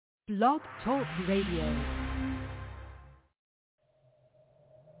Blog Talk Radio.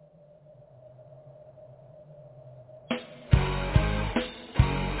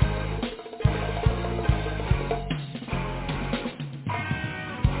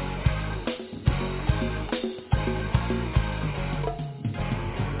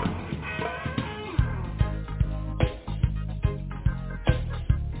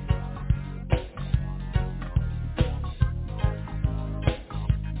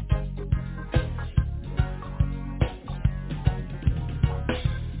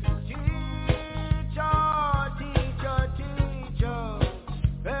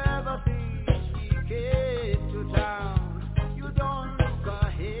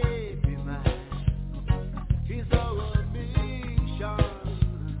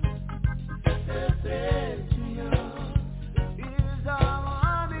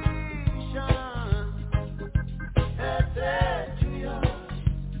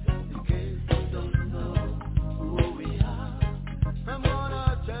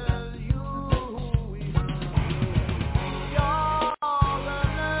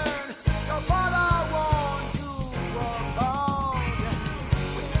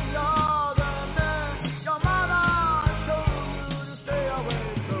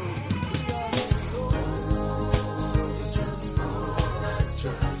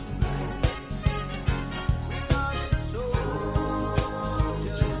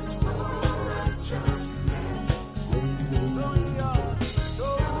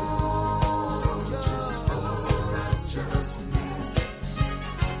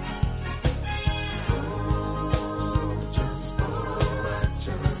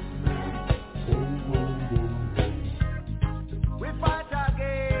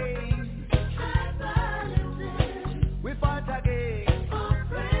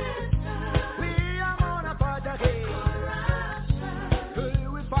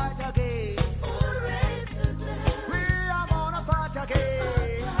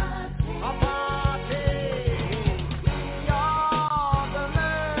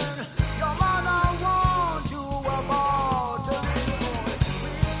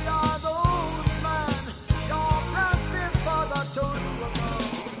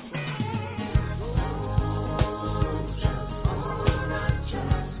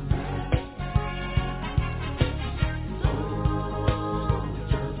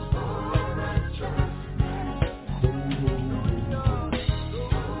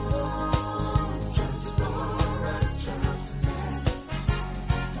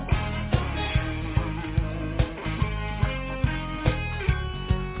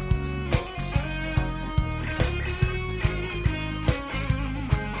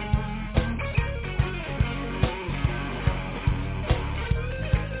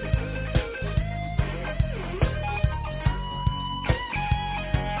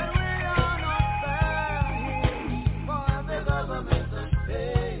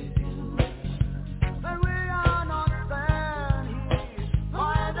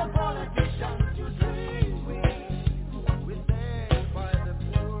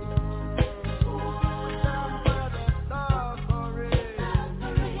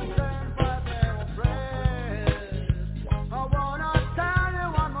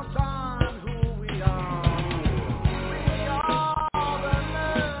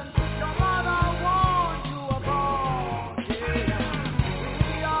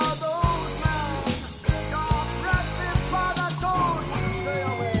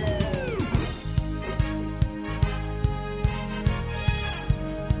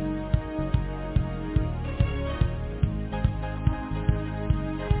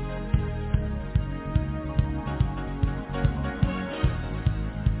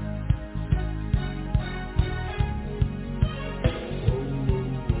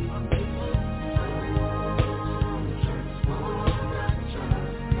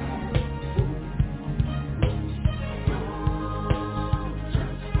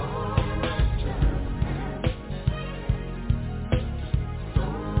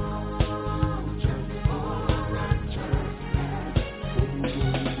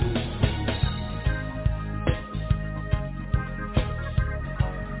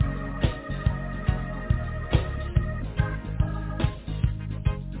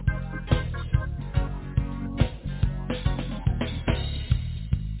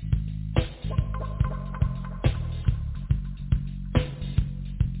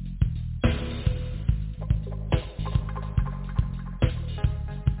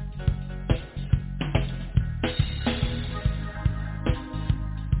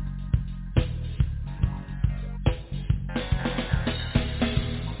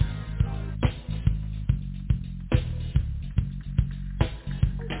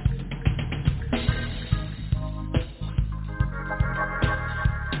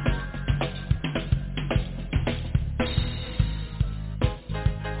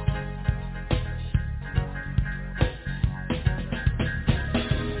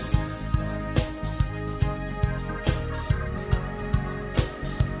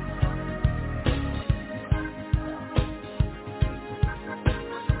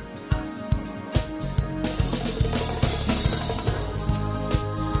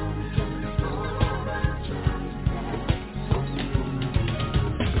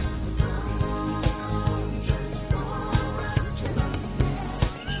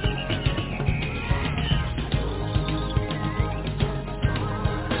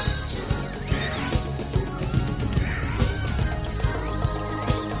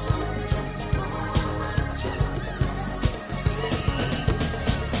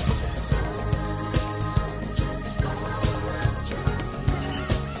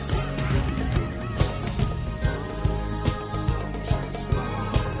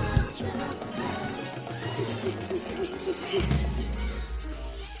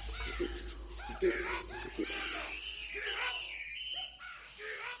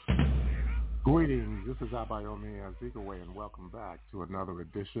 Greetings, this is Abayomi Azikiwe, and welcome back to another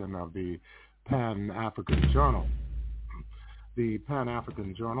edition of the Pan-African Journal. The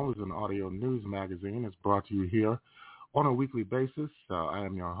Pan-African Journal is an audio news magazine. It's brought to you here on a weekly basis. I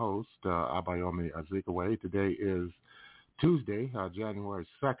am your host, Abayomi Azikiwe. Today is Tuesday, January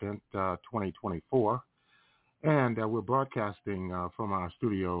 2nd, 2024, and we're broadcasting from our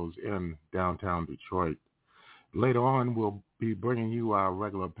studios in downtown Detroit. Later on, we'll be bringing you our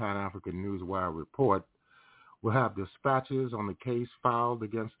regular Pan-African Newswire report. We'll have dispatches on the case filed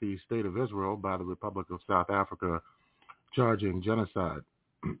against the State of Israel by the Republic of South Africa charging genocide.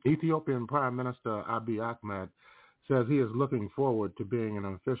 Ethiopian Prime Minister Abiy Ahmed says he is looking forward to being an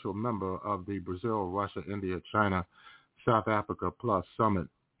official member of the Brazil, Russia, India, China, South Africa Plus Summit.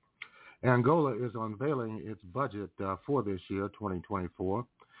 Angola is unveiling its budget for this year, 2024.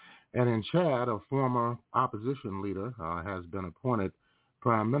 And in Chad, a former opposition leader has been appointed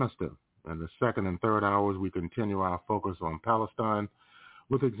prime minister. In the second and third hours, we continue our focus on Palestine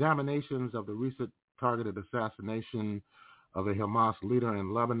with examinations of the recent targeted assassination of a Hamas leader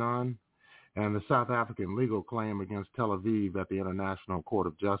in Lebanon and the South African legal claim against Tel Aviv at the International Court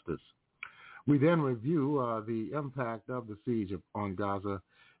of Justice. We then review the impact of the siege on Gaza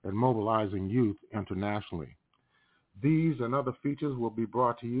and mobilizing youth internationally. These and other features will be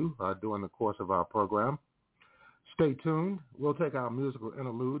brought to you during the course of our program. Stay tuned. We'll take our musical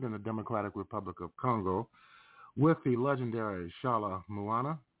interlude in the Democratic Republic of Congo with the legendary Shala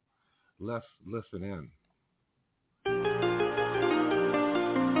Muana. Let's listen in.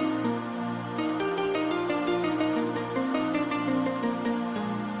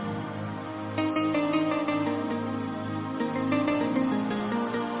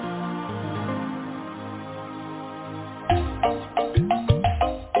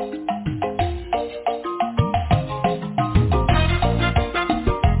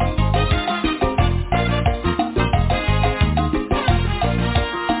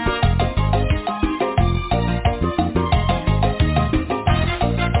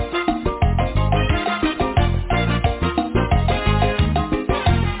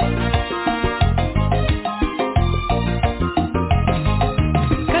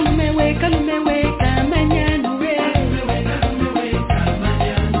 Come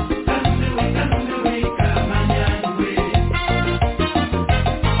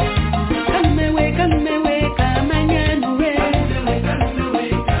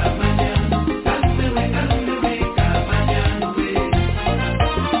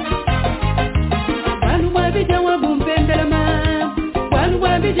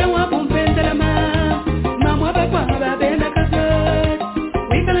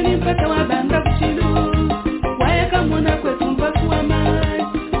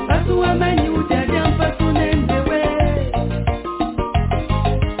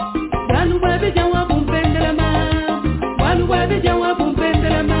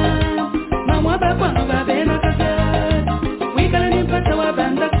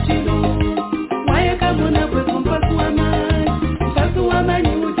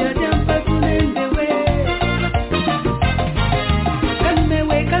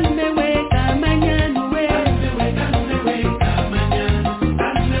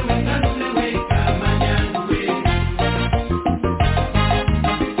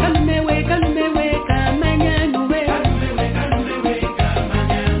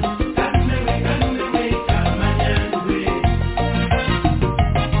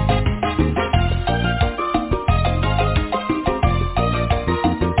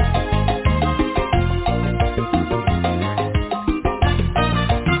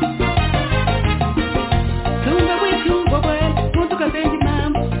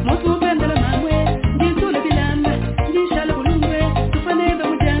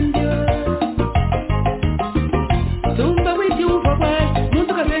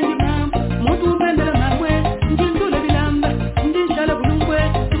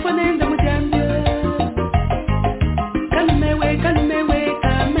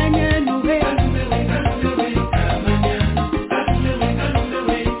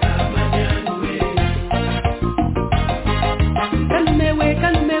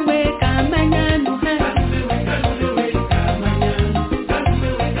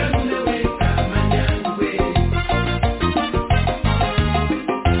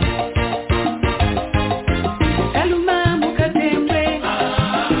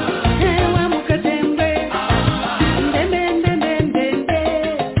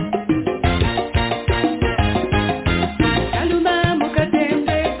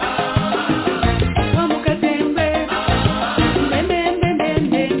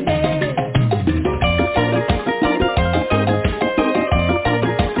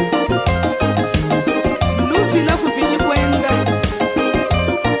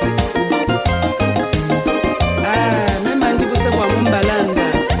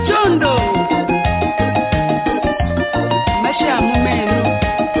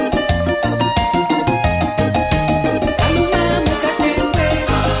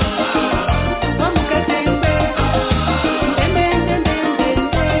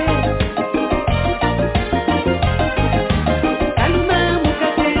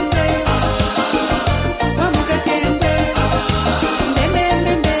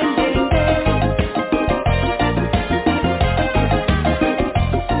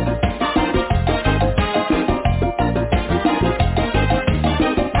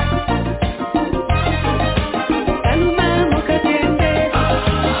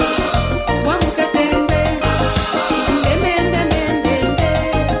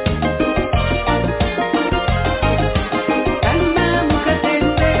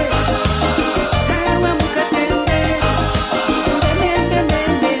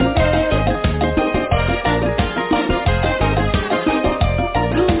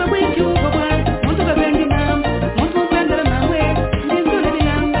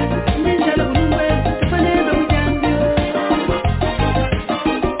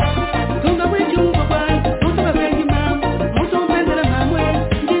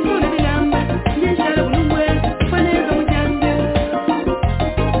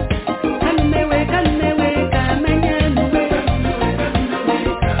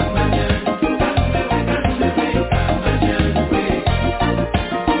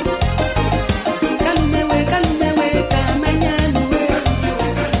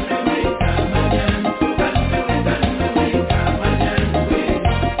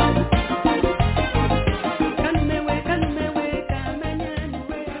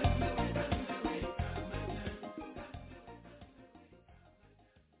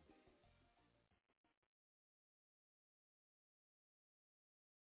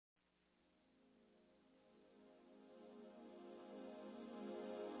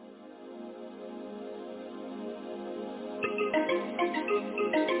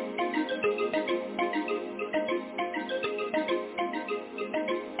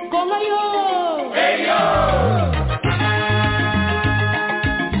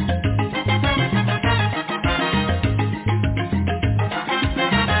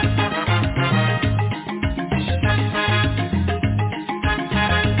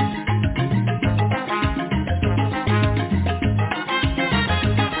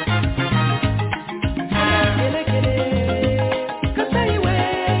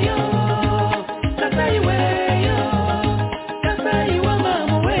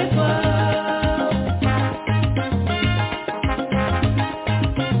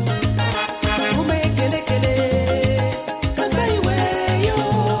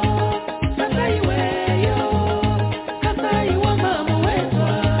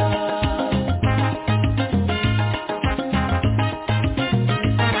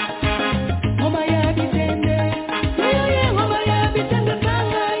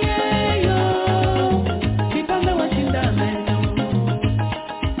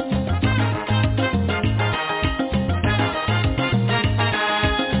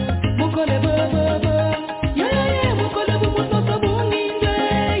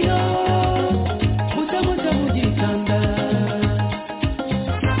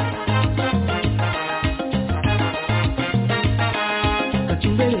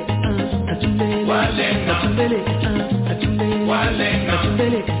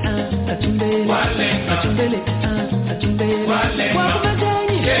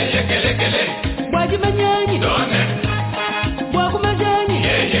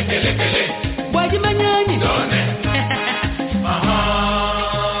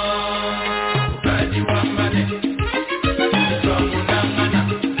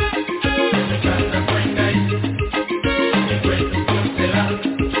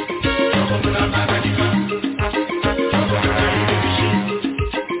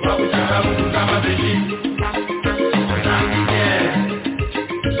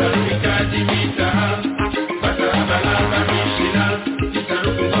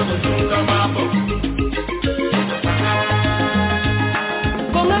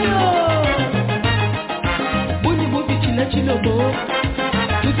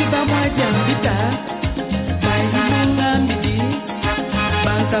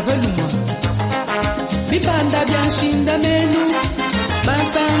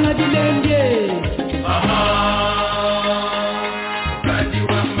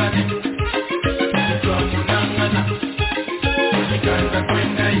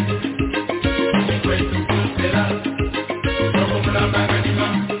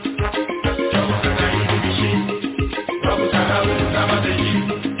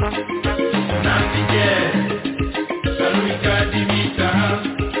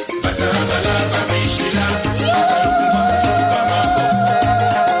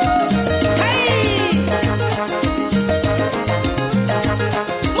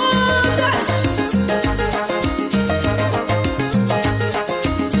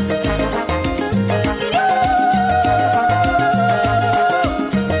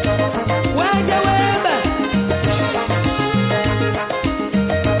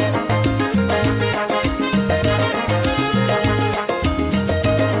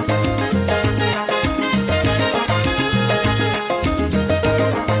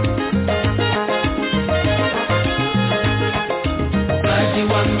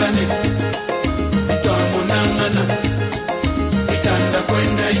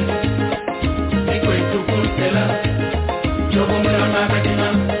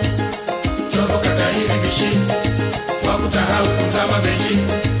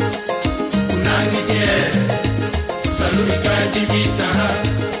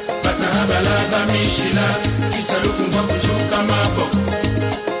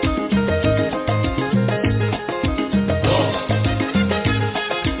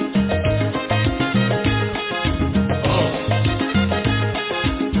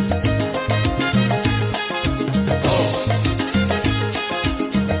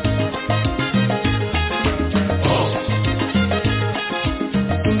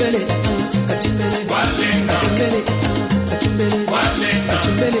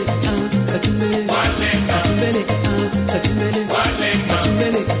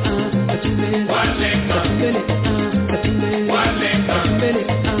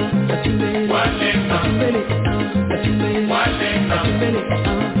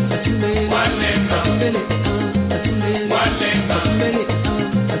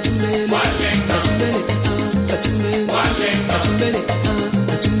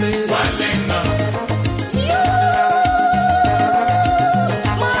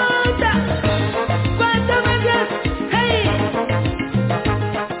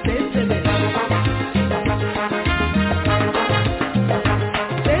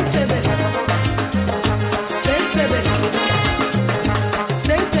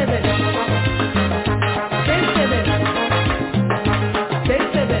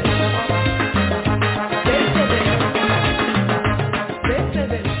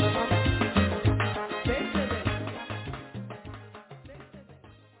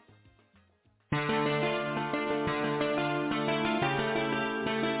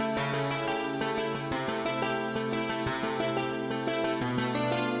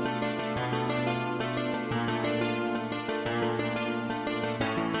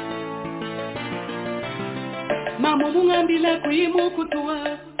Mamu mungambila kuyimukutua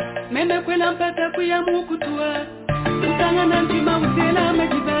Meme kwela mpata kuyamukutua Utanga na ntima utela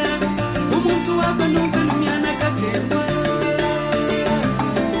majiba Umuntu wapa nukalumiana katemba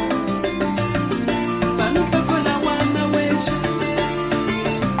Panupa kola wana wesha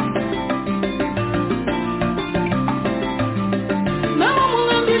Mamu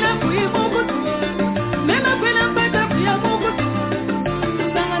mungambila kuyimukutua Meme kwela mpata kuyamukutua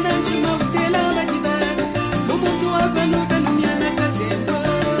Utanga na ntima utela majiba Umuntu wapa nukalumiana katemba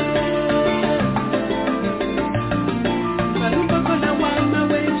Panupa kola wana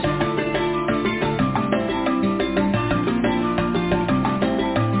wesha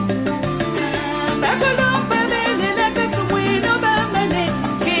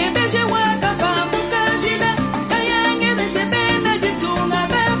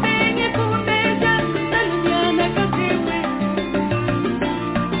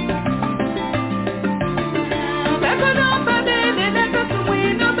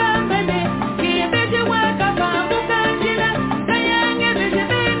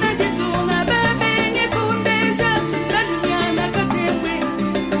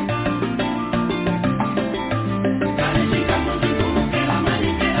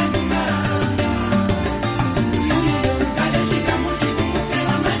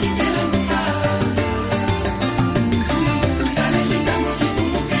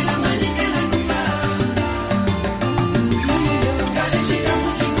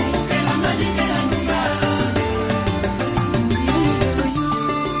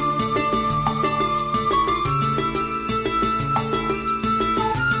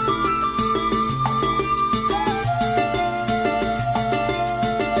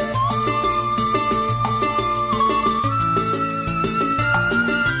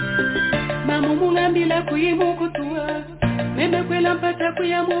kuyimukutua Meme kwela mpata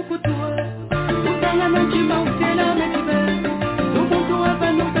kuyamukutua Utanga na njima utela majiba Umuntu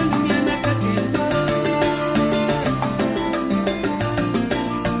wapa nukalumiana katemba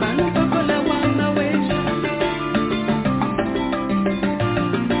Panupa kola wana wesha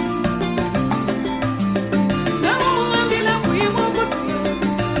Namu mungambila kuyimukutua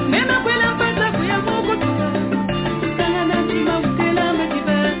Meme kwela mpata kuyamukutua Utanga na njima utela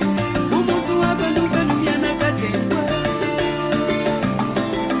majiba Umuntu wapa nukalumiana katemba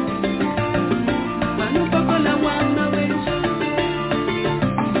Panupa kola wana wesha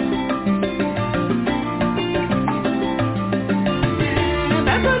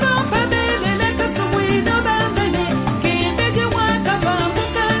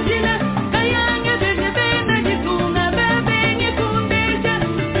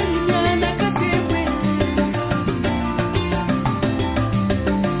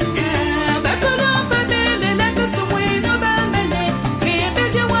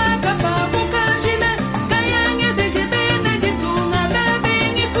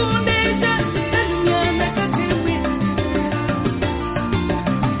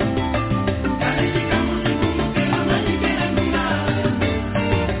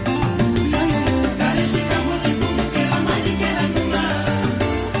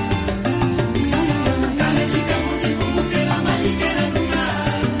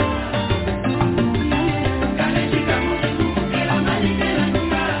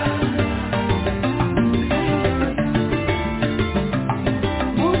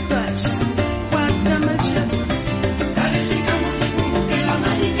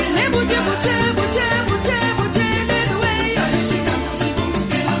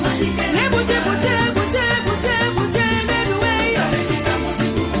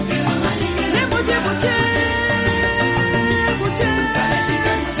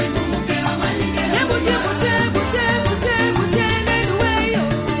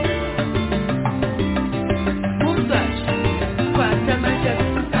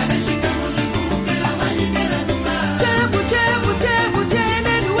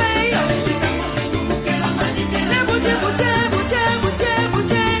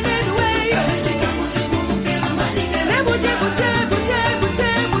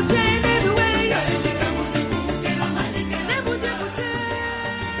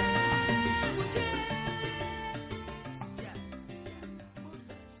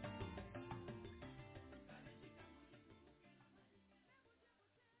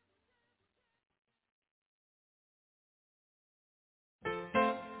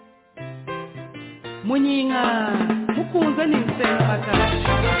Munyinga mukunze nimsempaka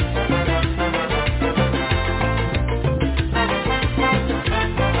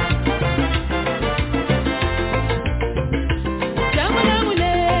Jamula mule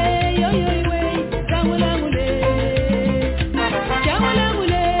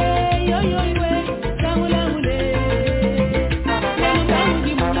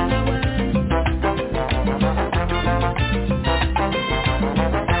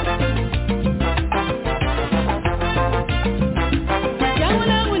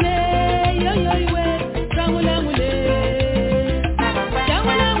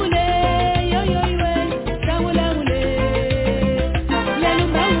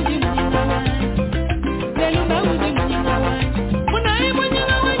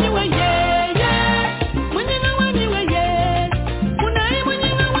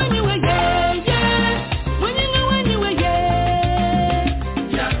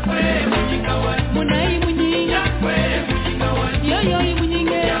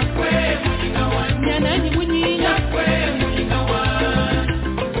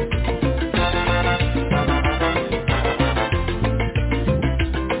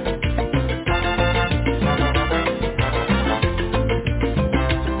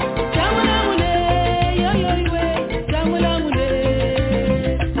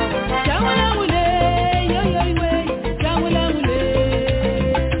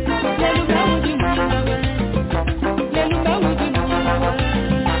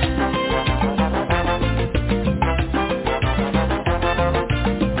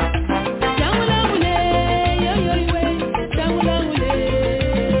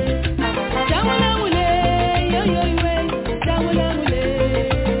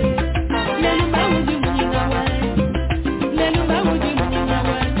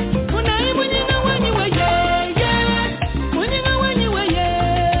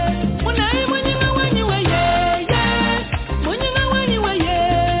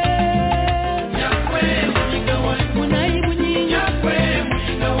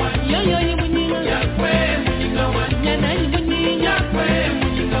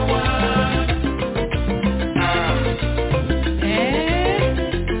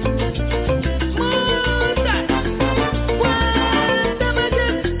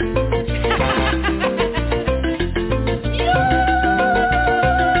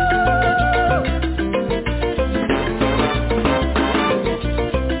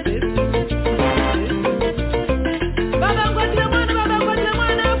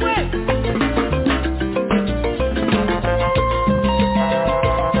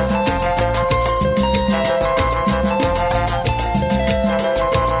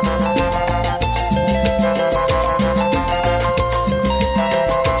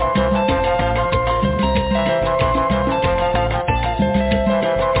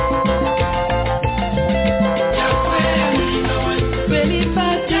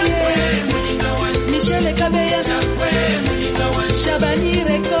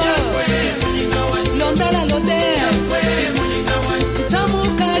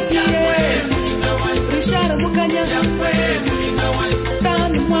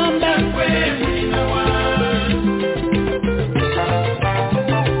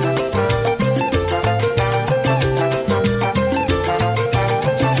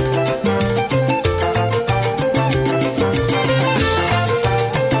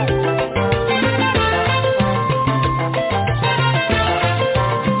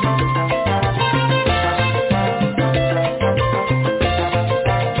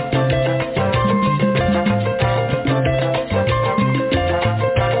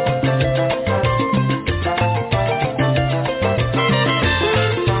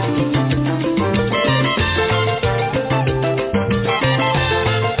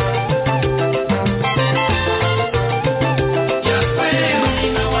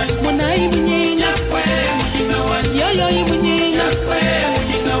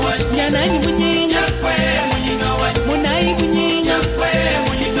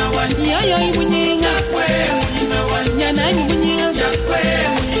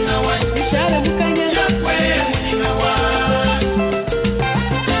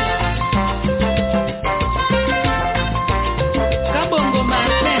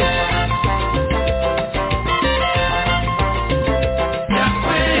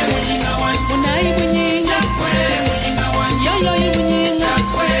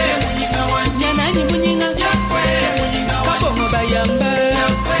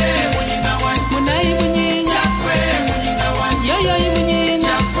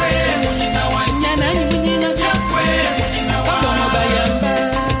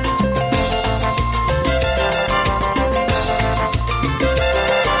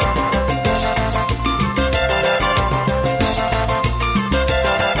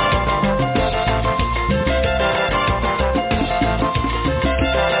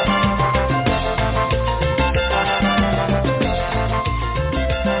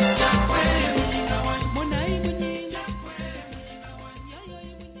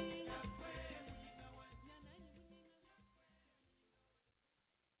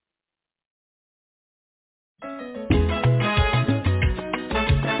Yeah.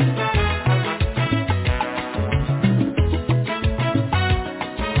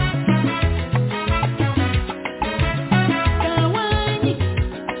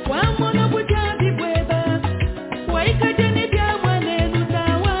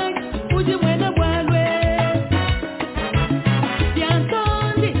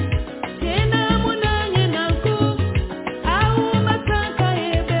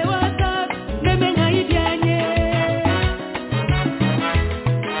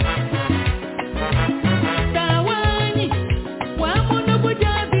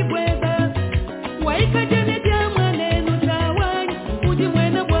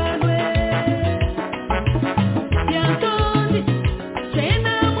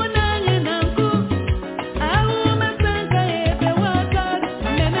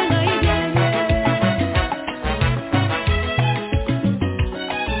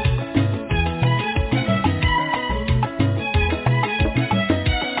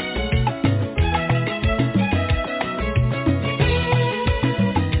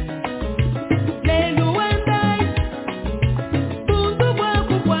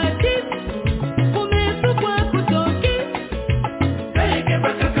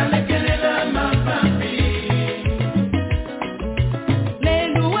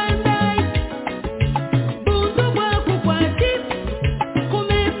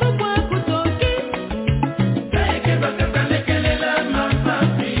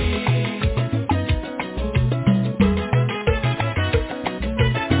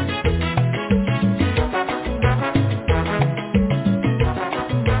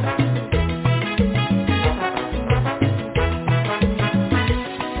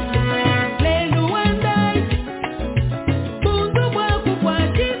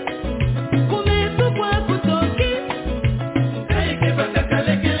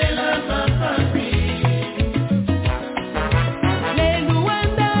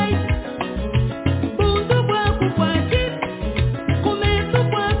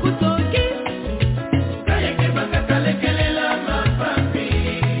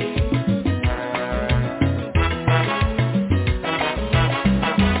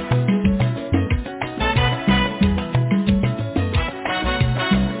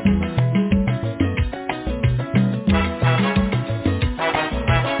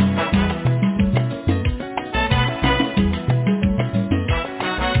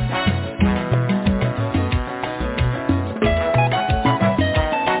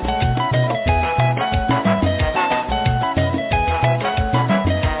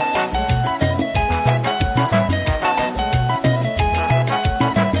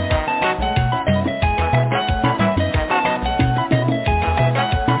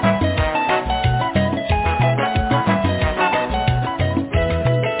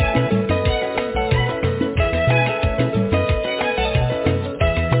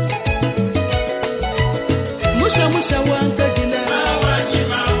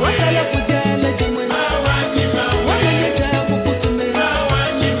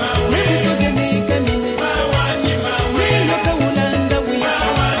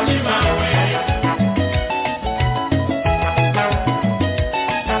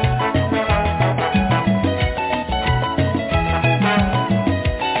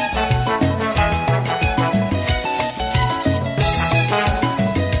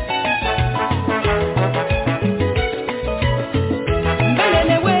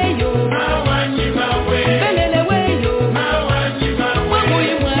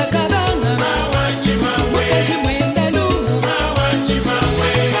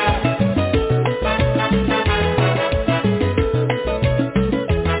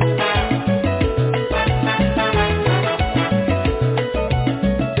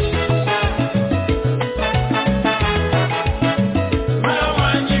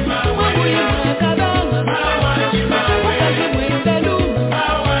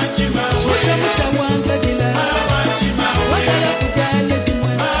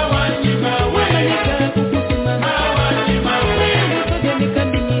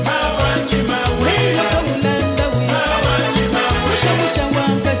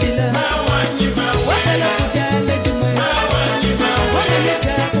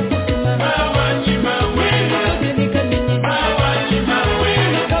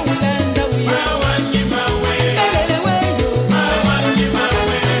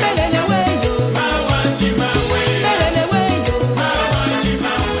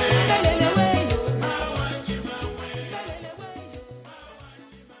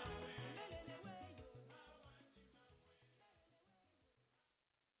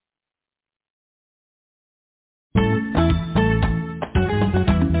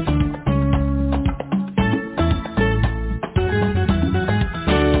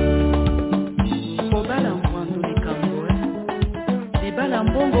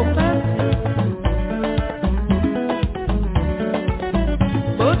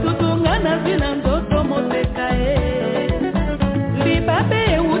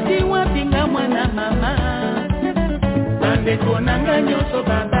 bandeko nanga nyonso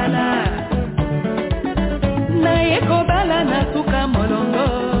babala na ekobala na suka molongo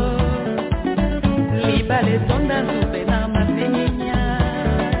libale sonda nzube na maseninya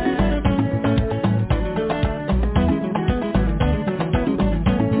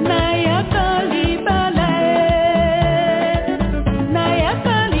nayaka libala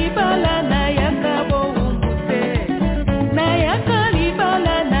nayaka libala nayaka bowumbute nayaka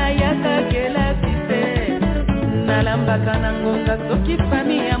libala nayaka kelasi te nalambaka na ngonga soki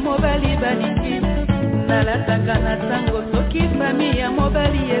fami ya mobali balingi nalataka na sango soki fami ya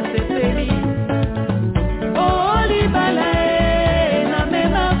mobali esepeli o libala na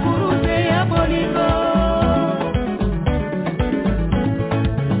mema kuruze ya bolingo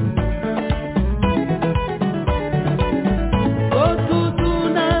otutu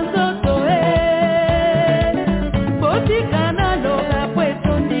na nzoto botika na loba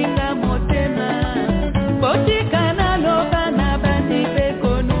pweto ndinga motema botika na loba na bandi pe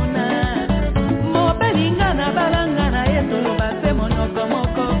konuna mobelinga na balanga na yeto loba se monoko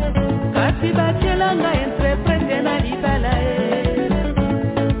moko kasi batielanga interprete na libala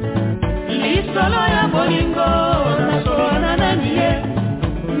lisolo ya bolingo nasoana nani ye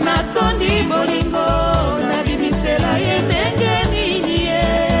natondi bolingo na bimisela ye ndenge nini ye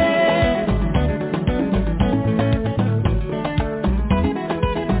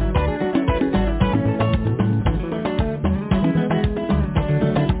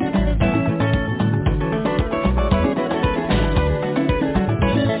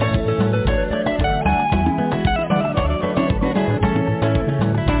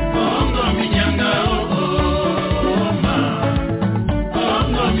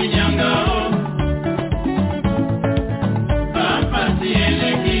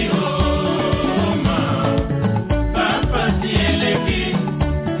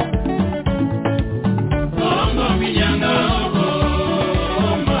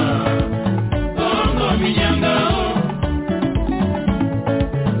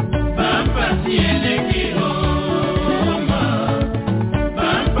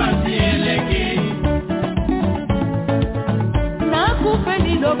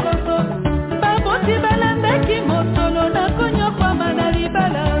nakufeli lokoso baboti balandaki mosolo nakonyokwa na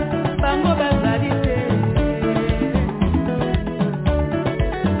libala bango bazali te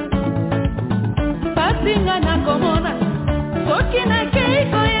basinga nakomona soki nakei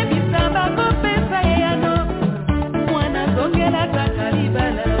koyebisa bakopesa ye yano mwana zongela kaka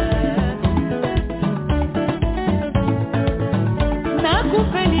libala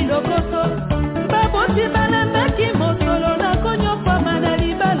nakufeli lokoso baboti balandaki mosolo nakonyokwa na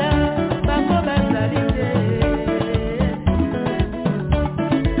libala bango bazali te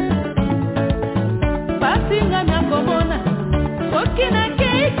basinga nakomona soki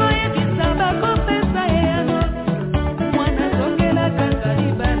nakei koyebisa bakopesa ye yano mwana zongela kaka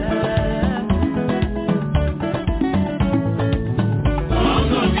libala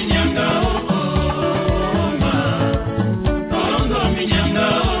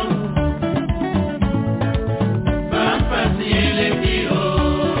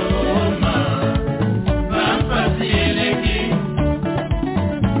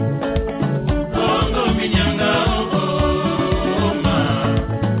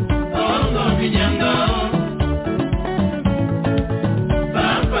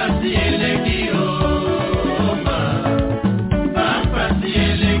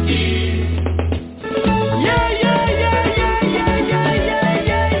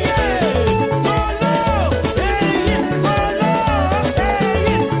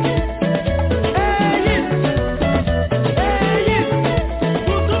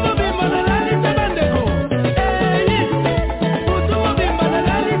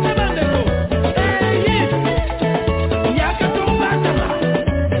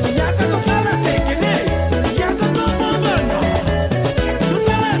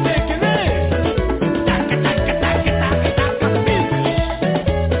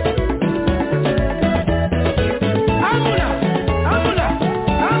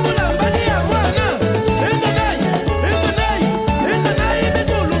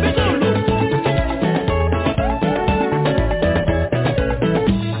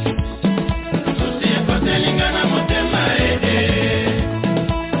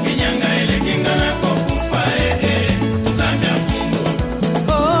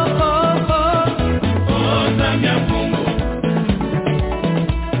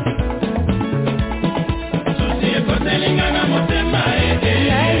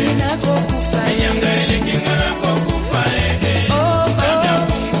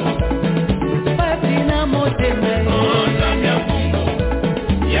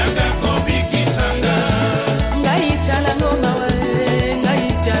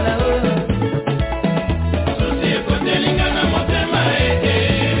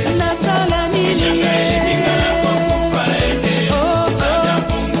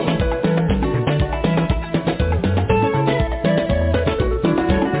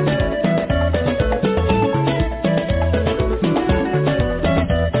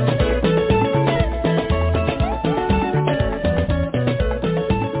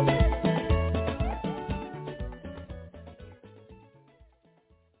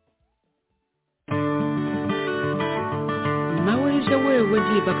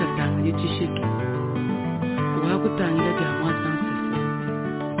waje baka tanga chishiki wa kutanga jamaa sansese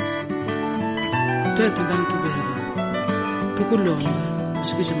tete bantu bebe tukulonga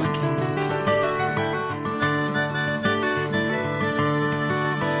shikisha makenda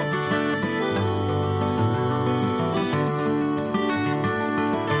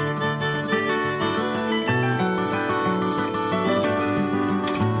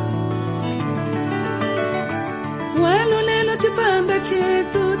Kipanda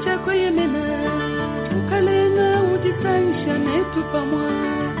chetu cha kuyemena ukalenga ujifanyisha netu pamwa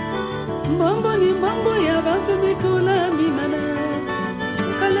mambo ni mambo ya bantu mikula mimana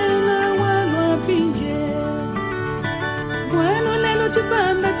ukalenga walwa pinje bueno lelo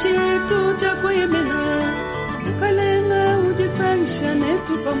kipanda chetu cha kuyemena ukalenga ujifanyisha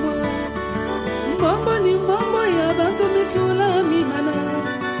netu pamwa mambo ni mambo ya bantu mikula mimana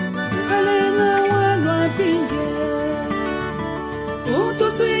ukalenga walwa pinje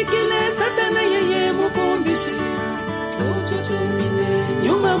Ututuikile satana yeye mupumbishi Ututumine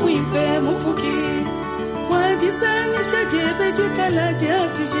nyuma mwipe mufuki Wajisanyisha jebe jikala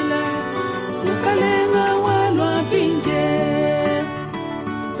jatijila Ukalenga walwa pinje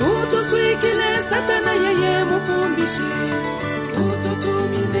Ututuikile satana yeye mupumbishi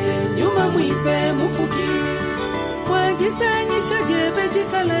Ututumine nyuma mwipe mufuki Wajisanyisha jebe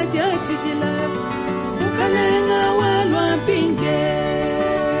jikala jatijila Ukalenga walwa pinje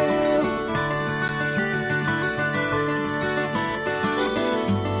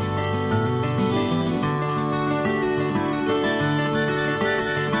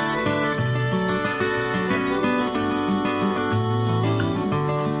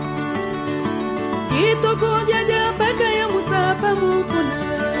Itokuja japaka ya musapa mukuna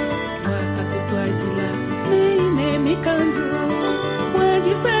Wakatutwajila Meine mikanzu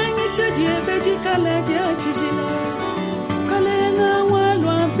Wajifanyisha jebe jikala jachijila Ukalenga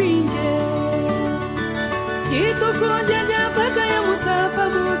walwa pinje Itokuja japaka ya musapa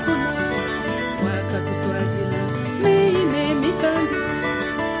mukuna Wakatutwajila Meine mikanzu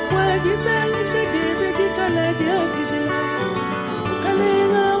Wajifanyisha jebe jikala jachijila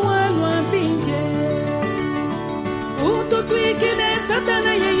Ukalenga walwa pinje Ututuikile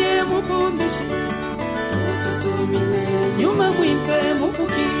satana yeye mupumbishi Ututumine nyuma mwipe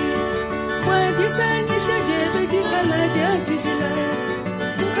mufuki Wajifanyisha jebe jikala jatijila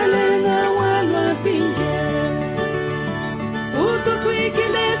Ukalenga walwa pinje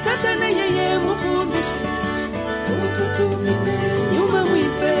Ututuikile satana yeye mupumbishi Ututumine nyuma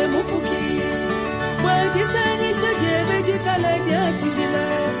mwipe mufuki Wajifanyisha jebe jikala jatijila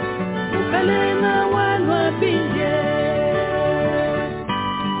Ukalenga walwa pinje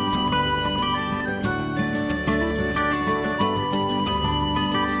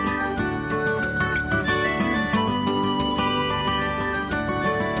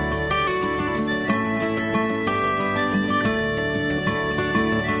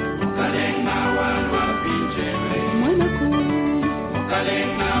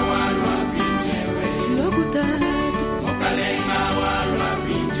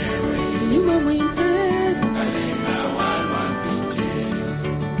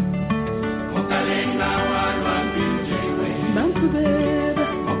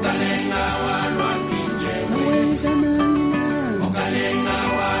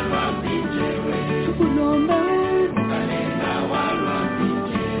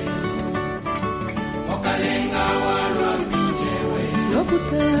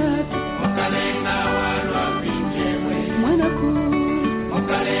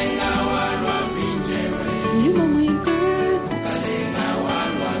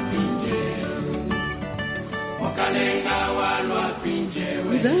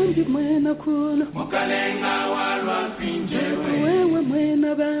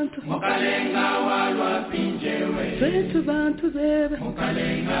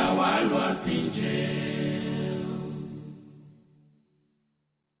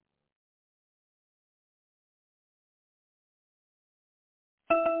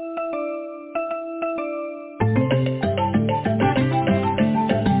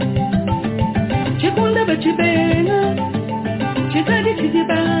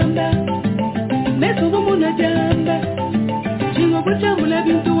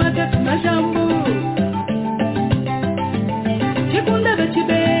Chikunda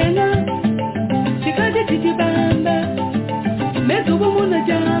bachibena, chikadi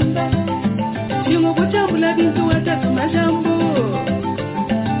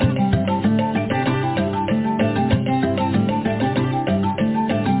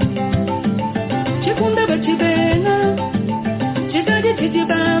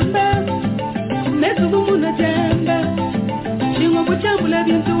kuchambula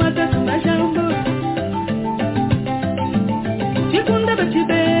bintu watatu majambo chikunda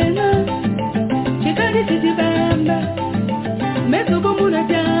bachibena chikali chidibamba mezubu muna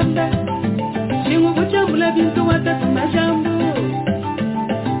jamba chingu kuchambula bintu watatu majambo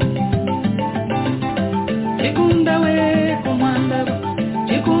chikunda we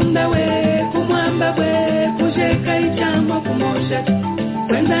kumwamba we kujeka ichama kumosha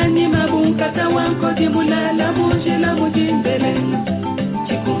kwendani mabunkata wanko dimulala mujila mujimbele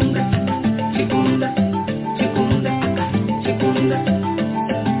chikunda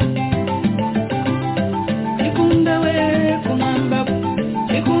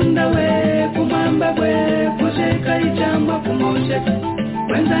we kumwamba we kujeka ichama kumosha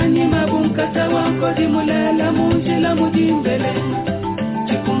kwendani mabunkata wanko dimulala mujila mujimbele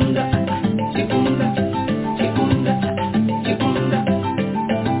chikunda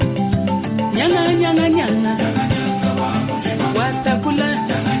nyanga watakula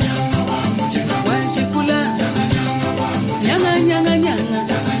wajikula nyanga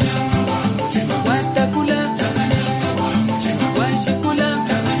watakula wajikula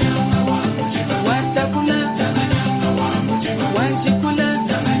watakula wajikula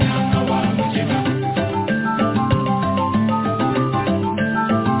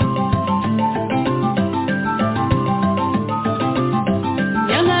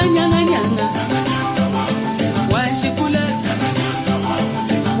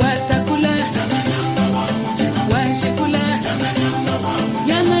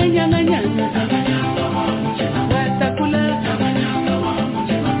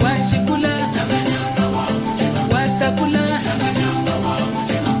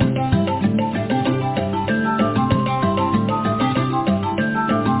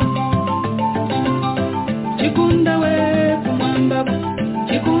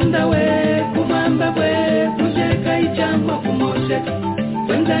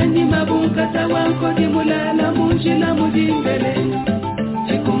Wenzani mabunkata wanko dimulala mujila mujimbele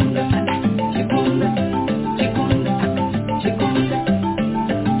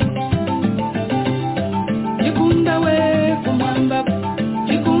chikunda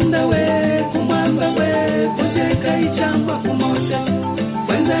we kumwamba we kujeka ichamba kumosha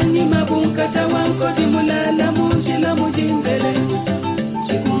wenzani mabunkata wanko dimulala mujila mujimbele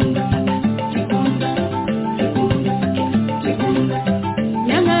chikunda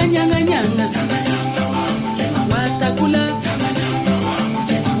nyanga watakula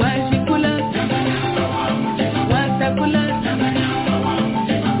wajikula watakula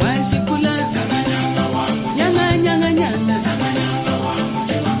wajikula nyanga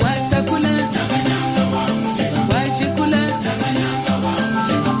watakula wajikula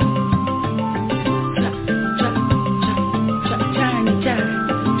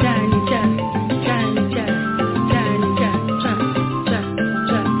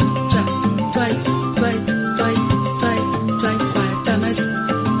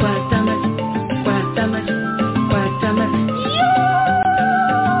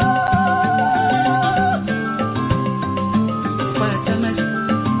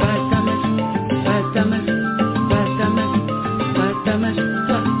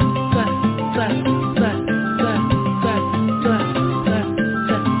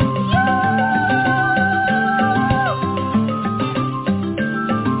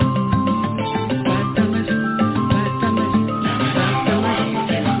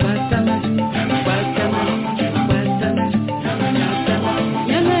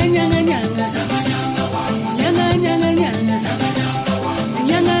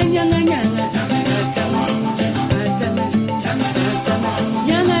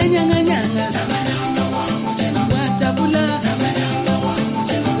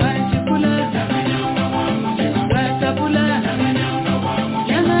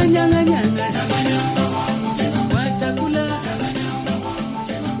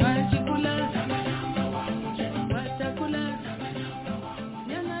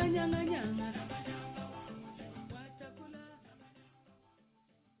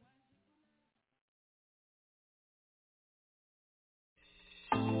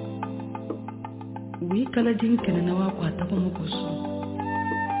wikala jinkene na wakwata ko mukusu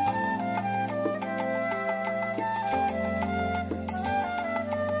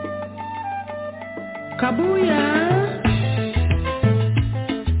kabuya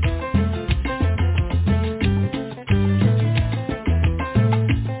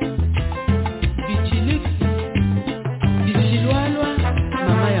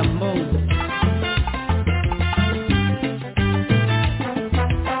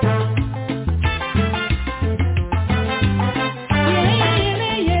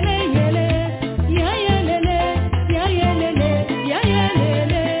Yeah.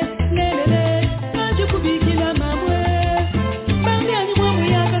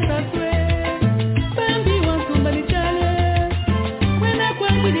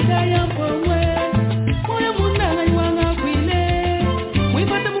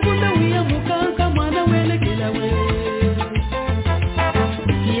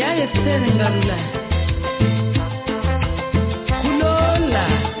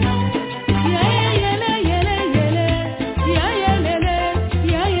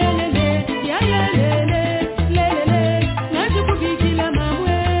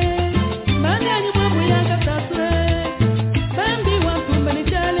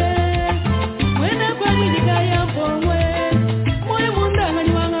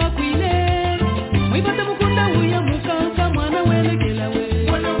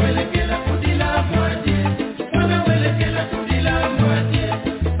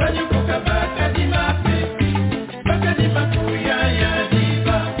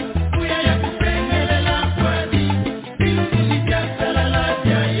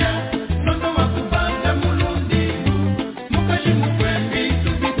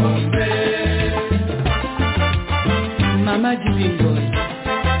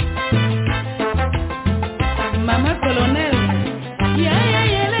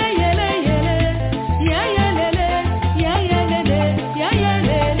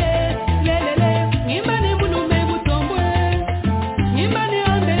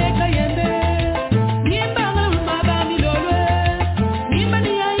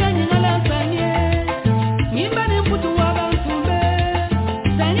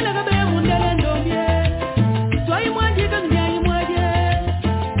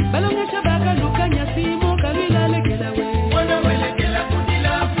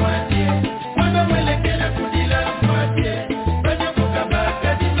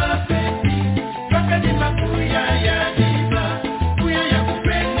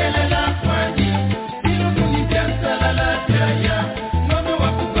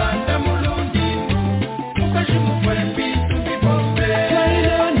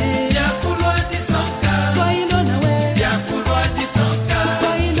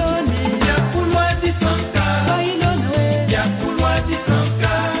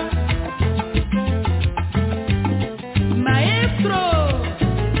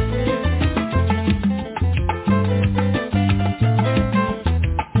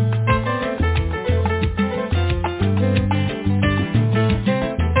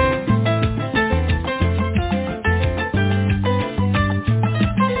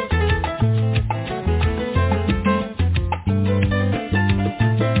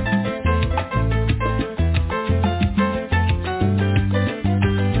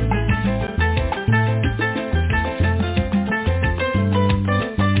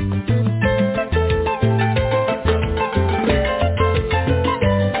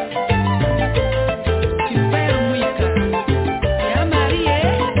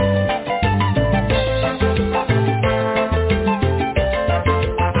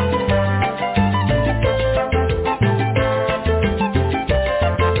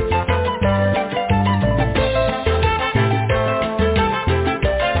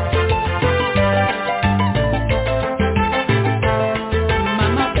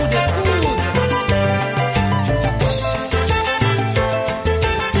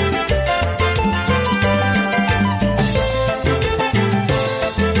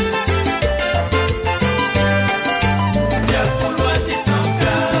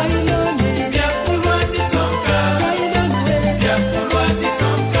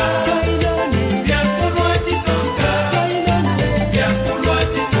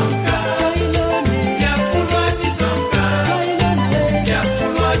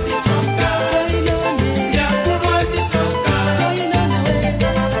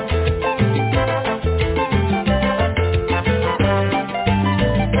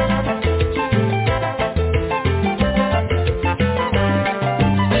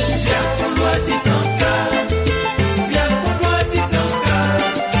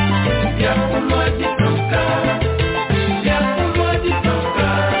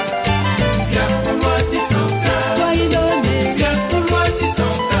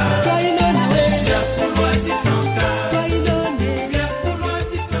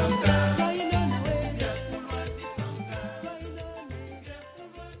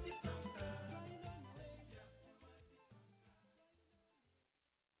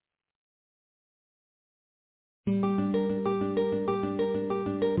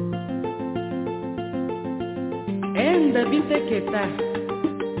 Enda binteketa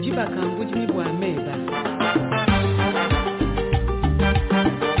jiba kambuji ni bwa meba.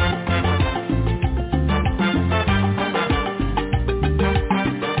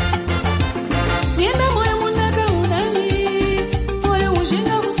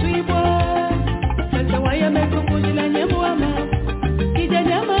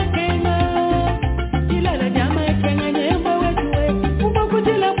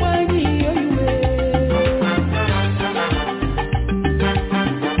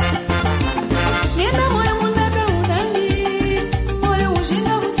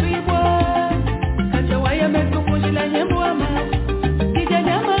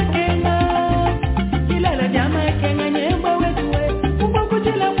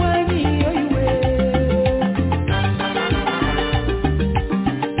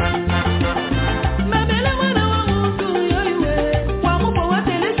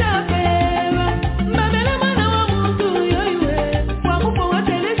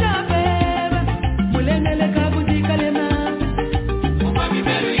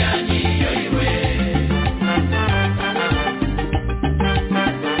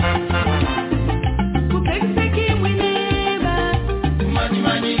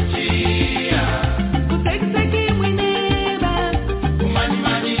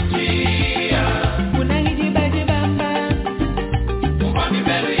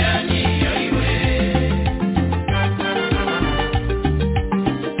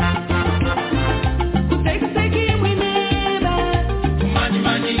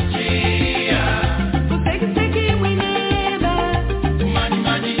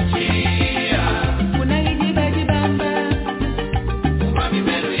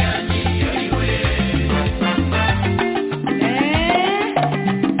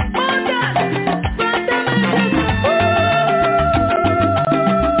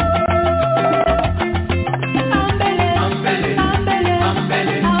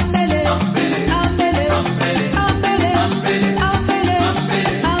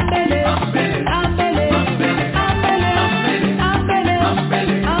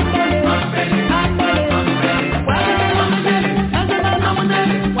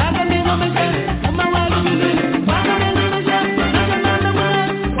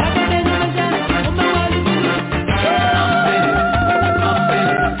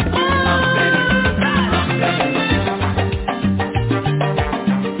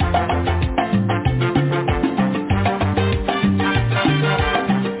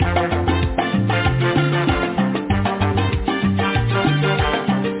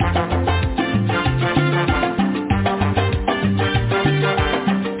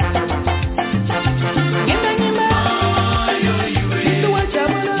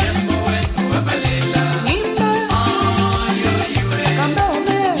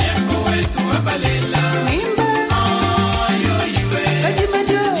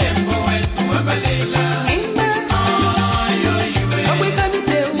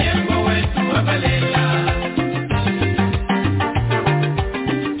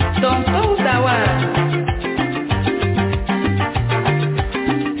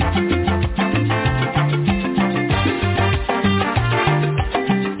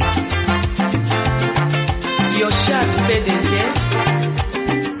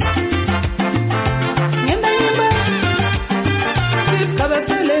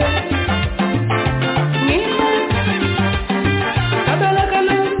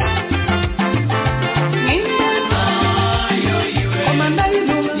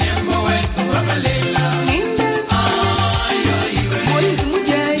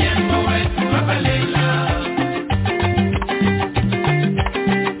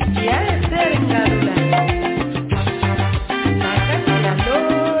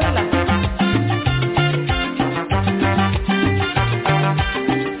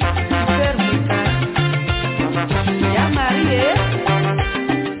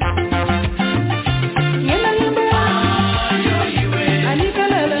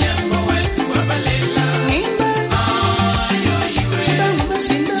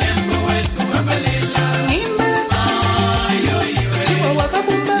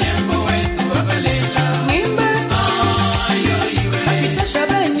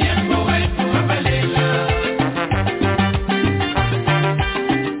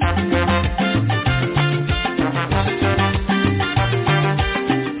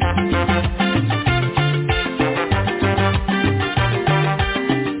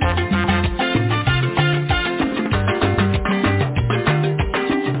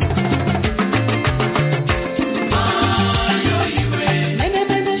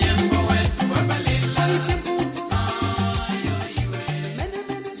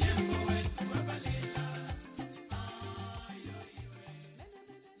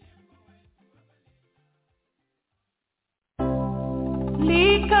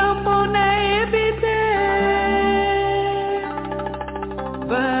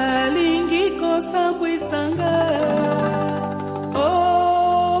 sambwisanga.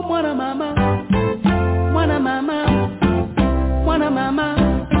 Oh, mwana mama, mwana mama, mwana mama,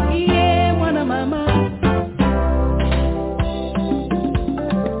 yeah, mwana mama.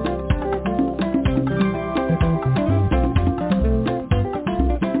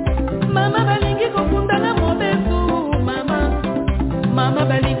 Mama balingi kokundanga mobesu, mama. Mama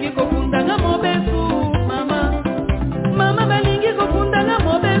balingi kokundanga mobesu, mama. Mama balingi kokundanga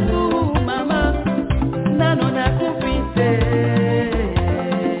mobesu, mama. Nano nakufise,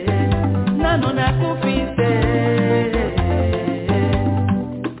 nano nakufise.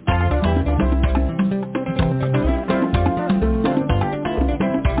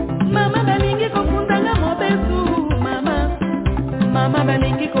 Mama balingi kokundanga mobesu, mama. Mama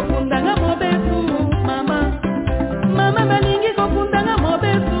balingi kokundanga mobesu, mama. Mama balingi kokundanga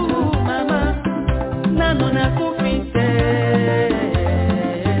mobesu, mama. Nano nakufise,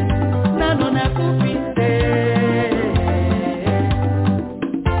 nano nakufise.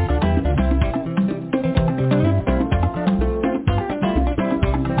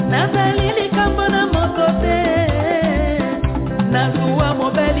 Nazali likambo na moto te, nazuwa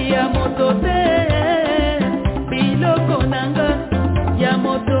mobali ya moto te. Biloko nanga ya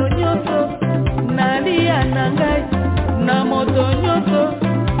moto nyoso, nalia nangai na moto nyoso,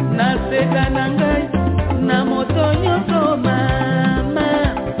 naseka nangai na moto nyoso, mama.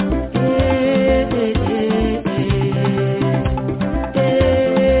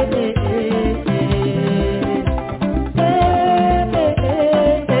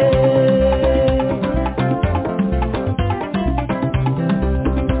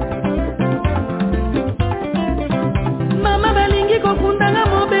 Mama balingi kokundanga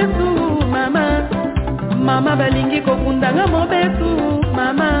mobesu, mama. Mama balingi kokundanga mobesu,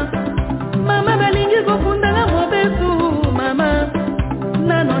 mama. Mama balingi kokundanga mobesu, mama.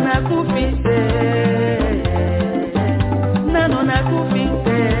 Nano nakufise, nano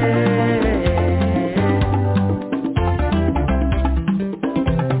nakufise.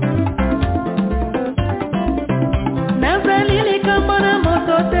 Nazali likambo na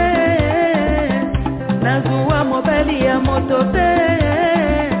moto te, nazuwa mobali ya moto te.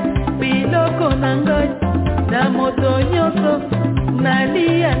 Biloko nangai na moto nyoso,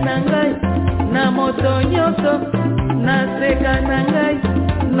 nalia nangai na moto nyoso, naseka nangai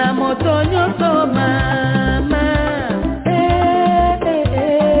na moto nyoso, mama.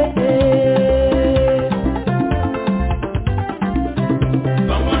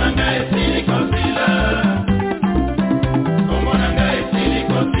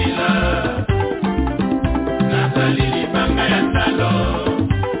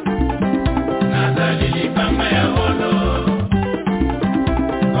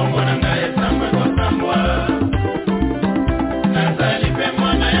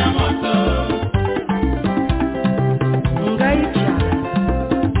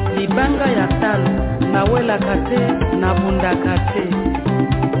 Nawela kate, nabunda kate.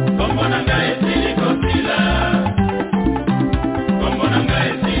 Kombo nanga esili kosila, kombo nanga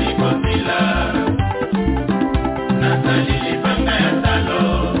esili kosila. Nazali libanga ya talo,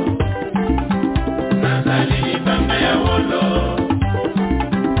 nazali libanga ya wolo.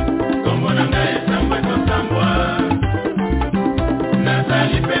 Kombo nanga esambwe kosambwa,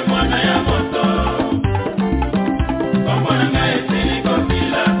 nazali pe mwana ya moto. Kombo nanga esili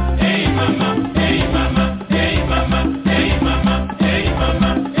kosila, hey mama.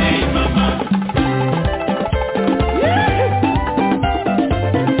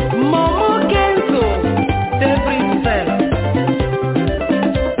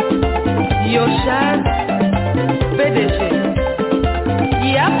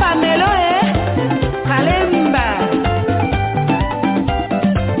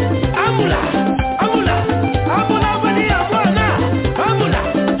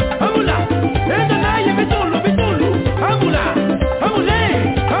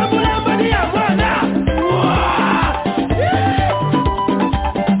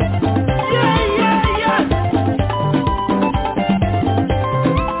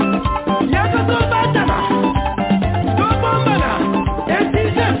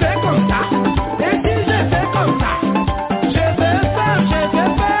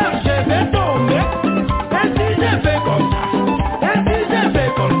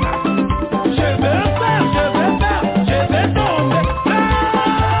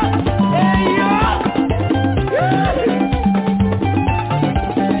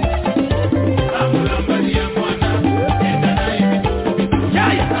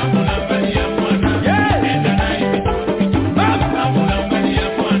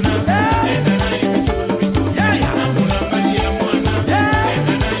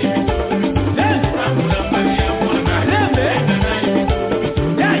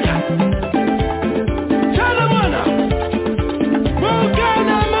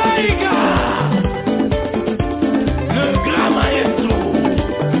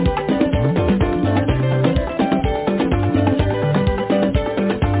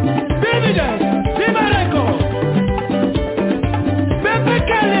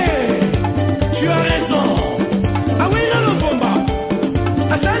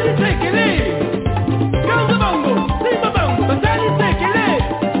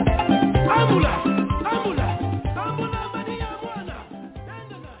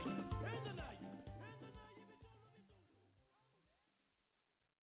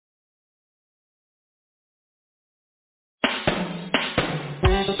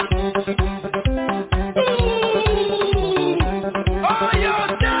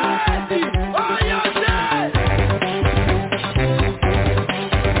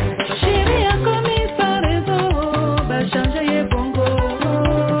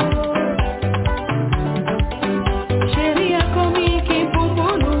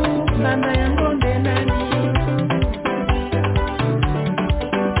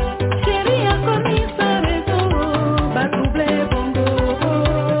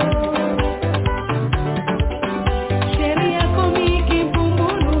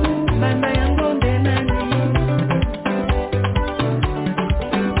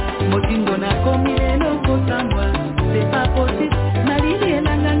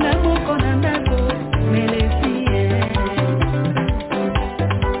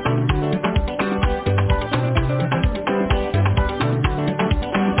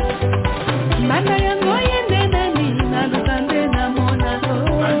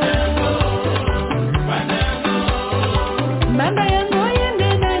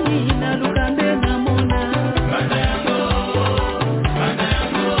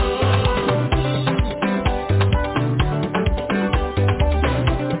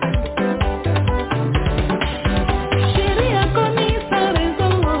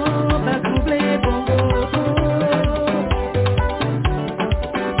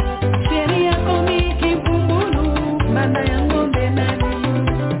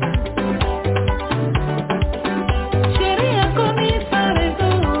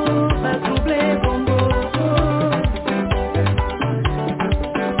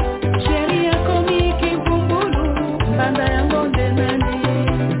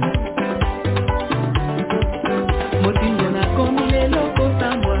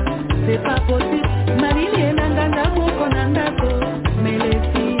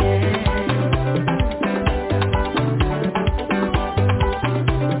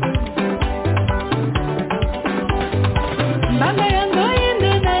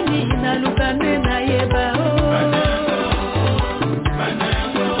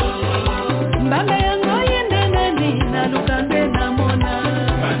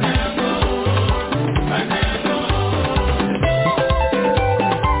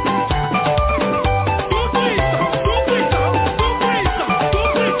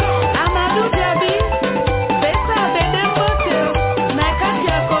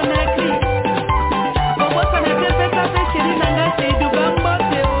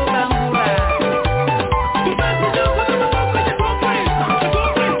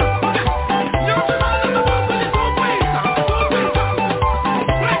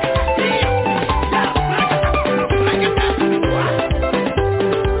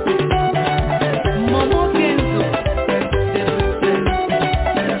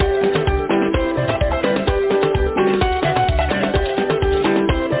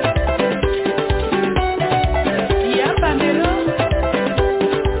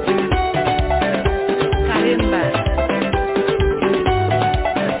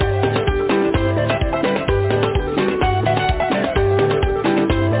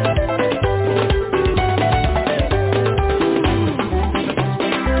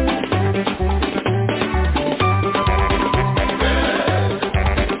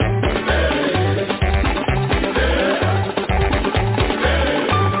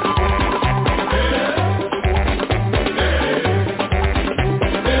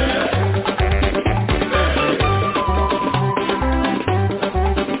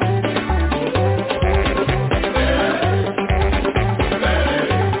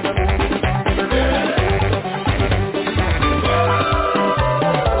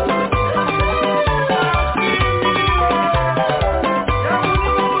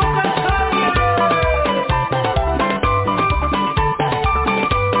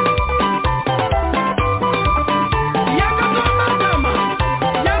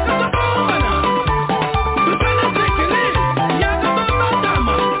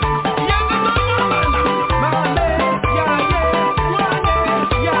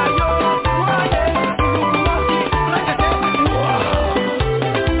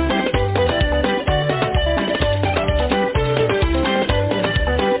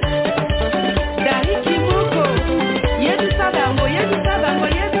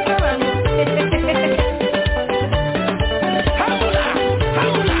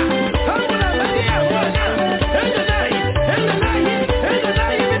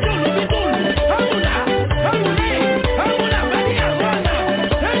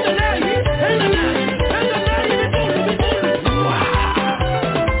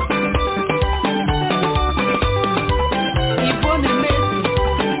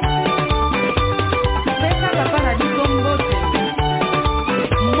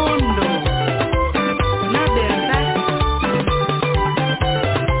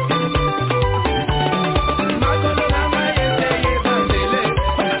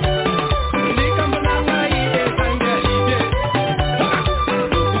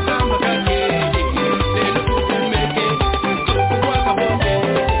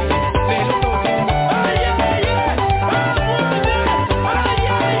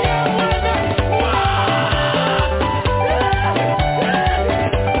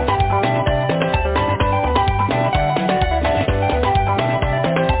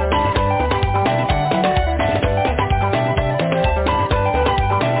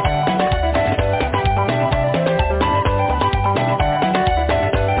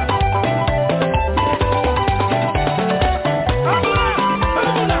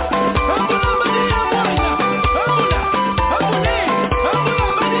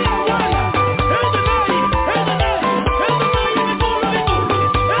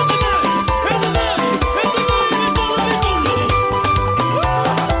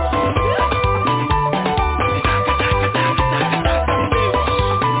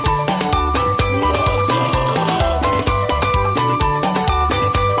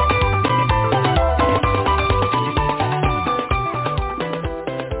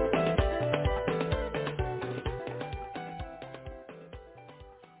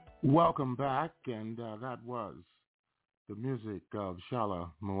 Welcome back, and that was the music of Shala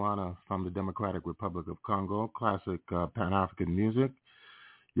Moana from the Democratic Republic of Congo, classic Pan-African music.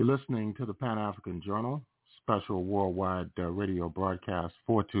 You're listening to the Pan-African Journal, special worldwide radio broadcast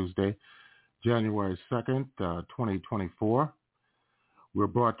for Tuesday, January 2nd, 2024. We're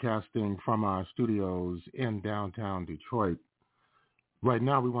broadcasting from our studios in downtown Detroit. Right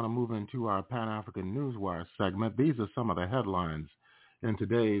now, we want to move into our Pan-African Newswire segment. These are some of the headlines in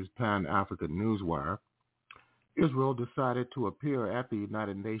today's Pan-African Newswire. Israel decided to appear at the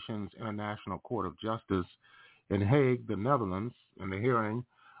United Nations International Court of Justice in Hague, the Netherlands, in the hearing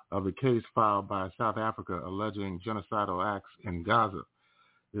of the case filed by South Africa alleging genocidal acts in Gaza.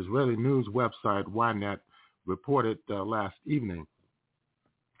 The Israeli news website Ynet reported last evening.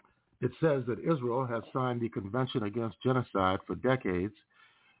 It says that Israel has signed the Convention Against Genocide for decades,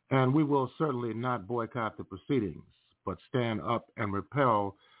 and we will certainly not boycott the proceedings, but stand up and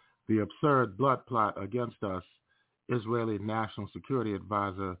repel the absurd blood plot against us, Israeli National Security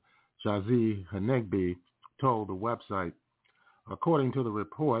Advisor Jazi Hanegbi told the website. According to the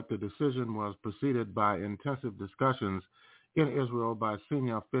report, the decision was preceded by intensive discussions in Israel by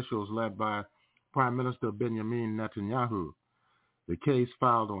senior officials led by Prime Minister Benjamin Netanyahu. The case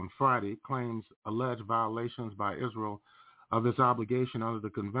filed on Friday claims alleged violations by Israel of its obligation under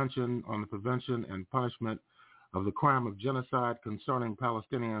the Convention on the Prevention and Punishment of the Crime of Genocide concerning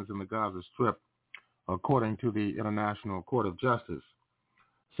Palestinians in the Gaza Strip, according to the International Court of Justice.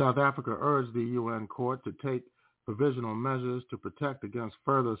 South Africa urged the UN court to take provisional measures to protect against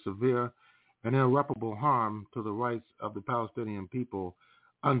further severe and irreparable harm to the rights of the Palestinian people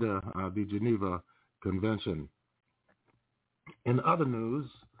under the Geneva Convention. In other news,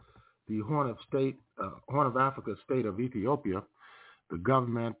 the Horn of Africa state of Ethiopia, the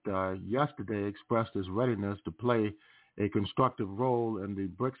government yesterday expressed its readiness to play a constructive role in the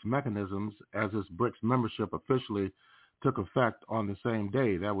BRICS mechanisms as its BRICS membership officially took effect on the same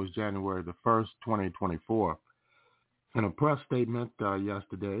day. That was January the 1st, 2024. In a press statement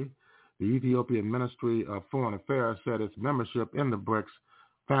yesterday, the Ethiopian Ministry of Foreign Affairs said its membership in the BRICS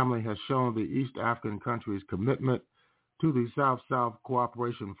family has shown the East African countries' commitment to the South-South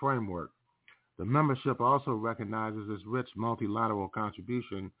cooperation framework. The membership also recognizes its rich multilateral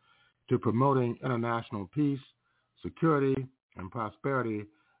contribution to promoting international peace, security, and prosperity,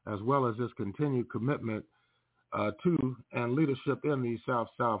 as well as its continued commitment to and leadership in the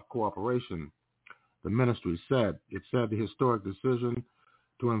South-South cooperation. The ministry said. It said the historic decision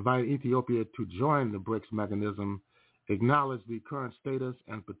to invite Ethiopia to join the BRICS mechanism acknowledged the current status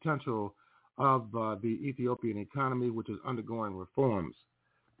and potential of the Ethiopian economy, which is undergoing reforms.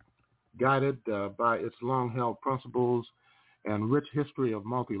 Guided by its long-held principles and rich history of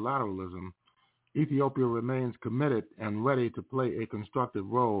multilateralism, Ethiopia remains committed and ready to play a constructive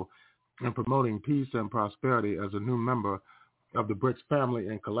role in promoting peace and prosperity as a new member of the BRICS family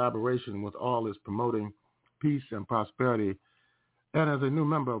in collaboration with all its promoting peace and prosperity, and as a new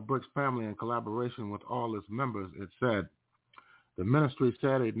member of BRICS family in collaboration with all its members, it said. The ministry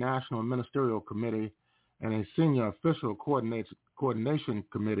said a national ministerial committee and a senior official coordination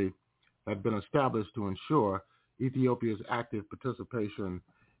committee had been established to ensure Ethiopia's active participation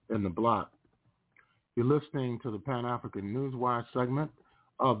in the bloc. You're listening to the Pan-African Newswire segment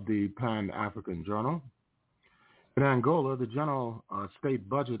of the Pan-African Journal. In Angola, the general state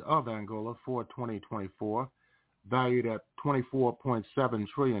budget of Angola for 2024, valued at 24.7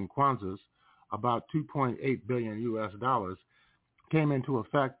 trillion kwanzas, about $2.8 billion US, came into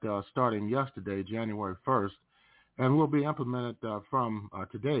effect starting yesterday, January 1st, and will be implemented from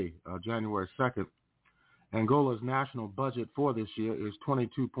today, January 2nd. Angola's national budget for this year is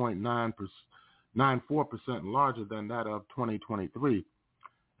 22.94% larger than that of 2023.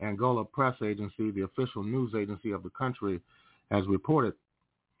 Angola Press Agency, the official news agency of the country, has reported.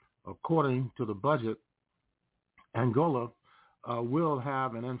 According to the budget, Angola will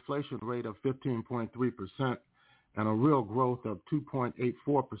have an inflation rate of 15.3% and a real growth of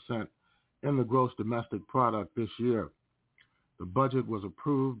 2.84% in the gross domestic product this year. The budget was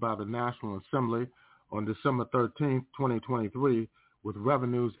approved by the National Assembly on December 13, 2023, with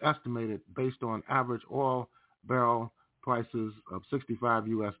revenues estimated based on average oil barrel prices of $65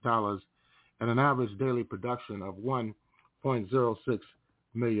 US and an average daily production of 1.06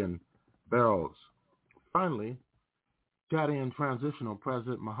 million barrels. Finally, Chadian Transitional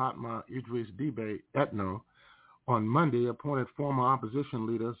President Mahatma Idris Deby Itno on Monday appointed former opposition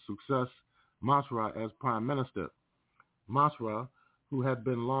leader Success Masra as prime minister. Masra, who had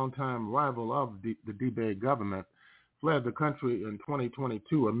been longtime rival of the Deby government, fled the country in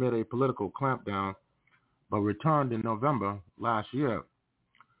 2022 amid a political clampdown, but returned in November last year.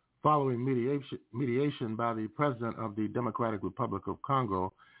 following mediation by the president of the Democratic Republic of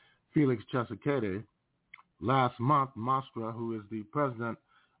Congo, Felix Tshisekedi. Last month, Mastra, who is the president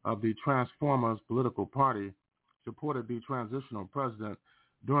of the Transformers political party, supported the transitional president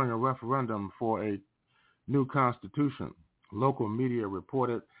during a referendum for a new constitution. Local media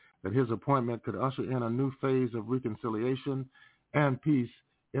reported that his appointment could usher in a new phase of reconciliation and peace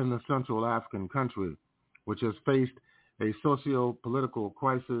in the Central African country, which has faced a socio-political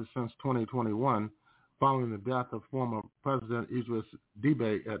crisis since 2021 following the death of former President Idris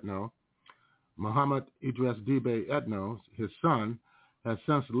Deby Itno. Mohamed Idris Deby Itno, his son, has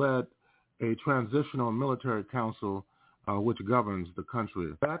since led a transitional military council which governs the country.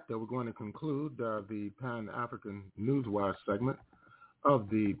 With that, we're going to conclude the Pan-African Newswire segment of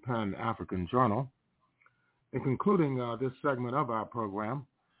the Pan-African Journal. In concluding this segment of our program,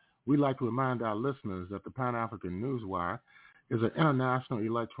 we'd like to remind our listeners that the Pan-African Newswire is an international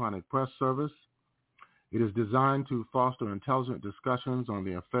electronic press service. It is designed to foster intelligent discussions on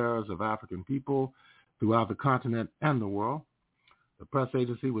the affairs of African people throughout the continent and the world. The press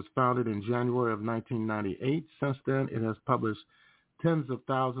agency was founded in January of 1998. Since then, it has published tens of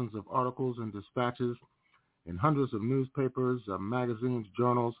thousands of articles and dispatches in hundreds of newspapers, magazines,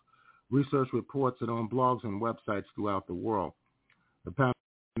 journals, research reports, and on blogs and websites throughout the world. The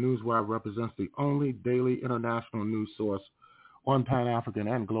Pan-African Newswire represents the only daily international news source on Pan-African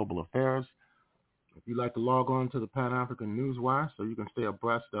and global affairs. If you'd like to log on to the Pan-African Newswire so you can stay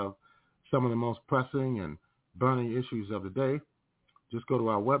abreast of some of the most pressing and burning issues of the day, just go to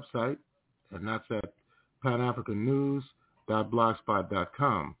our website, and that's at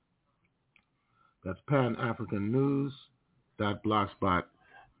panafricannews.blogspot.com. That's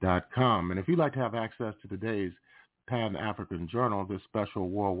panafricannews.blogspot.com. And if you'd like to have access to today's Pan-African Journal, this special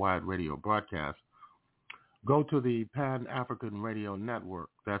worldwide radio broadcast, go to the Pan-African Radio Network.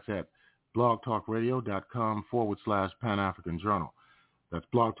 That's at blogtalkradio.com/Pan-African Journal. That's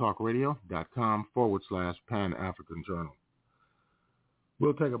blogtalkradio.com/Pan-African Journal.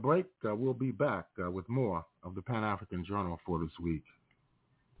 We'll take a break. We'll be back with more of the Pan-African Journal for this week.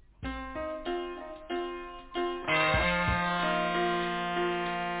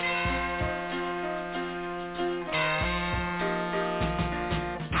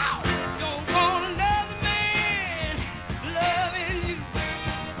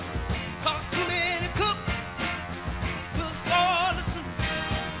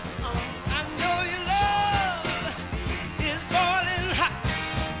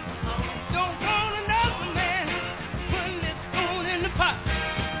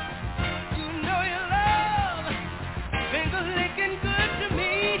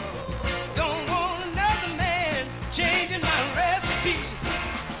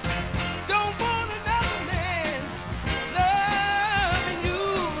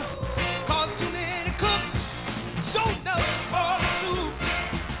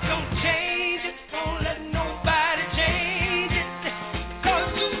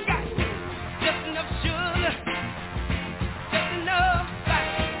 Enough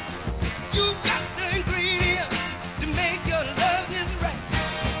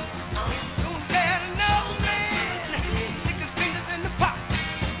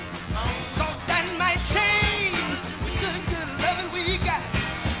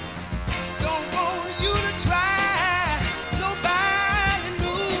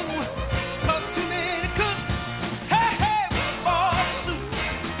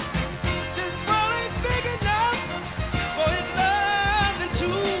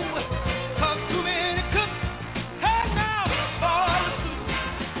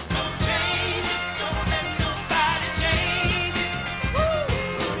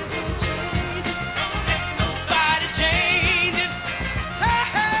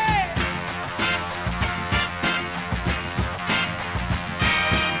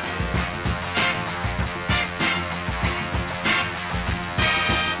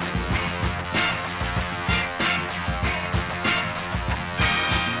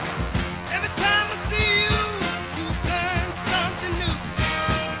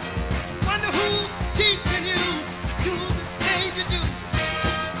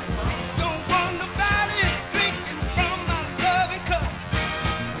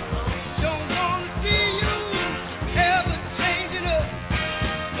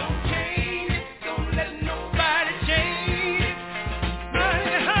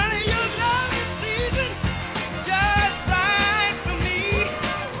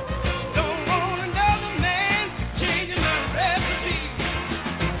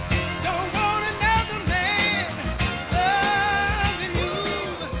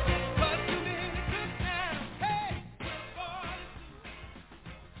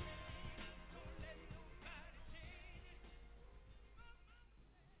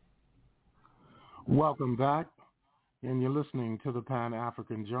Welcome back, and you're listening to the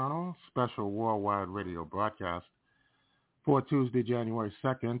Pan-African Journal special worldwide radio broadcast for Tuesday, January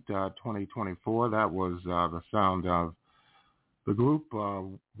 2nd, 2024. That was the sound of the group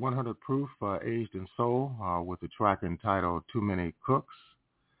 100 Proof, Aged in Soul, with the track entitled Too Many Cooks.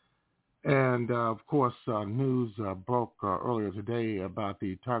 And, of course, news broke earlier today about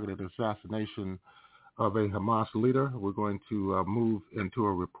the targeted assassination of a Hamas leader. We're going to move into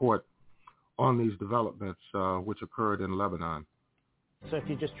a report on these developments which occurred in Lebanon. So if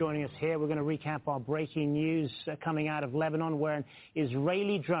you're just joining us here, we're going to recap our breaking news coming out of Lebanon, where an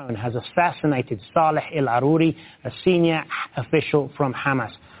Israeli drone has assassinated Saleh al-Aruri, a senior official from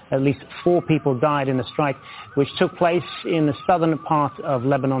Hamas. At least 4 people died in the strike, which took place in the southern part of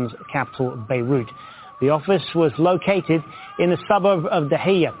Lebanon's capital, Beirut. The office was located in the suburb of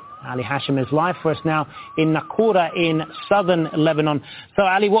Dahiyya. Ali Hashim is live for us now in Nakura in southern Lebanon. So,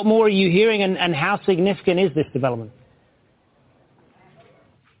 Ali, what more are you hearing, and how significant is this development?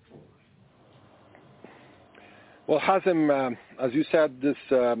 Well, Hazem, as you said, this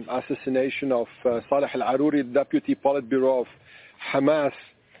assassination of Saleh al-Aruri, Deputy Politburo of Hamas,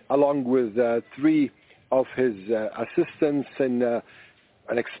 along with 3 of his assistants in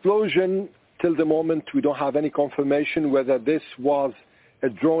an explosion. Till the moment, we don't have any confirmation whether this was a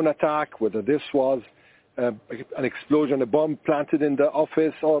drone attack, whether this was an explosion, a bomb planted in the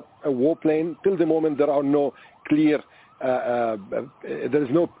office, or a warplane. Till the moment, there are no clear there is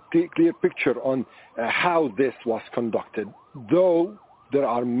no clear picture on how this was conducted, though there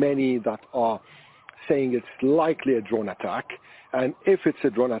are many that are saying it's likely a drone attack. And if it's a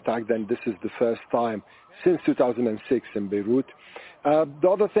drone attack, then this is the first time since 2006 in Beirut. The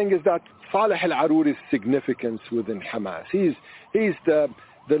other thing is that Saleh al-Aruri's significance within Hamas. He's the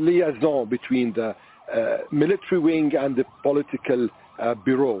liaison between the military wing and the political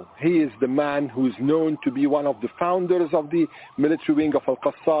bureau. He is the man who's known to be one of the founders of the military wing of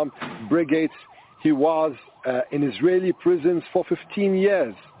Al-Qassam brigades. He was in Israeli prisons for 15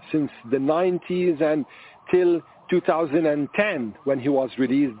 years, since the 90s and till 2010 when he was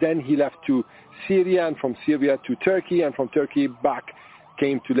released. Then he left to Syria, and from Syria to Turkey, and from Turkey back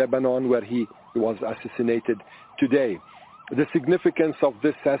came to Lebanon, where he was assassinated today. The significance of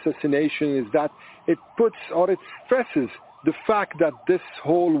this assassination is that it puts, or it stresses, the fact that this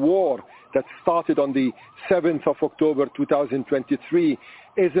whole war that started on the 7th of October 2023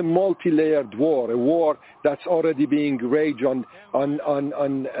 is a multi-layered war, a war that's already being raged on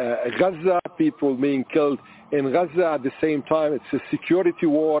Gaza, people being killed in Gaza. At the same time, it's a security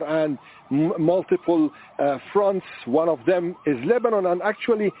war and multiple fronts. One of them is Lebanon, and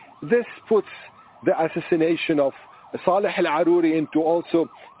actually this puts the assassination of Saleh al-Aruri into also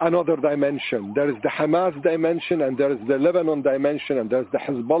another dimension. There is the Hamas dimension, and there is the Lebanon dimension, and there is the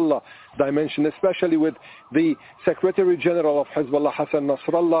Hezbollah dimension, especially with the Secretary General of Hezbollah, Hassan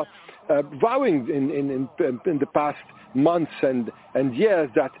Nasrallah, vowing in the past months and years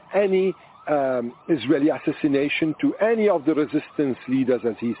that any Israeli assassination to any of the resistance leaders,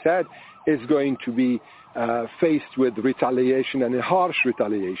 as he said, is going to be faced with retaliation, and a harsh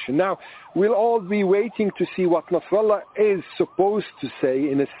retaliation. Now, we'll all be waiting to see what Nasrallah is supposed to say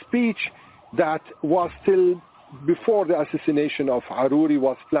in a speech that was still before the assassination of Aruri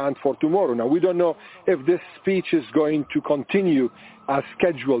was planned for tomorrow. Now, we don't know if this speech is going to continue as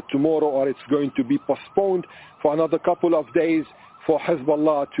scheduled tomorrow, or it's going to be postponed for another couple of days for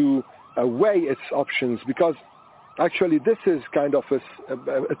Hezbollah to weigh its options, because actually this is kind of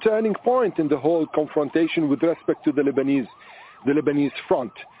a turning point in the whole confrontation with respect to the Lebanese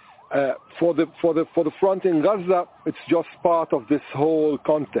front. For the front in Gaza, it's just part of this whole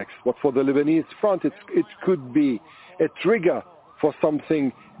context. But for the Lebanese front, it could be a trigger for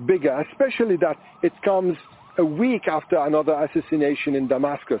something bigger, especially that it comes a week after another assassination in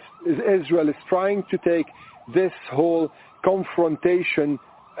Damascus. Israel is trying to take this whole confrontation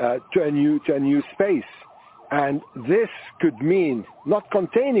to a new space. And this could mean not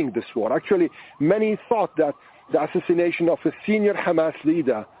containing this war. Actually, many thought that the assassination of a senior Hamas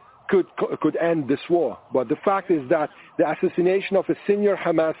leader could end this war. But the fact is that the assassination of a senior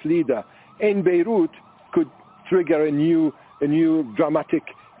Hamas leader in Beirut could trigger a new dramatic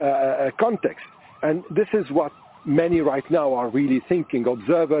context. And this is what many right now are really thinking.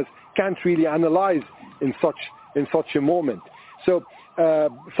 Observers can't really analyze in such a moment. So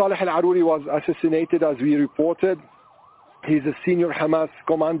Saleh al-Aruri was assassinated, as we reported. He's a senior Hamas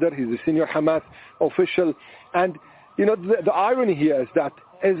commander. He's a senior Hamas official. And, you know, the irony here is that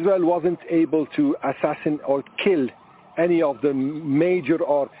Israel wasn't able to assassinate or kill any of the major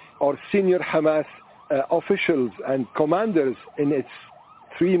or senior Hamas officials and commanders in its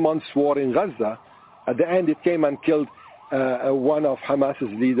 3 months war in Gaza, at the end it came and killed one of Hamas's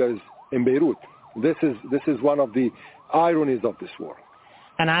leaders in Beirut. This is one of the ironies of this war.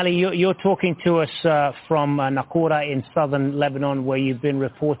 And Ali, you're talking to us from Naqoura in southern Lebanon, where you've been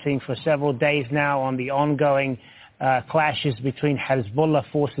reporting for several days now on the ongoing clashes between Hezbollah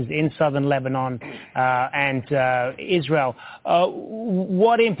forces in southern Lebanon and Israel.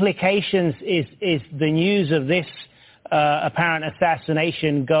 What implications is the news of this apparent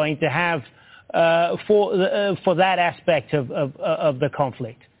assassination going to have for that aspect of the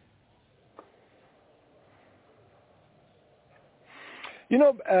conflict? You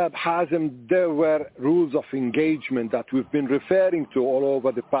know, Hazem, there were rules of engagement that we've been referring to all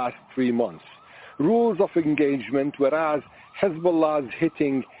over the past 3 months. Rules of engagement, whereas Hezbollah is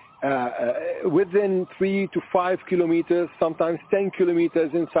hitting within 3 to 5 kilometers, sometimes 10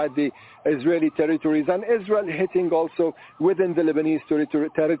 kilometers inside the Israeli territories, and Israel hitting also within the Lebanese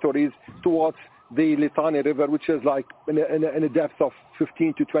territories towards the Litani River, which is like in a depth of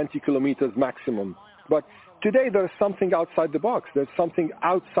 15 to 20 kilometers maximum. But today there's something outside the box. There's something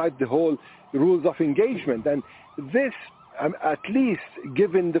outside the whole rules of engagement. And this, at least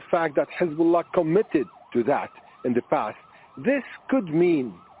given the fact that Hezbollah committed to that in the past, this could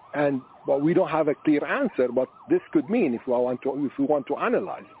mean, and well, we don't have a clear answer, but this could mean, if we want to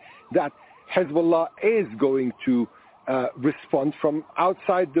analyze, that Hezbollah is going to respond from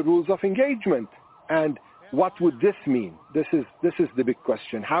outside the rules of engagement. And what would this mean? This is the big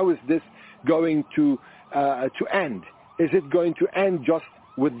question. How is this going to end? Is it going to end just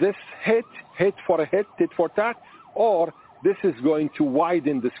with this hit for a hit, tit for tat, or this is going to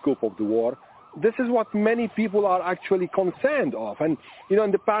widen the scope of the war? This is what many people are actually concerned of. And you know,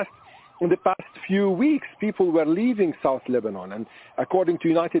 in the past few weeks, people were leaving South Lebanon, and according to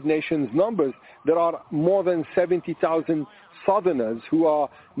United Nations numbers, there are more than 70,000 Southerners who are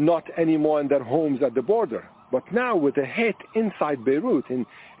not anymore in their homes at the border. But now with a hit inside Beirut, in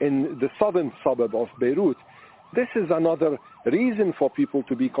the southern suburb of Beirut, this is another reason for people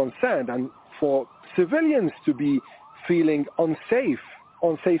to be concerned and for civilians to be feeling unsafe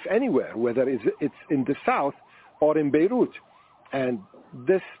anywhere, whether it's in the south or in Beirut. And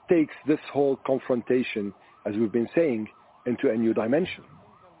this takes this whole confrontation, as we've been saying, into a new dimension.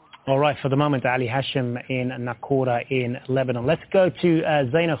 All right, for the moment, Ali Hashim in Naqoura in Lebanon. Let's go to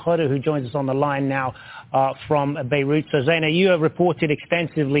Zaina Khoda, who joins us on the line now from Beirut. So Zaina, you have reported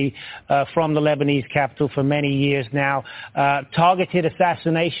extensively from the Lebanese capital for many years now. Targeted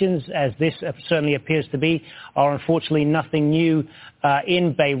assassinations, as this certainly appears to be, are unfortunately nothing new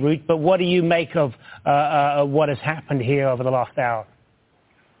in Beirut. But what do you make of what has happened here over the last hour?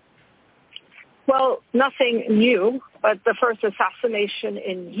 Well, nothing new, but the first assassination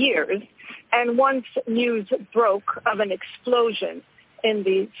in years. And once news broke of an explosion in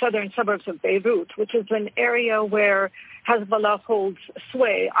the southern suburbs of Beirut, which is an area where Hezbollah holds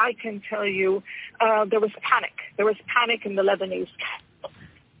sway, I can tell you there was panic. There was panic in the Lebanese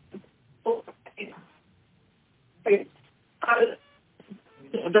capital.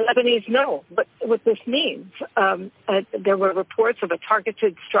 The Lebanese know what this means. There were reports of a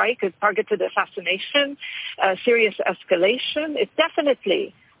targeted strike, a targeted assassination, serious escalation. It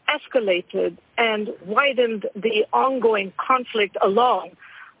definitely escalated and widened the ongoing conflict along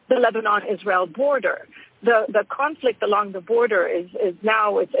the Lebanon-Israel border. The conflict along the border is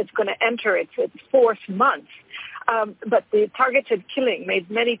now, it's going to enter its fourth month. But the targeted killing made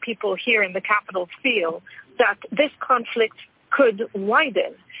many people here in the capital feel that this conflict could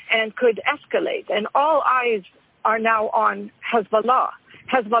widen and could escalate. And all eyes are now on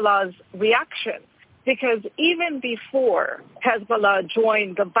Hezbollah's reaction. Because even before Hezbollah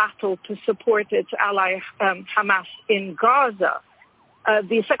joined the battle to support its ally Hamas in Gaza,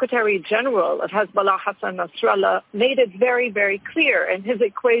 the Secretary General of Hezbollah, Hassan Nasrallah, made it very, very clear. And his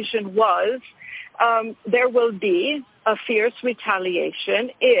equation was there will be a fierce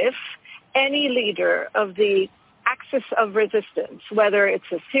retaliation if any leader of the axis of resistance, whether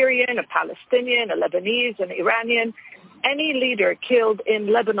it's a Syrian, a Palestinian, a Lebanese, an Iranian, any leader killed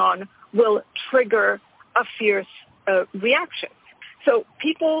in Lebanon will trigger a fierce reaction. So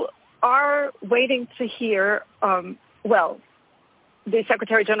people are waiting to hear, the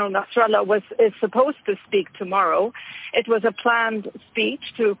Secretary General Nasrallah is supposed to speak tomorrow. It was a planned speech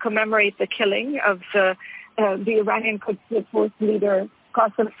to commemorate the killing of the Iranian Quds Force leader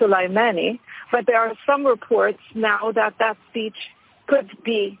Qasem Soleimani, but there are some reports now that speech could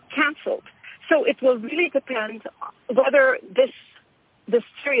be canceled. So it will really depend whether this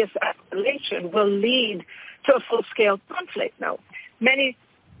serious escalation will lead to a full-scale conflict. Now, many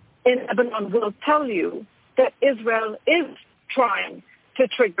in Lebanon will tell you that Israel is trying to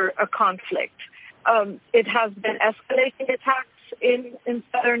trigger a conflict. It has been escalating attacks in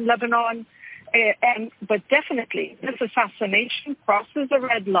southern Lebanon, but definitely this assassination crosses a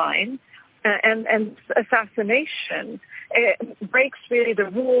red line, and assassination breaks really the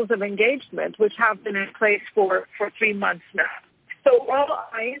rules of engagement which have been in place for 3 months now. So all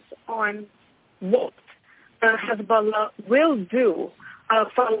eyes on what Hezbollah will do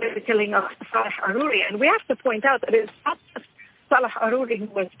following the killing of Saleh Aruri. And we have to point out that it's not just Saleh Aruri who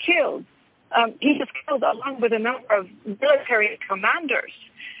was killed. He was killed along with a number of military commanders.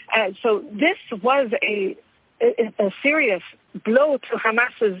 So this was a serious blow to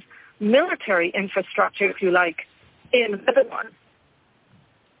Hamas's military infrastructure, if you like, in Lebanon.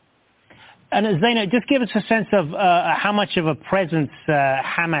 And Zaina, just give us a sense of how much of a presence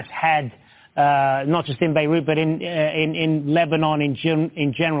Hamas had, not just in Beirut, but in Lebanon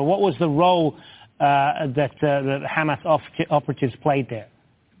in general. What was the role that the Hamas operatives played there?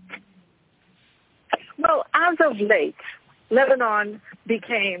 Well, as of late, Lebanon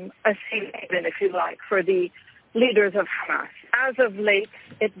became a safe haven, if you like, for the leaders of Hamas. As of late,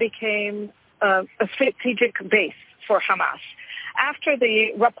 it became a strategic base for Hamas. After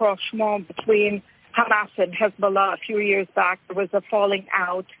the rapprochement between Hamas and Hezbollah a few years back, there was a falling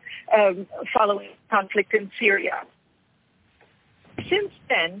out following conflict in Syria. Since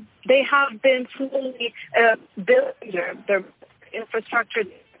then, they have been slowly building their infrastructure,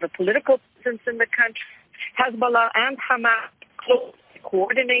 the political presence in the country. Hezbollah and Hamas closely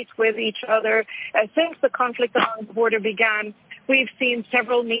coordinate with each other. Since the conflict along the border began, we've seen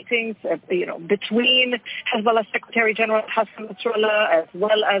several meetings, between Hezbollah Secretary General Hassan Nasrallah as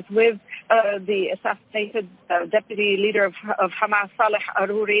well as with the assassinated deputy leader of Hamas, Saleh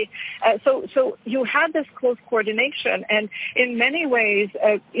Aruri. So you had this close coordination, and in many ways,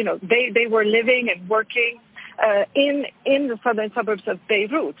 they were living and working in the southern suburbs of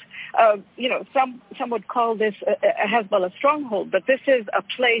Beirut. Some would call this a Hezbollah stronghold, but this is a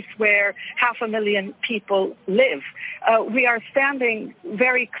place where 500,000 people live. We are standing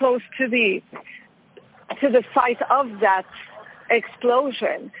very close to the site of that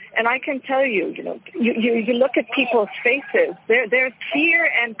explosion, and I can tell you, you look at people's faces. There's fear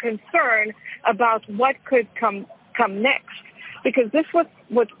and concern about what could come next. Because this was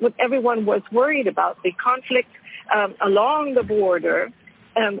what everyone was worried about, the conflict along the border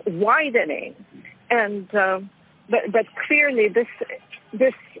widening. And but clearly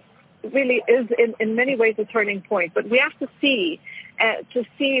this really is in many ways a turning point. But we have to see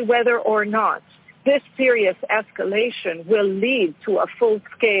whether or not this serious escalation will lead to a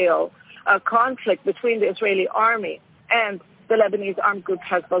full-scale conflict between the Israeli army and the Lebanese armed group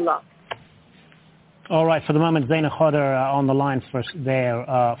Hezbollah. All right, for the moment, Zaina Khodr on the line for us there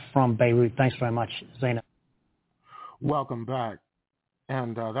from Beirut. Thanks very much, Zaina. Welcome back.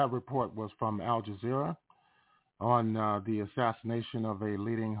 And that report was from Al Jazeera on the assassination of a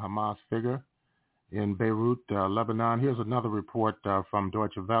leading Hamas figure in Beirut, Lebanon. Here's another report from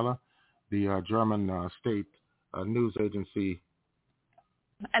Deutsche Welle, the German state news agency.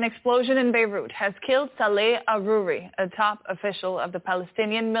 An explosion in Beirut has killed Saleh Aruri, a top official of the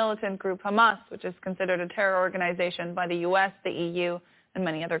Palestinian militant group Hamas, which is considered a terror organization by the U.S., the EU, and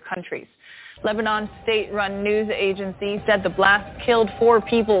many other countries. Lebanon's state-run news agency said the blast killed 4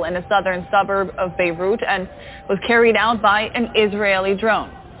 people in a southern suburb of Beirut and was carried out by an Israeli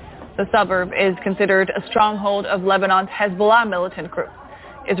drone. The suburb is considered a stronghold of Lebanon's Hezbollah militant group.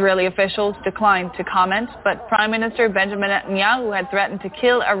 Israeli officials declined to comment, but Prime Minister Benjamin Netanyahu had threatened to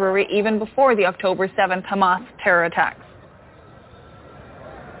kill Aruri even before the October 7th Hamas terror attacks.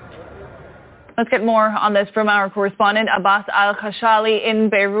 Let's get more on this from our correspondent, Abbas Al-Khashali in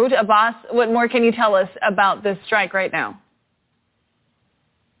Beirut. Abbas, what more can you tell us about this strike right now?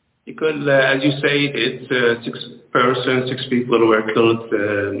 Because, as you say, it's 6 people were killed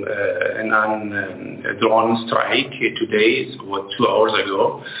in a drone strike today, it's about 2 hours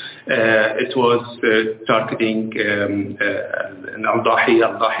ago. It was targeting Al-Dahi.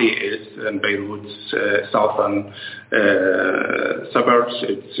 Al-Dahi is in Beirut's southern suburbs.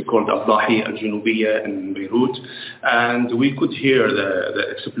 It's called Al-Dahi Al-Junubiya in Beirut. And we could hear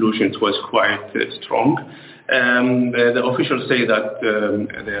the explosion. It was quite strong. The officials say that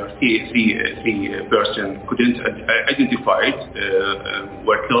there are three persons couldn't identified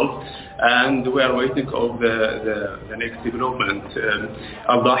were killed, and we are waiting of the next development.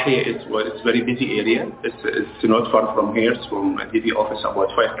 Al-Dahi is a very busy area. It's not far from here. It's from a DV office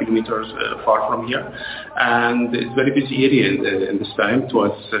about 5 kilometers far from here, and it's a very busy area in this time. It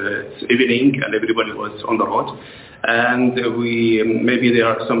was evening and everybody was on the road. And maybe there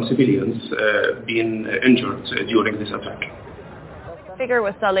are some civilians being injured during this attack. figure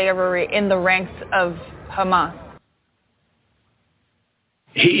was Saleh Aruri in the ranks of Hamas?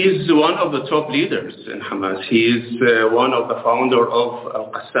 He is one of the top leaders in Hamas. He is one of the founder of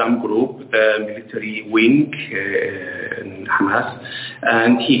Al-Qassam group, the military wing in Hamas,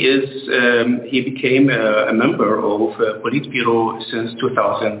 and he became a member of Politburo since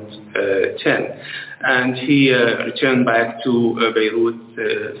 2010, and he returned back to Beirut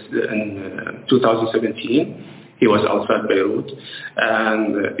in 2017. He was outside Beirut,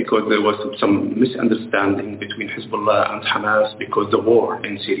 and because there was some misunderstanding between Hezbollah and Hamas because the war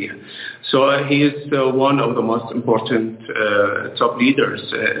in Syria. So he is one of the most important top leaders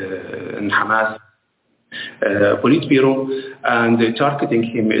in Hamas Politburo, and targeting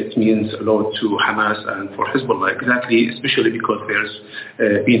him, it means a lot to Hamas and for Hezbollah, exactly, especially because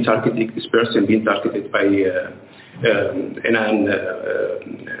there's been targeted, this person being targeted by in a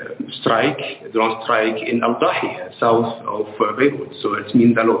drone strike in Al-Dahi, south of Beirut. So it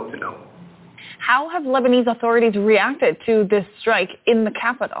means a lot now. How have Lebanese authorities reacted to this strike in the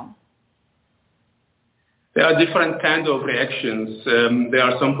capital? There are different kinds of reactions. There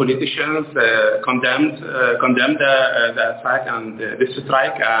are some politicians condemned the attack and this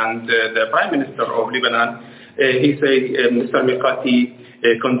strike, and the Prime Minister of Lebanon, Mr. Mikati,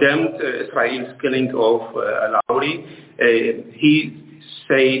 condemned Israel's killing of Al-Aruri. He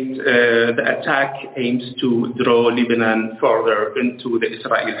said the attack aims to draw Lebanon further into the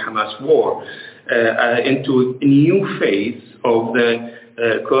Israel-Hamas war, into a new phase of the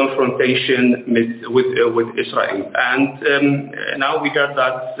confrontation with Israel. And now we heard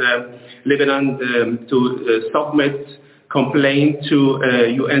that Lebanon to submit complaint to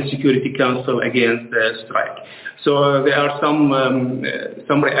UN Security Council against the strike. So there are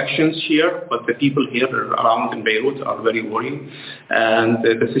some reactions here, but the people here around in Beirut are very worried, and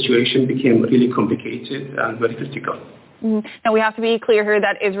the situation became really complicated and very critical. Now, we have to be clear here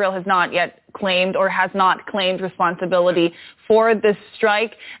that Israel has not yet claimed or has not claimed responsibility for this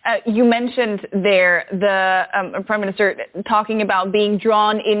strike. You mentioned there the Prime Minister talking about being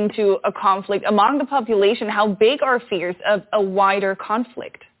drawn into a conflict among the population. How big are fears of a wider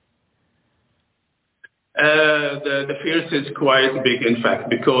conflict? The fears is quite big, in fact,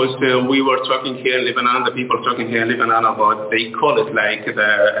 because we were talking here in Lebanon, the people talking here in Lebanon about, they call it like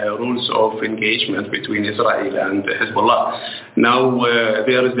the rules of engagement between Israel and Hezbollah. Now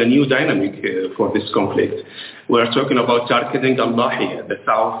there is a new dynamic for this conflict. We are talking about targeting Al-Dahi, the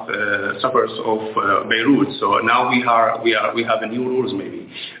south suburbs of Beirut. So now we have a new rules maybe.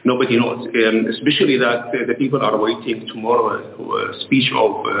 Nobody knows, especially that the people are waiting tomorrow speech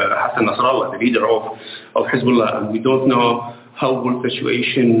of Hassan Nasrallah, the leader of Hezbollah, and we don't know how the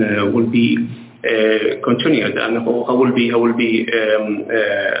situation will be continued and how will be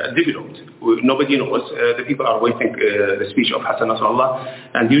developed. Nobody knows. The people are waiting the speech of Hassan Nasrallah,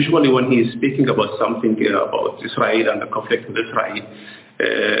 and usually when he is speaking about something about Israel and the conflict with Israel,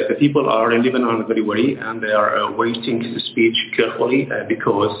 the people are in Lebanon very worried, and they are waiting his speech carefully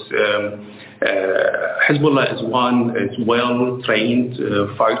because Hezbollah is well-trained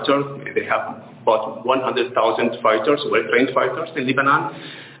fighter. They have about 100,000 fighters, well-trained fighters in Lebanon,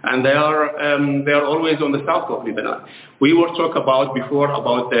 and they are always on the south of Lebanon. We were talking about before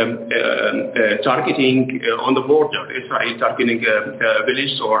about targeting on the border, Israel targeting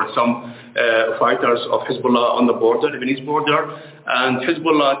villages or some fighters of Hezbollah on the border, Lebanese border, and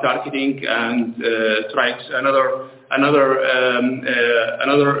Hezbollah targeting and strikes another on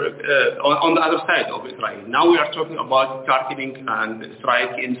the other side of Israel. Now we are talking about targeting and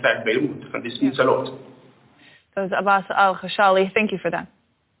strike inside Beirut, and this means a lot. So Abbas Al-Khashali, thank you for that.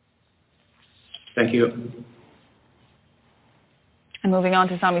 Thank you. And moving on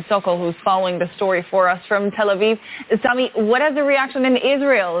to Sami Sokol, who's following the story for us from Tel Aviv. Sami, what has the reaction in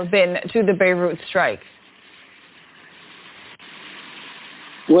Israel been to the Beirut strike?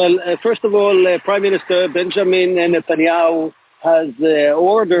 Well, first of all, Prime Minister Benjamin Netanyahu has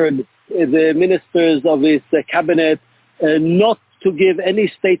ordered the ministers of his cabinet not to give any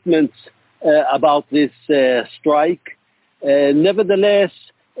statements about this strike. Nevertheless,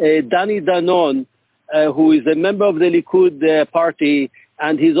 Danny Danon, who is a member of the Likud party,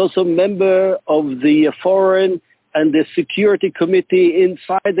 and he's also a member of the Foreign and the Security Committee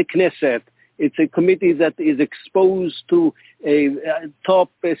inside the Knesset. It's a committee that is exposed to top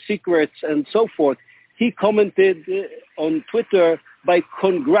secrets and so forth. He commented on Twitter by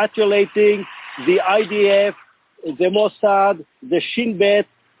congratulating the IDF, the Mossad, the Shin Bet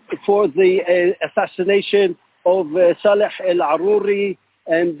for the assassination of Saleh Al-Aruri.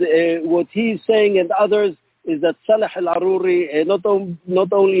 And what he's saying and others is that Saleh Al-Aruri not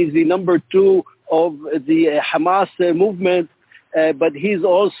only is he number 2 of the Hamas movement, but he's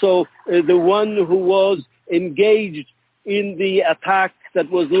also the one who was engaged in the attack that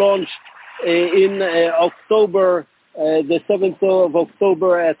was launched in October, the 7th of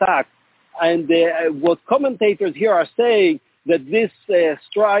October attack. And what commentators here are saying that this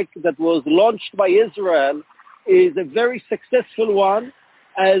strike that was launched by Israel is a very successful one,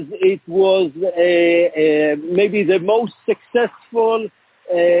 as it was maybe the most successful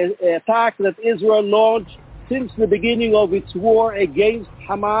attack that Israel launched since the beginning of its war against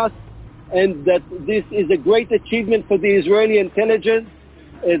Hamas, and that this is a great achievement for the Israeli intelligence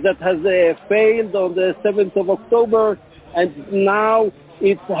that has failed on the 7th of October, and now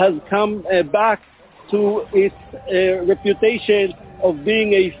it has come back to its reputation of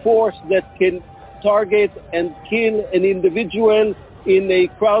being a force that can target and kill an individual in a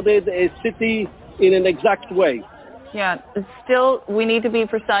crowded city in an exact way. Yeah, still, we need to be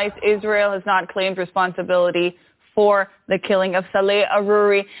precise. Israel has not claimed responsibility for the killing of Saleh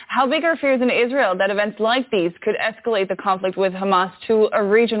Aruri. How big are fears in Israel that events like these could escalate the conflict with Hamas to a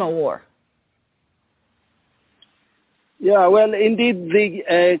regional war? Yeah, well, indeed,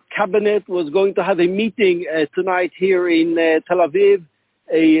 the cabinet was going to have a meeting tonight here in Tel Aviv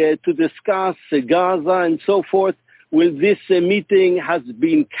to discuss Gaza and so forth. Well, this meeting has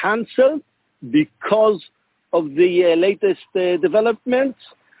been cancelled because of the latest developments,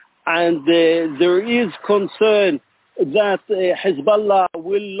 and there is concern that Hezbollah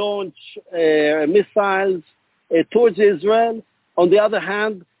will launch missiles towards Israel. On the other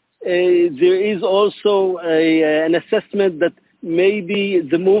hand, there is also an assessment that maybe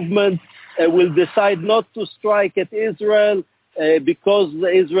the movement will decide not to strike at Israel because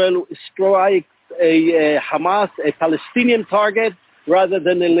Israel strikes a Hamas, a Palestinian target, rather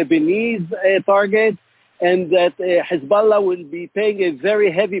than a Lebanese target, and that Hezbollah will be paying a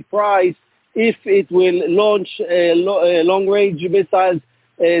very heavy price if it will launch long-range missiles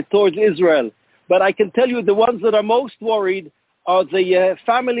towards Israel. But I can tell you the ones that are most worried are the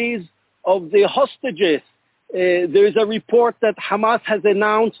families of the hostages. There is a report that Hamas has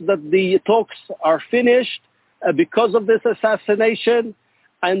announced that the talks are finished because of this assassination,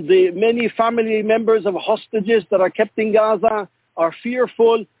 and the many family members of hostages that are kept in Gaza are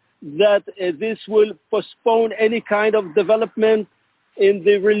fearful that this will postpone any kind of development in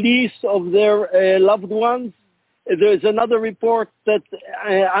the release of their loved ones. There is another report that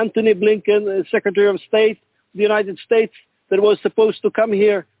Antony Blinken, Secretary of State of the United States, that was supposed to come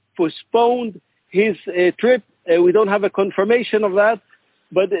here, postponed his trip. We don't have a confirmation of that,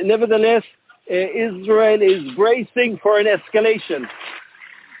 but nevertheless, Israel is bracing for an escalation.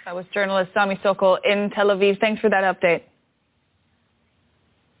 That was journalist Sami Sokol in Tel Aviv. Thanks for that update.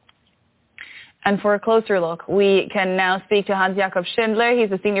 And for a closer look, we can now speak to Hans-Jakob Schindler.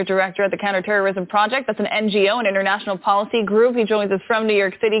 He's the Senior Director at the Counterterrorism Project. That's an NGO, an international policy group. He joins us from New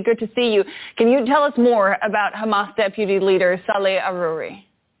York City. Good to see you. Can you tell us more about Hamas Deputy Leader Saleh Aruri?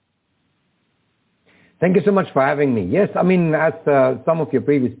 Thank you so much for having me. Yes, I mean, as some of your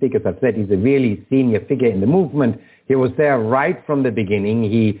previous speakers have said, he's a really senior figure in the movement. He was there right from the beginning.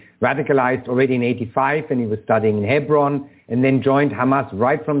 He radicalized already in 1985 when he was studying in Hebron, and then joined Hamas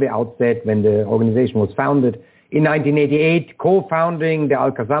right from the outset when the organization was founded. In 1988, co-founding the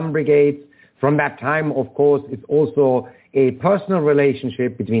Al-Qassam brigades. From that time, of course, it's also a personal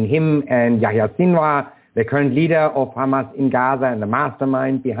relationship between him and Yahya Sinwar, the current leader of Hamas in Gaza and the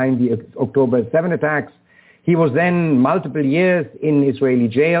mastermind behind the October 7 attacks. He was then multiple years in Israeli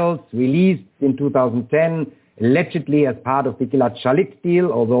jails, released in 2010, allegedly as part of the Gilad Shalit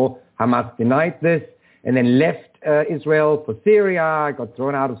deal, although Hamas denied this, and then left Israel for Syria, got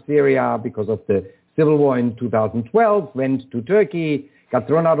thrown out of Syria because of the civil war in 2012, went to Turkey, got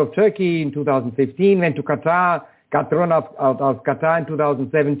thrown out of Turkey in 2015, went to Qatar, got thrown out of Qatar in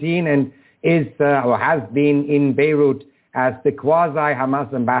 2017, and is or has been in Beirut as the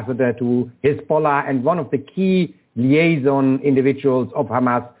quasi-Hamas ambassador to Hezbollah and one of the key liaison individuals of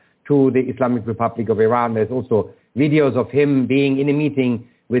Hamas to the Islamic Republic of Iran. There's also videos of him being in a meeting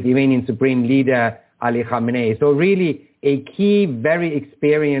with Iranian Supreme Leader Ali Khamenei. So really a key, very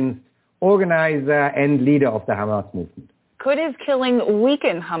experienced organizer and leader of the Hamas movement. Could his killing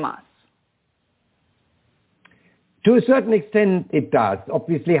weaken Hamas? To a certain extent, it does.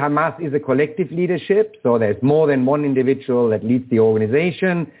 Obviously, Hamas is a collective leadership, so there's more than one individual that leads the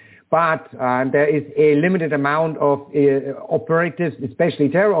organization, but there is a limited amount of operatives, especially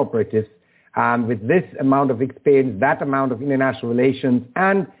terror operatives, with this amount of experience, that amount of international relations,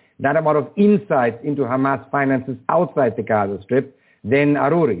 and that amount of insights into Hamas finances outside the Gaza Strip than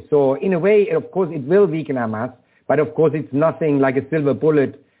Aruri. So in a way, of course, it will weaken Hamas, but of course, it's nothing like a silver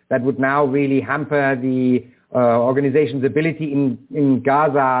bullet that would now really hamper the organization's ability in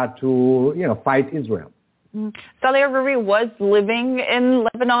Gaza to, fight Israel. Saleh Aruri was living in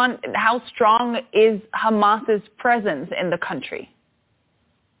Lebanon. How strong is Hamas's presence in the country?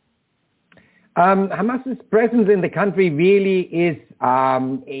 Hamas's presence in the country really is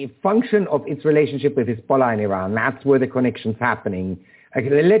a function of its relationship with Hezbollah in Iran. That's where the connection's happening.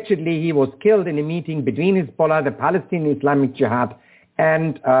 Allegedly, he was killed in a meeting between Hezbollah, the Palestinian Islamic Jihad,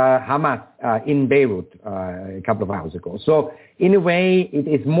 and Hamas in Beirut a couple of hours ago. So in a way, it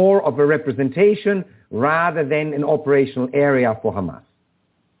is more of a representation rather than an operational area for Hamas.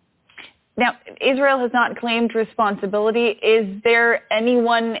 Now, Israel has not claimed responsibility. Is there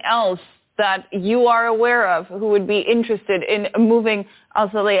anyone else that you are aware of who would be interested in moving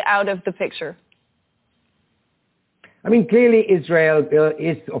al-Saleh out of the picture? I mean, clearly Israel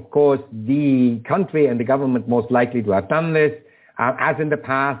is, of course, the country and the government most likely to have done this. As in the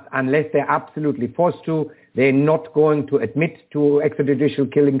past, unless they're absolutely forced to, they're not going to admit to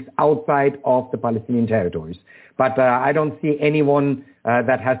extrajudicial killings outside of the Palestinian territories. But I don't see anyone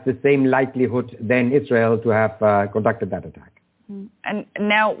that has the same likelihood than Israel to have conducted that attack. And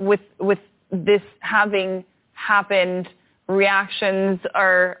now with this having happened, reactions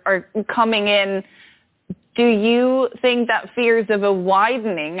are coming in. Do you think that fears of a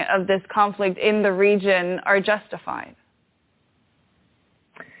widening of this conflict in the region are justified?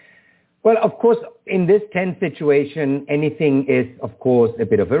 Well, of course, in this tense situation, anything is, of course, a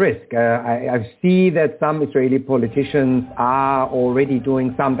bit of a risk. I see that some Israeli politicians are already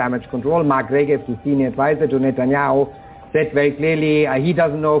doing some damage control. Mark Regev, the senior advisor to Netanyahu, said very clearly he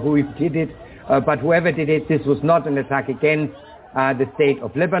doesn't know who did it, but whoever did it, this was not an attack against the state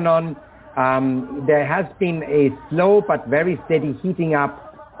of Lebanon. There has been a slow but very steady heating up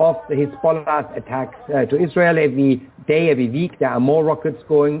of the Hezbollah's attacks to Israel. Every day, every week, there are more rockets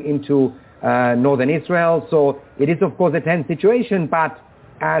going into northern Israel. So it is, of course, a tense situation. But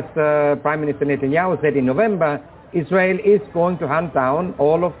as Prime Minister Netanyahu said in November, Israel is going to hunt down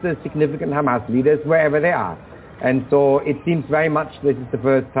all of the significant Hamas leaders wherever they are. And so it seems very much this is the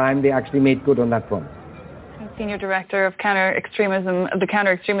first time they actually made good on that front. Senior Director of Counter-Extremism of the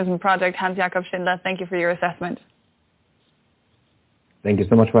Counter-Extremism Project, Hans-Jakob Schindler, thank you for your assessment. Thank you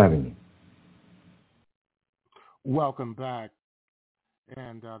so much for having me. Welcome back.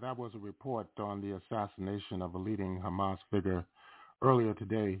 And that was a report on the assassination of a leading Hamas figure earlier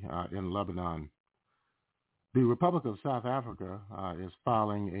today in Lebanon. The Republic of South Africa is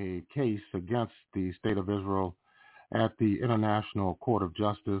filing a case against the State of Israel at the International Court of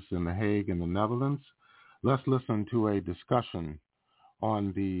Justice in The Hague in the Netherlands. Let's listen to a discussion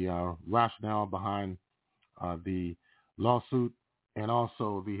on the rationale behind the lawsuit and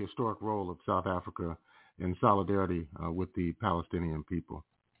also the historic role of South Africa in solidarity with the Palestinian people.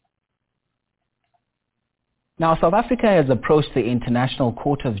 Now, South Africa has approached the International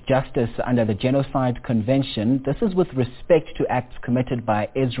Court of Justice under the Genocide Convention. This is with respect to acts committed by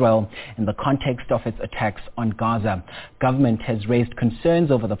Israel in the context of its attacks on Gaza. Government has raised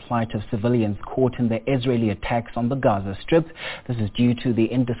concerns over the plight of civilians caught in the Israeli attacks on the Gaza Strip. This is due to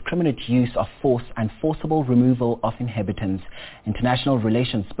the indiscriminate use of force and forcible removal of inhabitants. International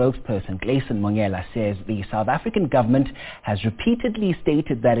Relations spokesperson Gleison Mongela says the South African government has repeatedly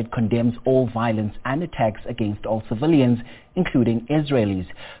stated that it condemns all violence and attacks against all civilians, including Israelis.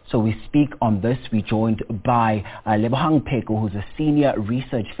 So we speak on this. We're joined by Lebohang Pheko, who's a senior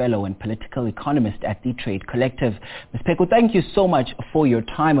research fellow and political economist at the Trade Collective. Ms. Pheko, thank you so much for your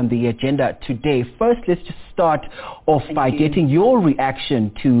time on the agenda today. First, let's just start off by getting your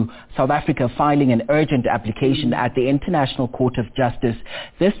reaction to South Africa filing an urgent application at the International Court of Justice.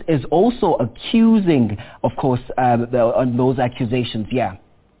 This is also accusing, of course, on those accusations. Yeah.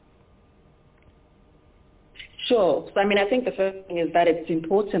 Sure. So, I think the first thing is that it's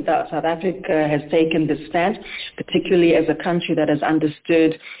important that South Africa has taken this stand, particularly as a country that has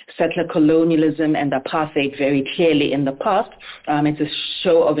understood settler colonialism and apartheid very clearly in the past. It's a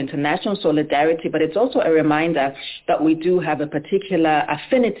show of international solidarity, but it's also a reminder that we do have a particular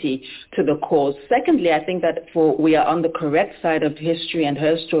affinity to the cause. Secondly, I think that we are on the correct side of history and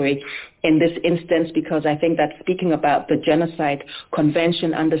her story in this instance, because I think that speaking about the Genocide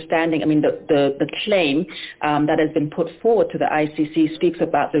Convention understanding, the claim that has been put forward to the ICC speaks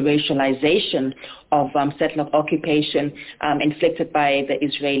about the racialization of settler occupation inflicted by the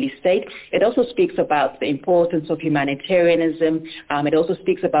Israeli state. It also speaks about the importance of humanitarianism. It also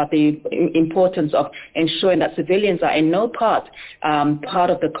speaks about the importance of ensuring that civilians are in no part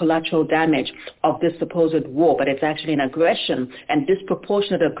of the collateral damage of this supposed war, but it's actually an aggression and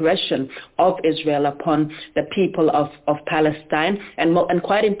disproportionate aggression of Israel upon the people of Palestine. And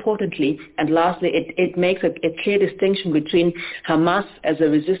quite importantly, and lastly, it makes a clear distinction between Hamas as a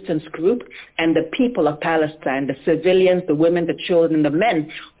resistance group and the people of Palestine, the civilians, the women, the children, the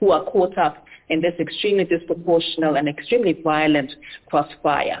men who are caught up in this extremely disproportional and extremely violent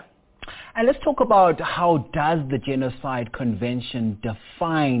crossfire. And let's talk about how does the Genocide Convention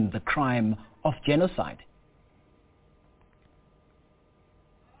define the crime of genocide?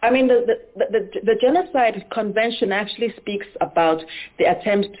 I mean, the Genocide Convention actually speaks about the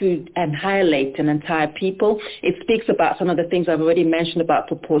attempt to annihilate an entire people. It speaks about some of the things I've already mentioned about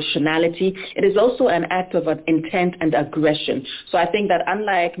proportionality. It is also an act of intent and aggression. So I think that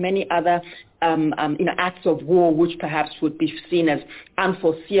unlike many other acts of war, which perhaps would be seen as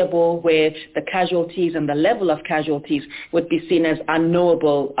unforeseeable, where the casualties and the level of casualties would be seen as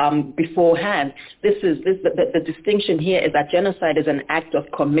unknowable beforehand. The distinction here is that genocide is an act of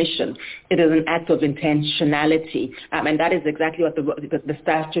commission. It is an act of intentionality, and that is exactly what the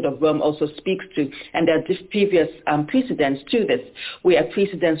Statute of Rome also speaks to. And there are previous precedents to this. We have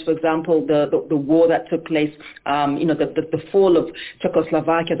precedents, for example, the war that took place, the fall of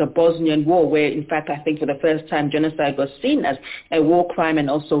Czechoslovakia, the Bosnian War, where in fact I think for the first time genocide was seen as a war crime, and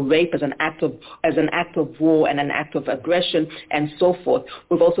also rape as an act of war and an act of aggression and so forth.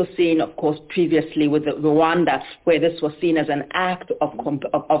 We've also seen, of course, previously with Rwanda, where this was seen as an act of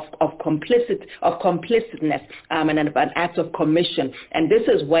complicitness and an act of commission. And this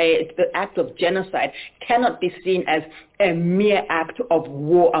is where the act of genocide cannot be seen as a mere act of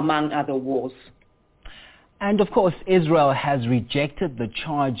war among other wars. And of course, Israel has rejected the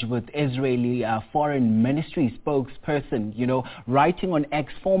charge, with Israeli Foreign Ministry spokesperson, writing on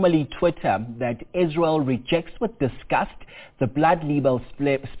X, formerly Twitter, that Israel rejects with disgust the blood libel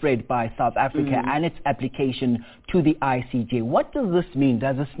spread by South Africa and its application to the ICJ. What does this mean?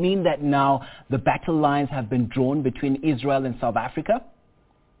 Does this mean that now the battle lines have been drawn between Israel and South Africa?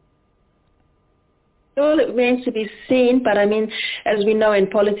 Well, it remains to be seen, but I mean, as we know in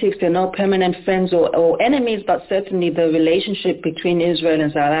politics, there are no permanent friends or enemies, but certainly the relationship between Israel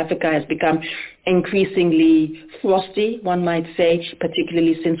and South Africa has become increasingly frosty, one might say,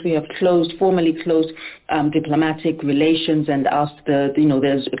 particularly since we have formally closed diplomatic relations and asked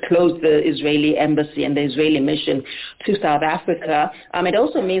closed the Israeli embassy and the Israeli mission to South Africa. It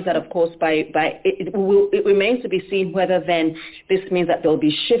also means that, of course, it remains to be seen whether then this means that there will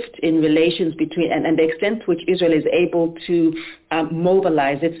be shift in relations between and the extent to which Israel is able to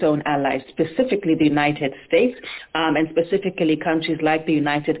mobilize its own allies, specifically the United States, and specifically countries like the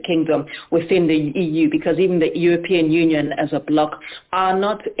United Kingdom within the EU, because even the European Union as a bloc are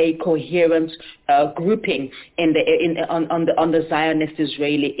not a coherent grouping on the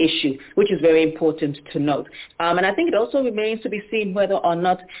Zionist-Israeli issue, which is very important to note. And I think it also remains to be seen whether or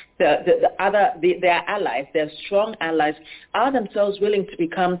not their allies, their strong allies, are themselves willing to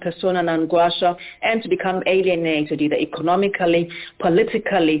become persona non grata and to become alienated either economically,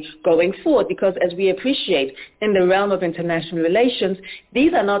 politically going forward, because as we appreciate in the realm of international relations,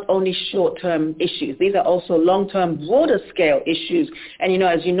 these are not only short-term issues, these are also long-term, broader scale issues. And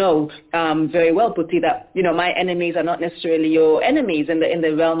as you know very well, Puti, that my enemies are not necessarily your enemies in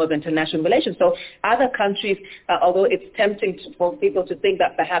the realm of international relations. So other countries, although it's tempting for people to think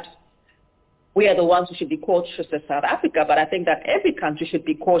that perhaps we are the ones who should be cautious as South Africa, but I think that every country should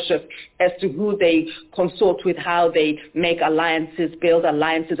be cautious as to who they consort with, how they make alliances, build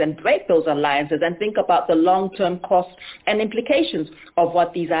alliances, and break those alliances, and think about the long-term costs and implications of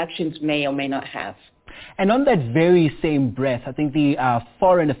what these actions may or may not have. And on that very same breath, I think the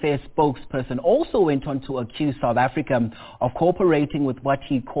Foreign Affairs spokesperson also went on to accuse South Africa of cooperating with what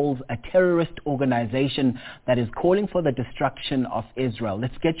he calls a terrorist organization that is calling for the destruction of Israel.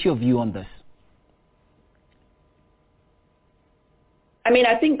 Let's get your view on this. I mean,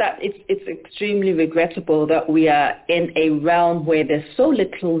 I think that it's extremely regrettable that we are in a realm where there's so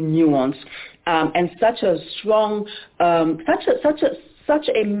little nuance and such a strong, an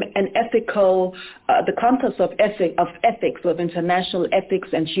ethical, the compass of ethics, of international ethics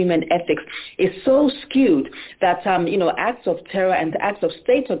and human ethics is so skewed that, acts of terror and acts of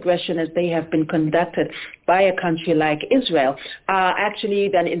state aggression as they have been conducted by a country like Israel are actually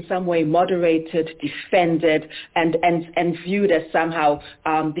then in some way moderated, defended, and viewed as somehow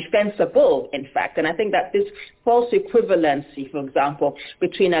defensible, in fact. And I think that this false equivalency, for example,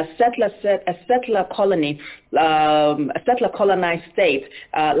 between a settler colonized state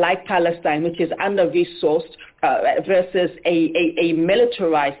like Palestine, which is under under-resourced versus a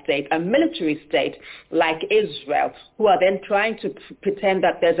militarized state, a military state like Israel, who are then trying to pretend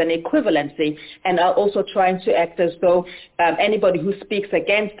that there's an equivalency and are also trying to act as though anybody who speaks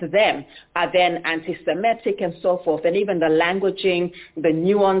against them are then anti-Semitic and so forth. And even the languaging, the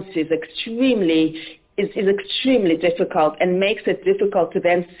nuance is extremely difficult and makes it difficult to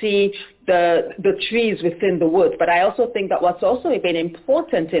then see the trees within the woods. But I also think that what's also been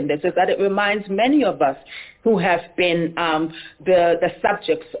important in this is that it reminds many of us who have been the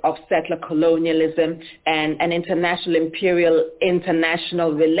subjects of settler colonialism and international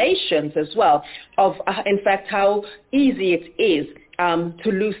international relations as well, of in fact how easy it is to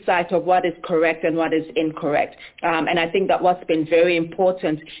lose sight of what is correct and what is incorrect. And I think that what's been very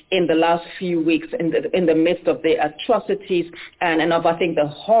important in the last few weeks in the midst of the atrocities and of, I think, the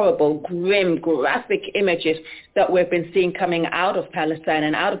horrible, grim, graphic images that we've been seeing coming out of Palestine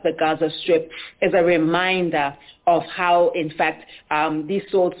and out of the Gaza Strip is a reminder of how, in fact, these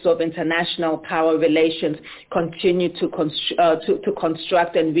sorts of international power relations continue to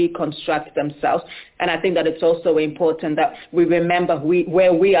construct and reconstruct themselves. And I think that it's also important that we remember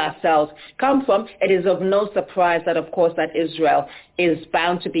where we ourselves come from. It is of no surprise that, of course, that Israel is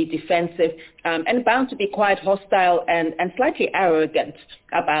bound to be defensive and bound to be quite hostile and slightly arrogant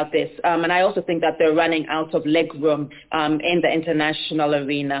about this. And I also think that they're running out of leg room in the international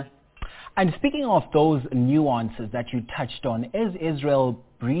arena. And speaking of those nuances that you touched on, is Israel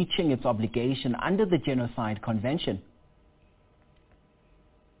breaching its obligation under the Genocide Convention?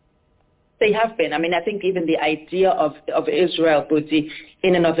 They have been. I mean, I think even the idea of Israel, Buti,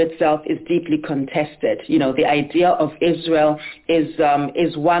 in and of itself is deeply contested. You know, the idea of Israel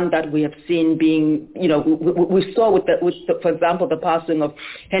is one that we have seen being, you know, we saw with for example, the passing of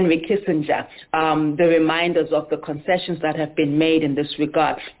Henry Kissinger, the reminders of the concessions that have been made in this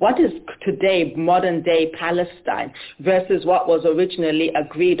regard. What is today modern day Palestine versus what was originally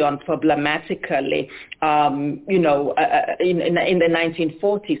agreed on problematically, you know, in the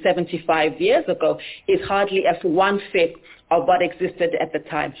 1940s, 75 years ago, is hardly a one-fifth of what existed at the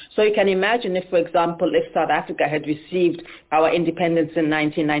time. So you can imagine if, for example, if South Africa had received our independence in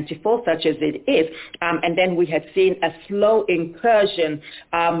 1994, such as it is, and then we had seen a slow incursion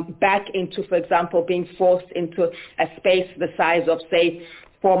back into, for example, being forced into a space the size of, say,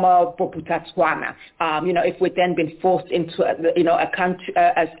 former Bophuthatswana. You know, if we'd then been forced into, you know, a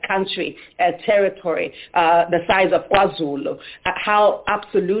country, a territory, the size of KwaZulu, how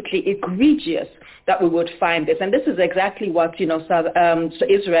absolutely egregious that we would find this. And this is exactly what, you know, so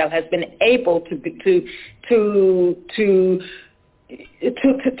Israel has been able to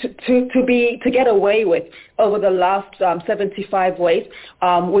get away with over the last 75 years,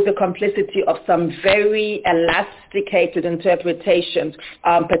 with the complicity of some very elasticated interpretations,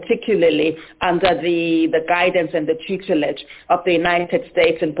 particularly under the guidance and the tutelage of the United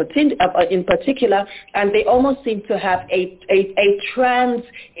States in particular, and they almost seem to have a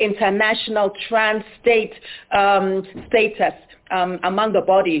international trans-state status among the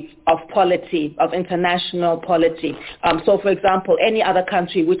body of polity, of international polity. So, for example, any other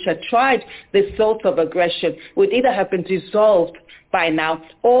country which had tried this sort of aggression would either have been dissolved by now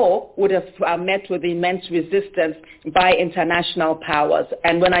or would have met with immense resistance by international powers.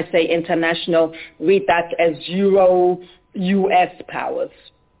 And when I say international, read that as Euro-US powers.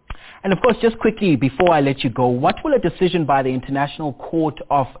 And of course, just quickly before I let you go, what will a decision by the International Court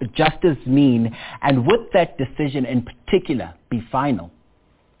of Justice mean, and would that decision in particular be final?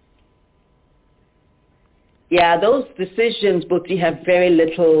 Yeah, those decisions, Buti, have very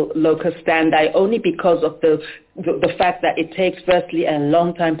little locus standi, only because of the fact that it takes, firstly, a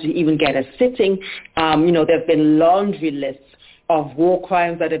long time to even get a sitting. You know, there have been laundry lists of war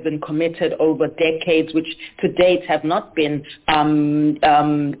crimes that have been committed over decades, which to date have not been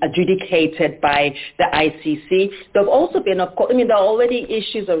adjudicated by the ICC. There have also been, of course, I mean, there are already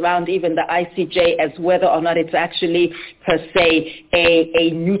issues around even the ICJ as whether or not it's actually per se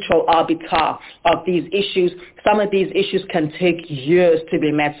a neutral arbiter of these issues. Some of these issues can take years to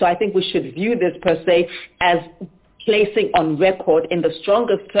be met. So I think we should view this per se as placing on record in the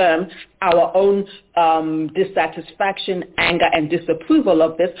strongest term our own dissatisfaction, anger, and disapproval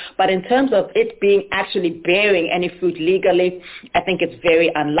of this. But in terms of it being actually bearing any fruit legally, I think it's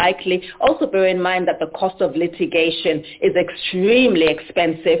very unlikely. Also bear in mind that the cost of litigation is extremely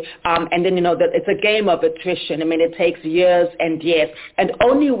expensive. And then, you know, that it's a game of attrition. I mean, it takes years and years. And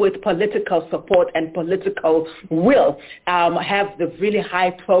only with political support and political will have the really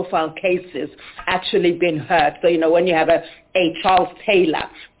high-profile cases actually been heard. So, you know, when you have a a Charles Taylor,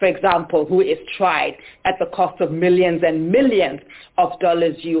 for example, who is tried at the cost of millions and millions of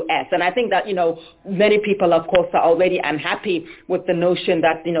dollars US. And I think that, many people, of course, are already unhappy with the notion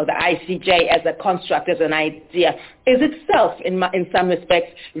that, the ICJ as a construct, as an idea, is itself, in some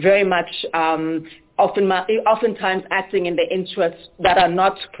respects, very much oftentimes acting in the interests that are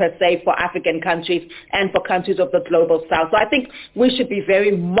not per se for African countries and for countries of the global south. So I think we should be very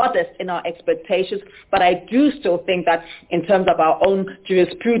modest in our expectations, but I do still think that in terms of our own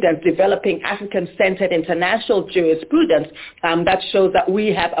jurisprudence, developing African-centered international jurisprudence, that shows that we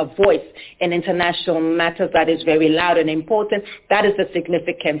have a voice in international matters that is very loud and important. That is the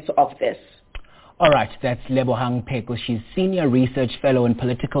significance of this. All right, that's Lebohang Pheko. She's Senior Research Fellow and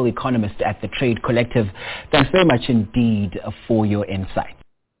Political Economist at the Trade Collective. Thanks very much indeed for your insight.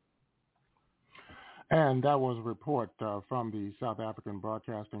 And that was a report from the South African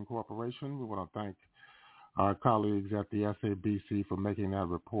Broadcasting Corporation. We want to thank our colleagues at the SABC for making that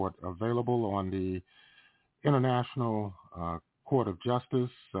report available on the International Court of Justice,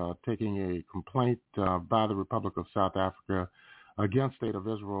 taking a complaint by the Republic of South Africa against State of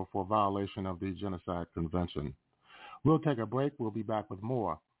Israel for violation of the Genocide Convention. We'll take a break. We'll be back with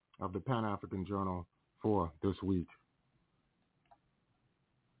more of the Pan-African Journal for this week.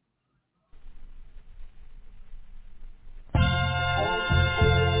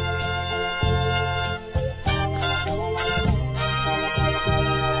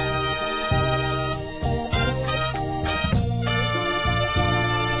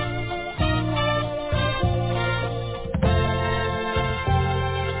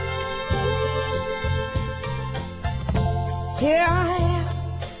 Here I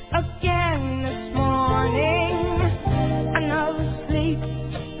am again this morning, another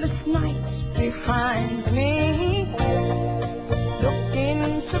sleepless night behind me, looking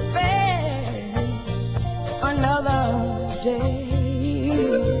to face another day.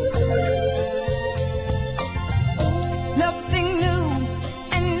 Nothing new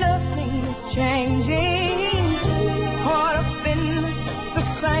and nothing is changing, caught up in the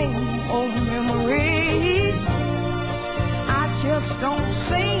same old memories. Just don't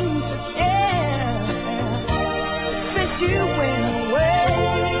seem to care since you went away.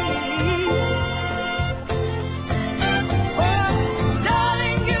 Oh,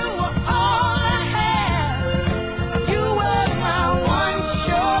 darling, you were all I had. You were my one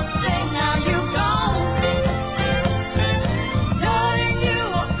sure thing. Now you're gone. Darling, you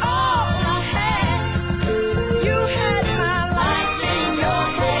were all I had. You had my life in your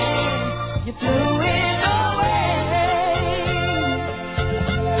hand. You threw it away.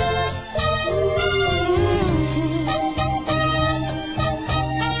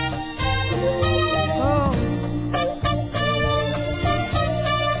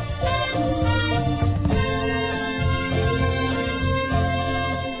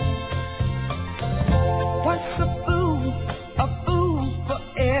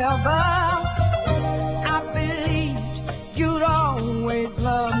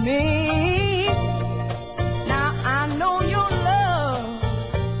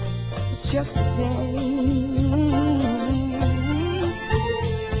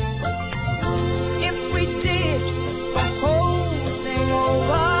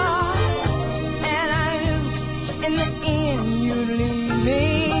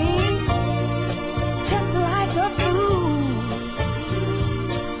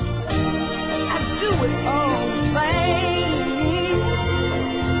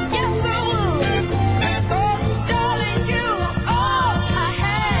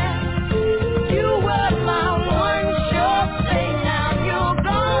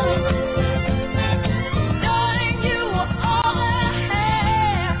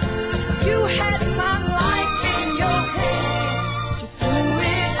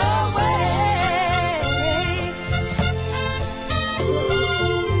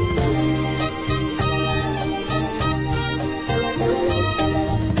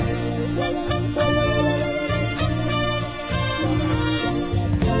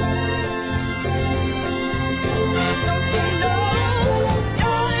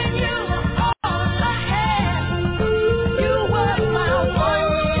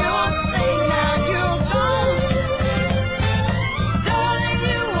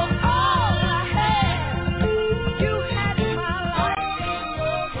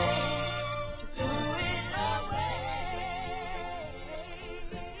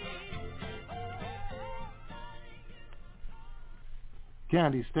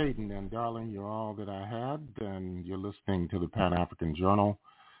 Candy Staten and Darling, You're All That I Had, and you're listening to the Pan-African Journal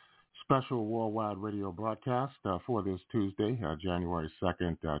special worldwide radio broadcast for this Tuesday, January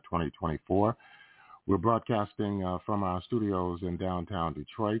 2nd, 2024. We're broadcasting from our studios in downtown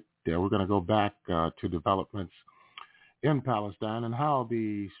Detroit. We're going to go back to developments in Palestine and how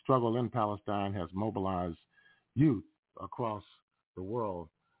the struggle in Palestine has mobilized youth across the world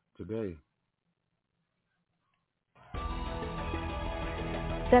today.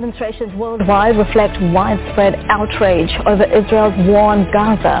 Demonstrations worldwide reflect widespread outrage over Israel's war on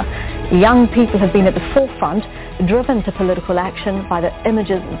Gaza. Young people have been at the forefront, driven to political action by the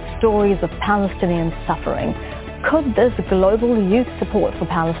images and stories of Palestinian suffering. Could this global youth support for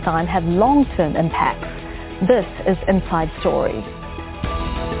Palestine have long-term impacts? This is Inside Story.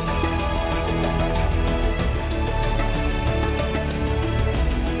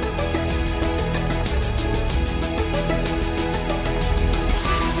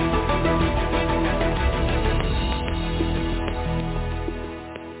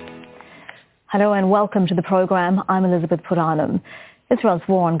 Hello and welcome to the program. I'm Elizabeth Puranam. Israel's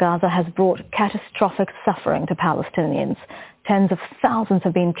war on Gaza has brought catastrophic suffering to Palestinians. Tens of thousands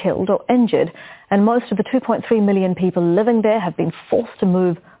have been killed or injured, and most of the 2.3 million people living there have been forced to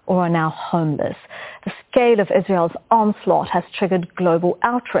move or are now homeless. The scale of Israel's onslaught has triggered global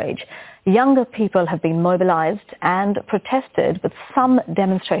outrage. Younger people have been mobilized and protested, with some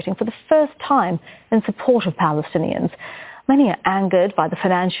demonstrating for the first time in support of Palestinians. Many are angered by the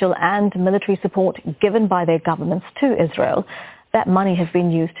financial and military support given by their governments to Israel. That money has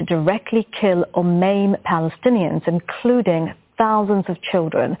been used to directly kill or maim Palestinians, including thousands of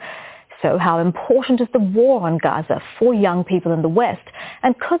children. So how important is the war on Gaza for young people in the West?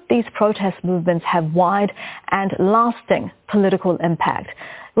 And could these protest movements have wide and lasting political impact?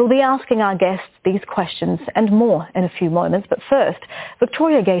 We'll be asking our guests these questions and more in a few moments. But first,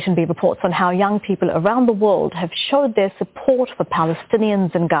 Victoria Gatenby reports on how young people around the world have showed their support for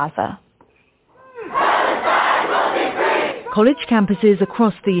Palestinians in Gaza. College campuses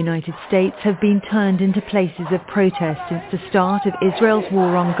across the United States have been turned into places of protest since the start of Israel's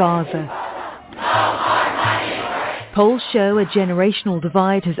war on Gaza. Polls show a generational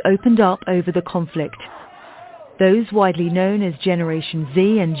divide has opened up over the conflict. Those widely known as Generation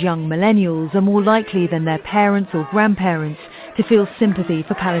Z and young millennials are more likely than their parents or grandparents to feel sympathy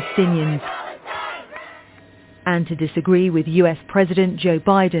for Palestinians and to disagree with US President Joe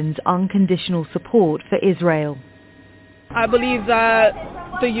Biden's unconditional support for Israel. I believe that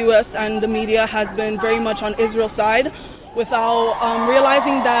the US and the media has been very much on Israel's side without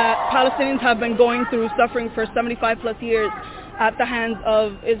realizing that Palestinians have been going through suffering for 75 plus years at the hands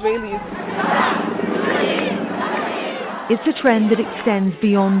of Israelis. It's a trend that extends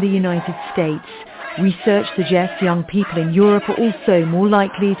beyond the United States. Research suggests young people in Europe are also more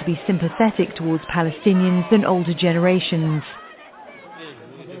likely to be sympathetic towards Palestinians than older generations.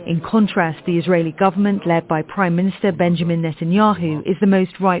 In contrast, the Israeli government, led by Prime Minister Benjamin Netanyahu, is the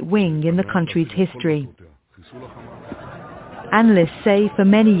most right-wing in the country's history. Analysts say for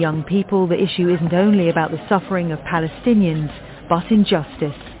many young people, the issue isn't only about the suffering of Palestinians, but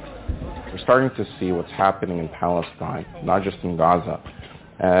injustice. We're starting to see what's happening in Palestine, not just in Gaza,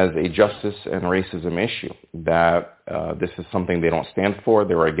 as a justice and racism issue. That this is something they don't stand for.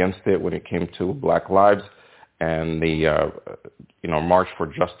 They were against it when it came to Black lives and the march for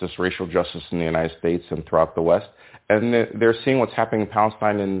justice, racial justice in the United States and throughout the West. And they're seeing what's happening in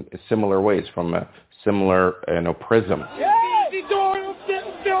Palestine in similar ways, from a similar prism.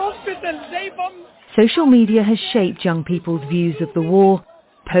 Social media has shaped young people's views of the war.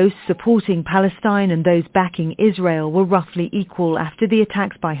 Posts supporting Palestine and those backing Israel were roughly equal after the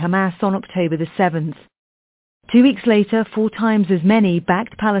attacks by Hamas on October the 7th. 2 weeks later, 4 times as many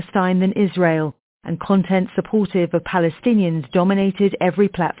backed Palestine than Israel, and content supportive of Palestinians dominated every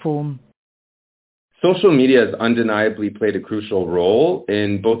platform. Social media has undeniably played a crucial role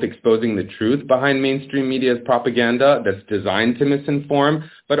in both exposing the truth behind mainstream media's propaganda that's designed to misinform,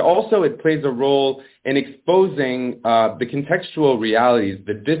 but also it plays a role in exposing the contextual realities,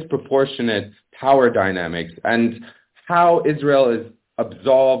 the disproportionate power dynamics, and how Israel is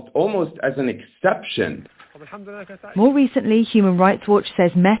absolved almost as an exception. More recently, Human Rights Watch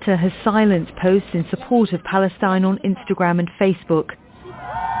says Meta has silenced posts in support of Palestine on Instagram and Facebook.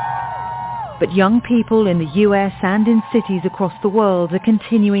 But young people in the US and in cities across the world are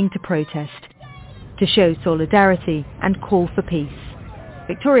continuing to protest, to show solidarity and call for peace.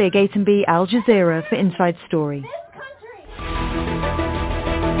 Victoria Gatenby, Al Jazeera for Inside Story.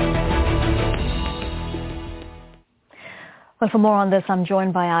 Well, for more on this, I'm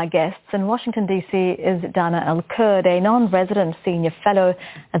joined by our guests. In Washington, D.C. is Dana El-Kurd, a non-resident senior fellow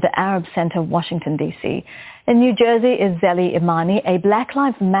at the Arab Center, Washington, D.C. In New Jersey is Zeli Imani, a Black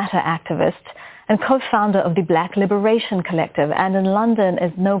Lives Matter activist and co-founder of the Black Liberation Collective. And in London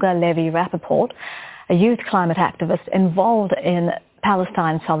is Noga Levy-Rappaport, a youth climate activist involved in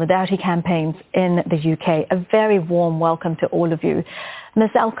Palestine solidarity campaigns in the UK. A very warm welcome to all of you.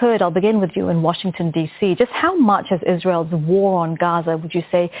 Ms. Al-Kurd, I'll begin with you in Washington, D.C. Just how much has Israel's war on Gaza, would you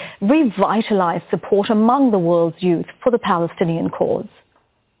say, revitalized support among the world's youth for the Palestinian cause?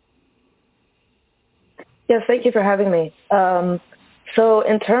 Yes, thank you for having me. So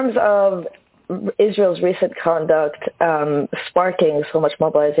in terms of Israel's recent conduct sparking so much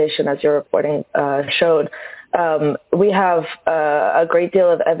mobilization, as your reporting showed, we have a great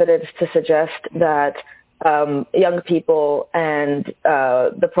deal of evidence to suggest that young people and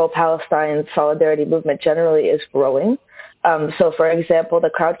the pro-Palestine solidarity movement generally is growing. So, for example, the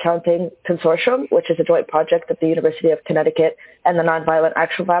Crowd Counting Consortium, which is a joint project at the University of Connecticut and the Nonviolent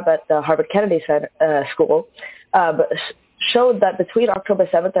Action Lab at the Harvard Kennedy School, showed that between October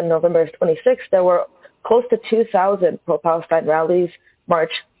 7th and November 26th, there were close to 2,000 pro-Palestine rallies,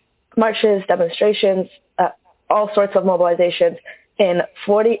 marches, demonstrations, all sorts of mobilizations in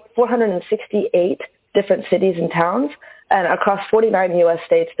 468 different cities and towns, and across 49 U.S.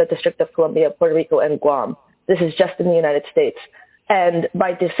 states, the District of Columbia, Puerto Rico, and Guam. This is just in the United States. And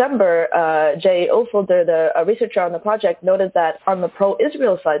by December, Jay Ofelder, a researcher on the project, noted that on the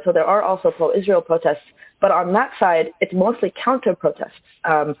pro-Israel side, so there are also pro-Israel protests, but on that side, it's mostly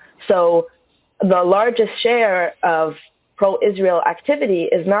counter-protests. So the largest share of pro-Israel activity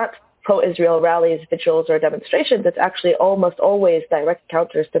is not pro-Israel rallies, vigils, or demonstrations. It's actually almost always direct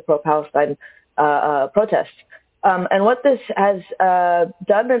counters to pro-Palestine protests. And what this has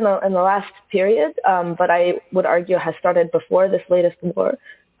done in the last period, but I would argue has started before this latest war,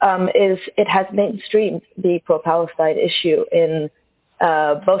 is it has mainstreamed the pro-Palestine issue in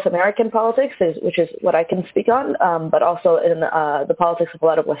both American politics, which is what I can speak on, but also in the politics of a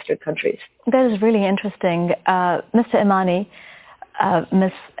lot of Western countries. That is really interesting. Mr. Imani,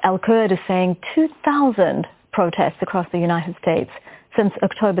 Ms. Al-Kurd is saying 2,000 protests across the United States since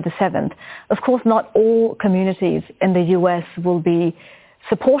October the 7th. Of course, not all communities in the U.S. will be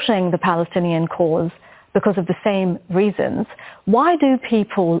supporting the Palestinian cause because of the same reasons. Why do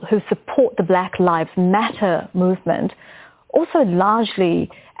people who support the Black Lives Matter movement also largely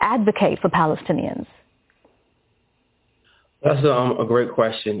advocate for Palestinians? That's a great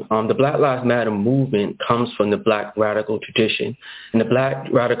question. The Black Lives Matter movement comes from the Black radical tradition. And the Black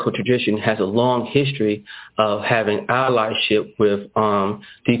radical tradition has a long history of having allyship with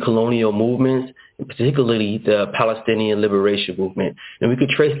decolonial movements, particularly the Palestinian liberation movement. And we could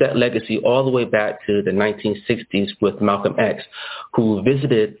trace that legacy all the way back to the 1960s with Malcolm X, who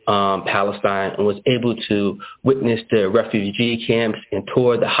visited Palestine and was able to witness the refugee camps and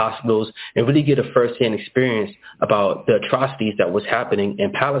tour the hospitals and really get a firsthand experience about the atrocities that was happening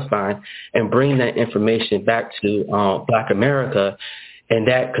in Palestine and bring that information back to Black America. And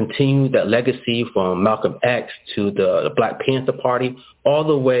that continued, that legacy from Malcolm X to the Black Panther Party all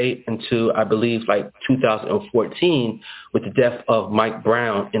the way into, I believe, like 2014 with the death of Mike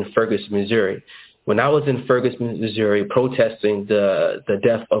Brown in Ferguson, Missouri. When I was in Ferguson, Missouri, protesting the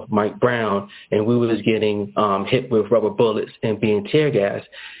death of Mike Brown, and we was getting hit with rubber bullets and being tear gassed,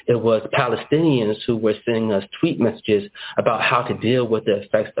 it was Palestinians who were sending us tweet messages about how to deal with the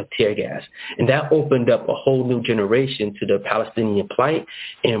effects of tear gas. And that opened up a whole new generation to the Palestinian plight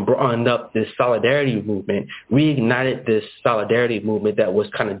and brought up this solidarity movement, reignited this solidarity movement that was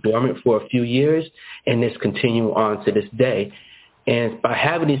kind of dormant for a few years, and it's continuing on to this day. And by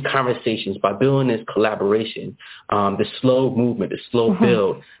having these conversations, by building this collaboration, the slow movement, the slow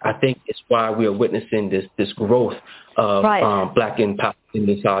build, I think it's why we are witnessing this growth of Black and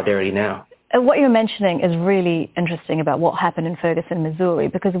Palestinian solidarity now. And what you're mentioning is really interesting about what happened in Ferguson, Missouri,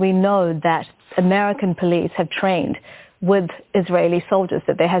 because we know that American police have trained with Israeli soldiers,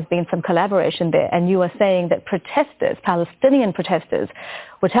 that there has been some collaboration there. And you are saying that protesters, Palestinian protesters,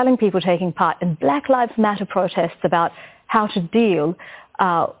 were telling people taking part in Black Lives Matter protests about how to deal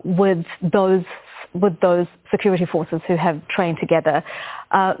with those security forces who have trained together.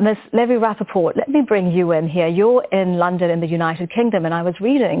 Ms. Levy-Rappaport, let me bring you in here. You're in London in the United Kingdom, and I was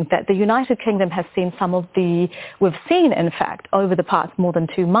reading that the United Kingdom has seen we've seen, in fact, over the past more than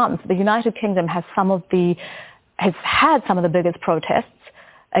 2 months, the United Kingdom has had some of the biggest protests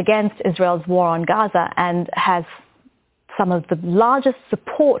against Israel's war on Gaza and has some of the largest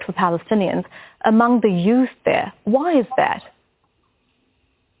support for Palestinians among the youth there. Why is that?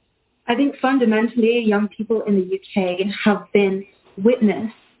 I think fundamentally young people in the UK have been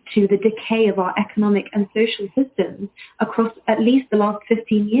witness to the decay of our economic and social systems across at least the last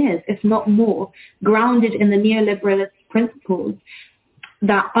 15 years, if not more, grounded in the neoliberalist principles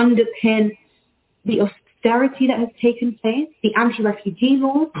that underpin the austerity that has taken place, the anti-refugee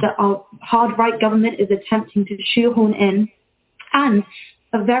laws that our hard right government is attempting to shoehorn in, and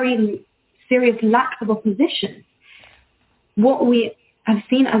a very serious lack of opposition. What we have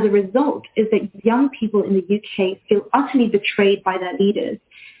seen as a result is that young people in the UK feel utterly betrayed by their leaders,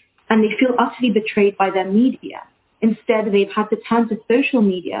 and they feel utterly betrayed by their media. Instead, they've had to turn to social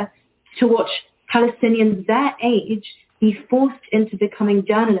media to watch Palestinians their age be forced into becoming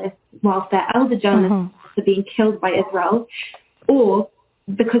journalists whilst their elder journalists are being killed by Israel, or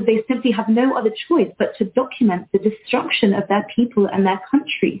because they simply have no other choice but to document the destruction of their people and their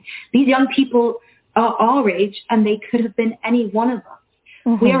country. These young people are our age, and they could have been any one of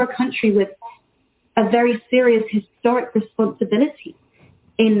us. We are a country with a very serious historic responsibility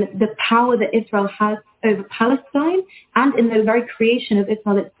in the power that Israel has over Palestine and in the very creation of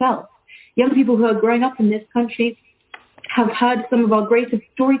Israel itself. Young people who are growing up in this country have heard some of our greatest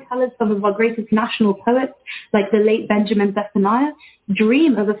storytellers, some of our greatest national poets, like the late Benjamin Zephaniah,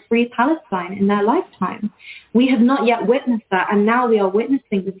 dream of a free Palestine in their lifetime. We have not yet witnessed that, and now we are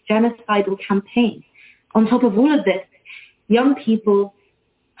witnessing this genocidal campaign. On top of all of this, young people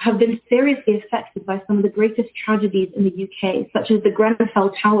have been seriously affected by some of the greatest tragedies in the UK, such as the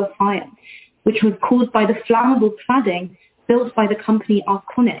Grenfell Tower fire, which was caused by the flammable cladding built by the company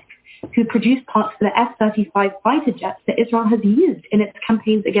Arconic, who produced parts for the F-35 fighter jets that Israel has used in its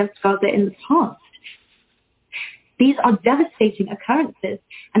campaigns against Gaza in the past. These are devastating occurrences,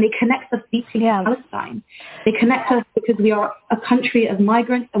 and they connect us deeply to Palestine. They connect us because we are a country of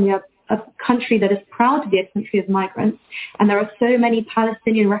migrants, and we are a country that is proud to be a country of migrants. And there are so many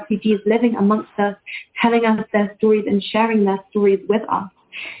Palestinian refugees living amongst us, telling us their stories and sharing their stories with us.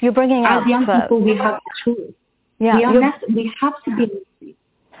 You're bringing As up young people, we have tools. Yeah, we have to be.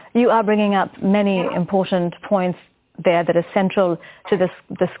 You are bringing up many important points there that are central to this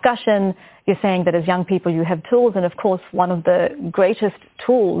discussion. You're saying that as young people you have tools, and of course one of the greatest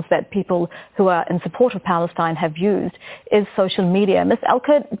tools that people who are in support of Palestine have used is social media. Ms.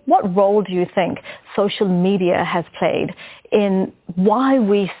 Elkert, what role do you think social media has played in why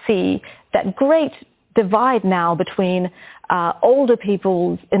we see that great divide now between older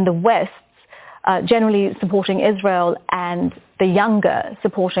people in the West generally supporting Israel and the younger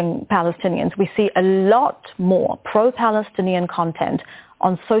supporting Palestinians? We see a lot more pro-Palestinian content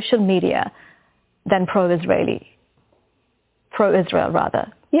on social media than pro-Israel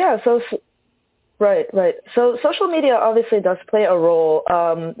rather. Yeah, right. So social media obviously does play a role,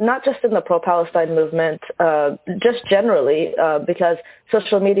 not just in the pro-Palestine movement, just generally, because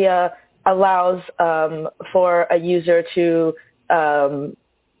social media allows for a user to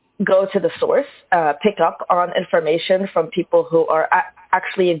go to the source, pick up on information from people who are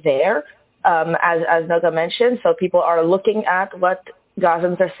actually there, as Naga mentioned. So people are looking at what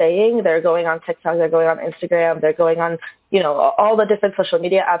Gazans are saying. They're going on TikTok, they're going on Instagram, they're going on, all the different social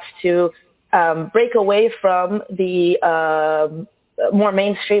media apps to break away from the more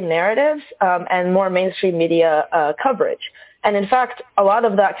mainstream narratives and more mainstream media coverage. And in fact, a lot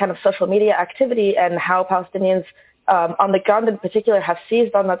of that kind of social media activity and how Palestinians on the ground in particular have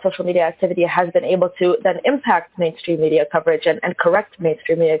seized on that social media activity has been able to then impact mainstream media coverage and correct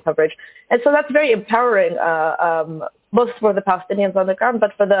mainstream media coverage. And so that's very empowering, both for the Palestinians on the ground,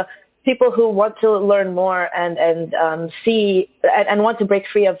 but for the people who want to learn more and see and want to break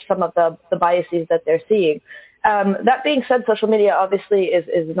free of some of the biases that they're seeing. That being said, social media obviously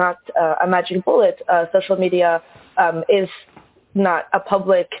is not a magic bullet. Social media is not a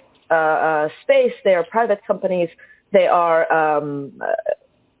public space. They are private companies. They are,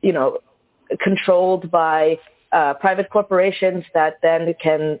 controlled by private corporations that then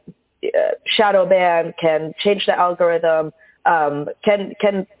can shadow ban, can change the algorithm,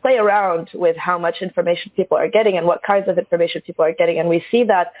 can play around with how much information people are getting and what kinds of information people are getting. And we see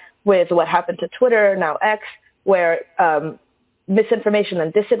that with what happened to Twitter, now X, where misinformation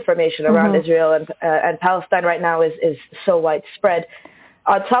and disinformation around Israel and Palestine right now is so widespread.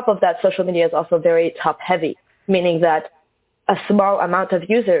 On top of that, social media is also very top-heavy, meaning that a small amount of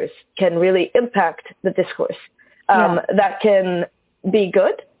users can really impact the discourse. That can be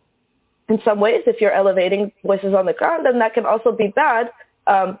good in some ways if you're elevating voices on the ground, and that can also be bad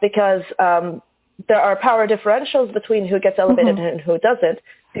because there are power differentials between who gets elevated and who doesn't.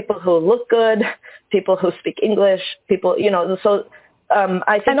 People who look good, people who speak English, people, so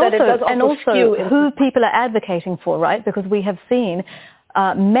I think that it does also skew who people are advocating for, right? Because we have seen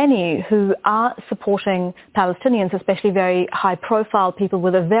many who are supporting Palestinians, especially very high-profile people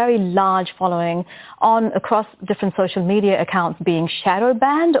with a very large following across different social media accounts, being shadow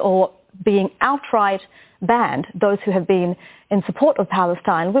banned or being outright banned those who have been in support of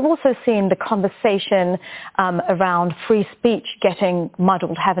Palestine. We've also seen the conversation around free speech getting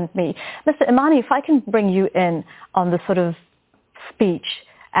muddled, haven't we? Mr. Imani, if I can bring you in on the sort of speech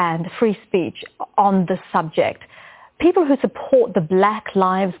and free speech on the subject. People who support the Black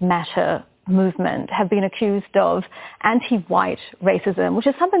Lives Matter movement have been accused of anti-white racism, which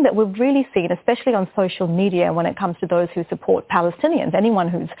is something that we've really seen, especially on social media when it comes to those who support Palestinians. Anyone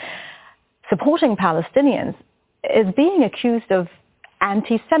who's supporting Palestinians is being accused of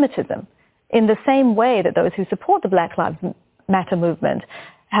anti-Semitism in the same way that those who support the Black Lives Matter movement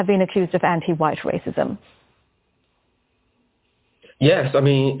have been accused of anti-white racism. Yes, I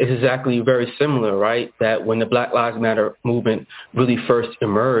mean, it's exactly very similar, right? That when the Black Lives Matter movement really first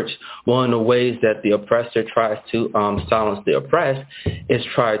emerged, one of the ways that the oppressor tries to silence the oppressed is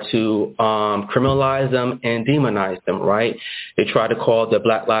try to criminalize them and demonize them, right? They try to call the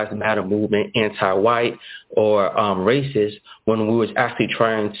Black Lives Matter movement anti-white or racist when we was actually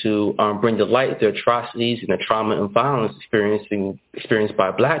trying to bring to light the atrocities and the trauma and violence experienced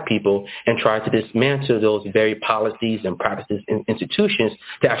by Black people and try to dismantle those very policies and practices and institutions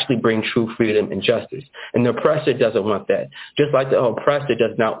to actually bring true freedom and justice. And the oppressor doesn't want that. Just like the oppressor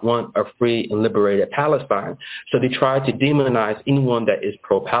does not want a free and liberated Palestine. So they try to demonize anyone that is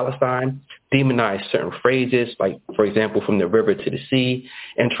pro-Palestine, demonize certain phrases, like, for example, from the river to the sea,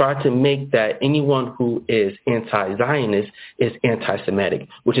 and try to make that anyone who is anti-Zionist is anti-Semitic,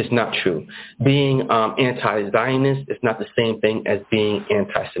 which is not true. Being anti-Zionist is not the same thing as being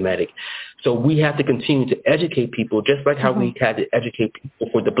anti-Semitic. So we have to continue to educate people, just like how we had to educate people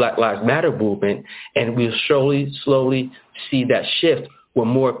for the Black Lives Matter movement, and we'll slowly see that shift where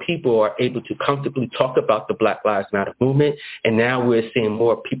more people are able to comfortably talk about the Black Lives Matter movement, and now we're seeing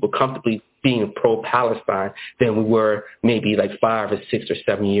more people comfortably being pro-Palestine than we were maybe like 5 or 6 or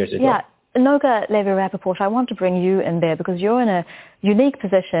 7 years ago. Yeah. Noga Levi-Rappaport, I want to bring you in there because you're in a unique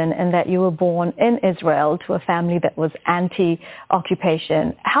position in that you were born in Israel to a family that was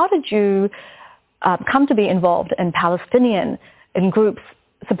anti-occupation. How did you come to be involved in groups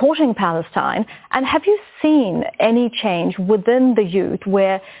supporting Palestine? And have you seen any change within the youth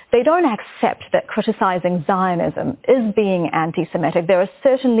where they don't accept that criticizing Zionism is being anti-Semitic? There are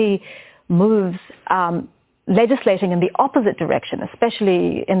certainly moves legislating in the opposite direction,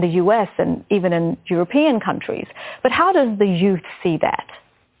 especially in the US and even in European countries. But how does the youth see that?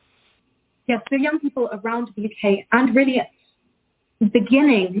 Yes, so young people around the UK and really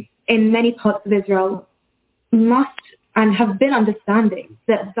beginning in many parts of Israel must and have been understanding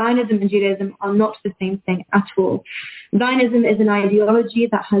that Zionism and Judaism are not the same thing at all. Zionism is an ideology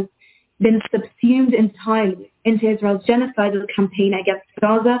that has been subsumed entirely into Israel's genocidal campaign against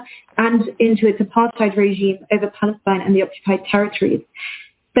Gaza and into its apartheid regime over Palestine and the occupied territories.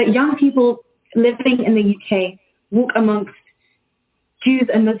 But young people living in the UK walk amongst Jews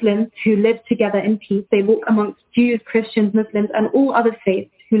and Muslims who live together in peace. They walk amongst Jews, Christians, Muslims, and all other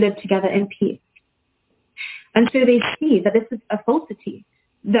faiths who live together in peace. And so they see that this is a falsity,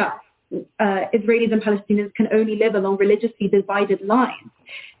 that Israelis and Palestinians can only live along religiously divided lines.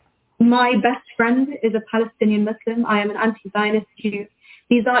 My best friend is a Palestinian Muslim. I am an anti-Zionist Jew.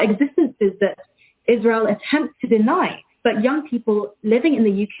 These are existences that Israel attempts to deny, but young people living in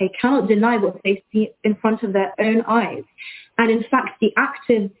the UK cannot deny what they see in front of their own eyes. And in fact, the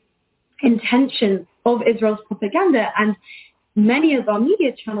active intention of Israel's propaganda and many of our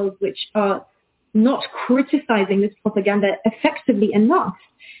media channels, which are not criticizing this propaganda effectively enough,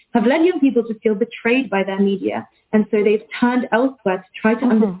 have led young people to feel betrayed by their media. And so they've turned elsewhere to try to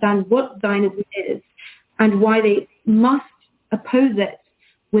understand what Zionism is and why they must oppose it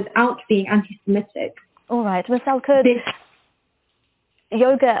without being anti-Semitic. All right. Ms. Al-Kurd,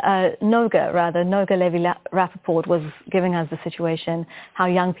 Noga Levi-Rappaport was giving us the situation, how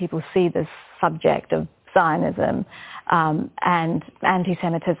young people see this subject of Zionism and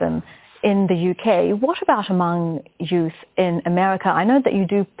anti-Semitism in the UK. What about among youth in America? I know that you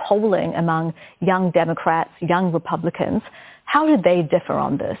do polling among young Democrats, young Republicans. How did they differ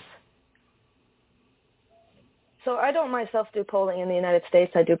on this? So I don't myself do polling in the United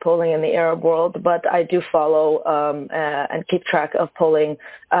States. I do polling in the Arab world, but I do follow and keep track of polling.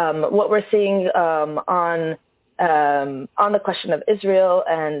 What we're seeing on the question of Israel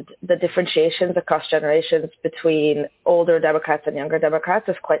and the differentiations across generations between older Democrats and younger Democrats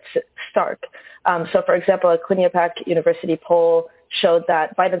is quite stark. So, for example, a Quinnipiac University poll showed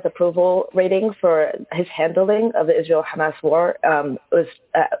that Biden's approval rating for his handling of the Israel-Hamas war was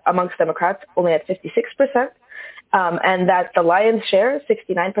amongst Democrats only at 56%, and that the lion's share,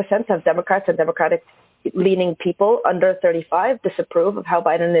 69% of Democrats and Democratic-leaning people under 35 disapprove of how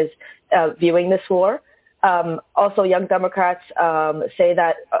Biden is viewing this war. Also, young Democrats say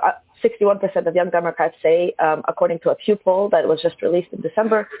that 61% of young Democrats say, according to a Pew poll that was just released in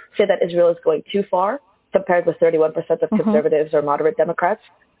December, say that Israel is going too far, compared with 31% of conservatives or moderate Democrats.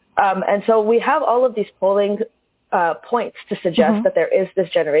 And so we have all of these polling points to suggest that there is this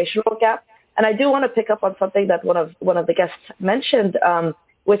generational gap. And I do want to pick up on something that one of the guests mentioned,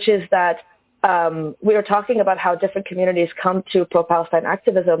 which is that we were talking about how different communities come to pro-Palestine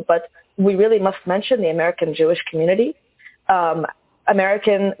activism, but we really must mention the American Jewish community. An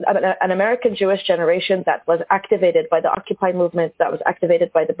American Jewish generation that was activated by the Occupy movement, that was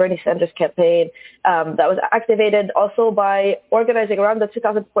activated by the Bernie Sanders campaign, that was activated also by organizing around the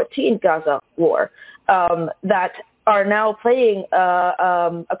 2014 Gaza war, that are now playing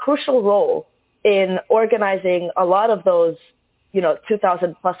a crucial role in organizing a lot of those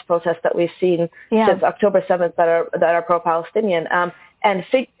 2,000 plus protests that we've seen since October 7th that are pro-Palestinian, and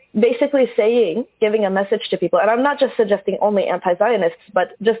basically giving a message to people. And I'm not just suggesting only anti-Zionists,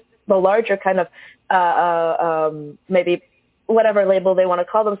 but just the larger kind of maybe whatever label they want to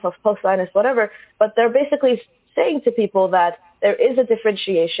call themselves, post-Zionist, whatever. But they're basically saying to people that there is a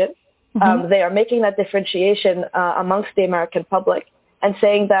differentiation. They are making that differentiation amongst the American public and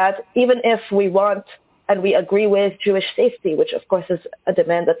saying that even if we want and we agree with Jewish safety, which of course is a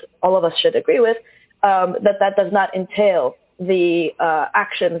demand that all of us should agree with, that does not entail the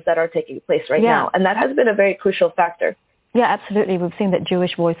actions that are taking place right now. And that has been a very crucial factor. Yeah, absolutely. We've seen that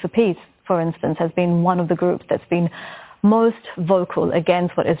Jewish Voice for Peace, for instance, has been one of the groups that's been most vocal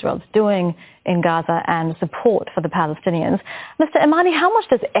against what Israel's doing in Gaza and support for the Palestinians. Mr. Imani, how much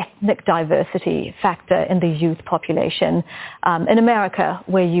does ethnic diversity factor in the youth population? In America,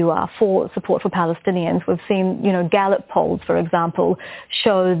 where you are for support for Palestinians, we've seen, Gallup polls, for example,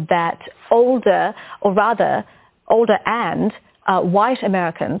 show that older and white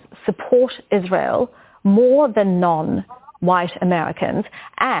Americans support Israel more than non-white Americans,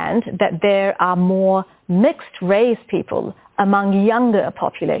 and that there are more mixed race people among younger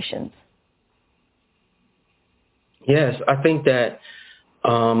populations. Yes, I think that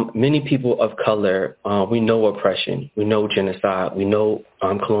many people of color, we know oppression, we know genocide, we know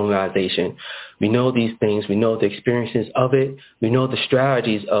colonialization. We know these things, we know the experiences of it, we know the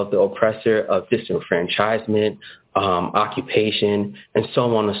strategies of the oppressor, of disenfranchisement, occupation, and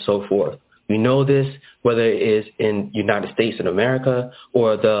so on and so forth. We know this whether it is in United States of America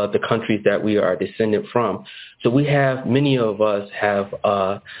or the countries that we are descended from. So many of us have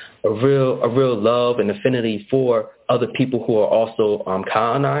a real love and affinity for other people who are also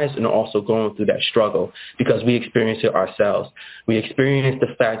colonized and are also going through that struggle because we experience it ourselves. We experience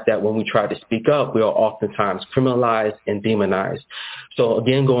the fact that when we try to speak up, we are oftentimes criminalized and demonized. So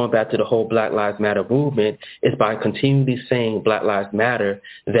again, going back to the whole Black Lives Matter movement, is by continually saying Black Lives Matter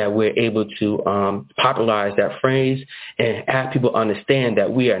that we're able to popularize that phrase and have people understand that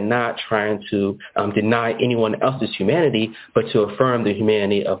we are not trying to deny anyone else's humanity, but to affirm the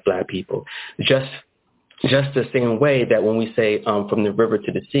humanity of Black people. Just the same way that when we say from the river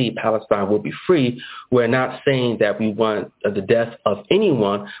to the sea, Palestine will be free, we're not saying that we want the death of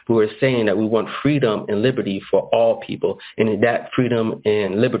anyone, but we're saying that we want freedom and liberty for all people. And that freedom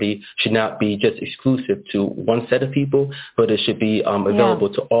and liberty should not be just exclusive to one set of people, but it should be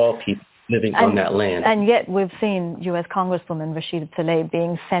available to all people living on that land. And yet we've seen U.S. Congresswoman Rashida Tlaib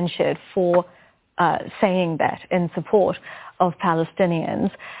being censured for saying that in support of Palestinians.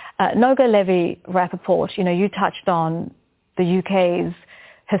 Noga Levy-Rappaport, you touched on the UK's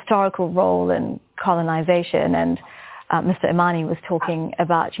historical role in colonization, and Mr. Imani was talking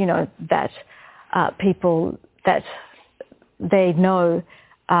about, that people, that they know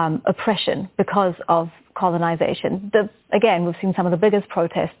oppression because of colonization. Again, we've seen some of the biggest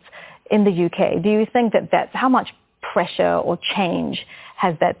protests in the UK. Do you think that how much pressure or change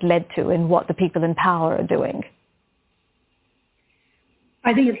has that led to in what the people in power are doing?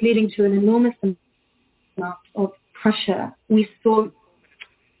 I think it's leading to an enormous amount of pressure. We saw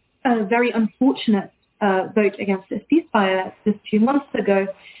a very unfortunate vote against the ceasefire just 2 months ago,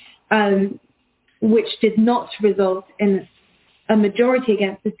 which did not result in a majority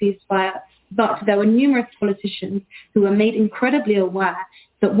against the ceasefire, but there were numerous politicians who were made incredibly aware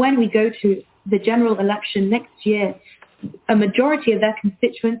that when we go to the general election next year, a majority of their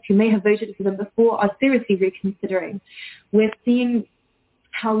constituents who may have voted for them before are seriously reconsidering. We're seeing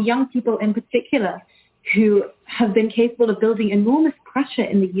how young people in particular who have been capable of building enormous pressure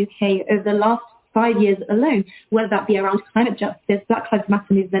in the UK over the last 5 years alone, whether that be around climate justice, Black Lives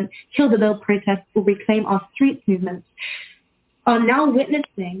Matter movement, Kill the Bill protests, or Reclaim Our Streets movements, are now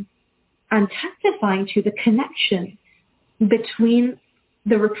witnessing and testifying to the connection between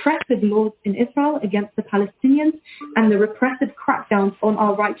the repressive laws in Israel against the Palestinians and the repressive crackdowns on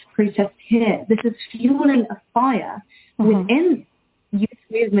our right to protest here. This is fueling a fire within youth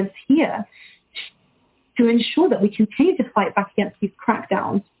movements here to ensure that we continue to fight back against these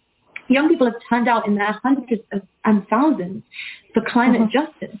crackdowns. Young people have turned out in their hundreds and thousands for climate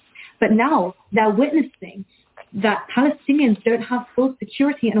justice, but now they're witnessing that Palestinians don't have full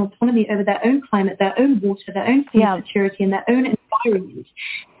security and autonomy over their own climate, their own water, their own food security, and their own environment.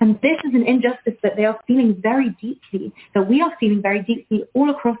 And this is an injustice that they are feeling very deeply, that we are feeling very deeply all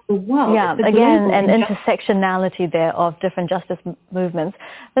across the world. Yeah, again, an intersectionality there of different justice movements.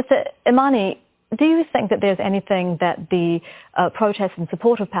 Mr. Imani, do you think that there's anything that the protests in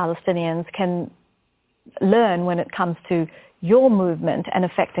support of Palestinians can learn when it comes to your movement and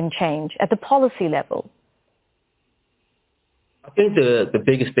affecting change at the policy level? I think the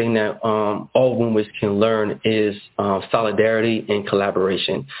biggest thing that all movements can learn is solidarity and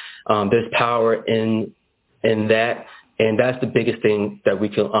collaboration. There's power in that, and that's the biggest thing that we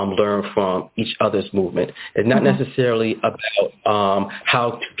can learn from each other's movement. It's not necessarily about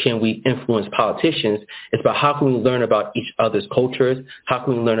how can we influence politicians. It's about how can we learn about each other's cultures, how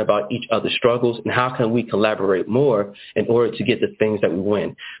can we learn about each other's struggles, and how can we collaborate more in order to get the things that we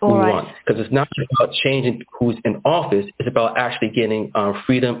want. Because it's not just about changing who's in office. It's about actually getting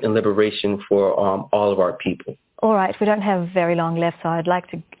freedom and liberation for all of our people. All right. We don't have very long left, so I'd like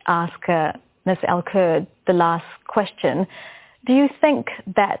to ask Ms. Al-Kurd the last question. Do you think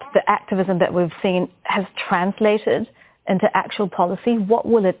that the activism that we've seen has translated into actual policy? What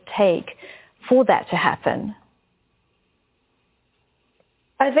will it take for that to happen?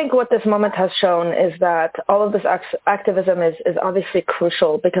 I think what this moment has shown is that all of this activism is obviously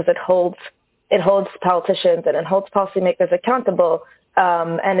crucial because it holds politicians and it holds policymakers accountable.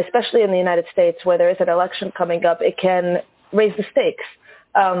 And especially in the United States, where there is an election coming up, it can raise the stakes.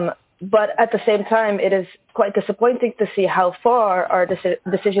 But at the same time, it is quite disappointing to see how far our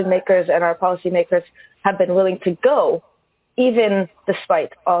decision makers and our policymakers have been willing to go, even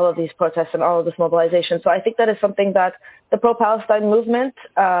despite all of these protests and all of this mobilization. So I think that is something that the pro-Palestine movement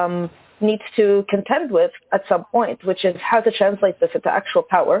needs to contend with at some point, which is how to translate this into actual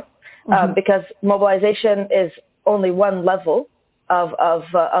power, because mobilization is only one level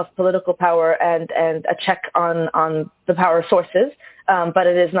of political power and a check on the power sources. But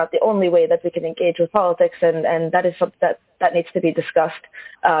it is not the only way that we can engage with politics, and that is something that needs to be discussed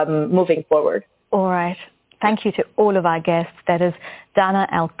moving forward. All right. Thank you to all of our guests. That is Dana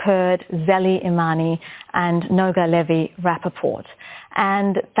Al-Kurd, Zeli Imani, and Noga Levy-Rappaport.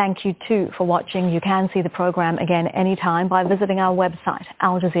 And thank you, too, for watching. You can see the program again anytime by visiting our website,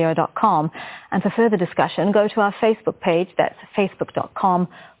 aljazeera.com. And for further discussion, go to our Facebook page. That's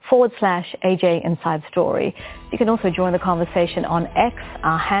facebook.com/AJ Inside Story. You can also join the conversation on X.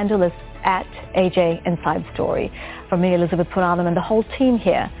 Our handle is @AJ Inside Story. From me, Elizabeth Puranam, and the whole team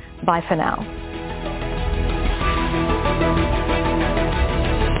here, bye for now.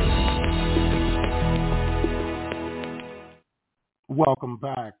 Welcome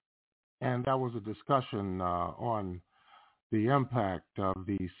back. And that was a discussion on the impact of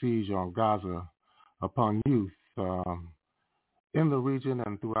the siege on Gaza upon youth in the region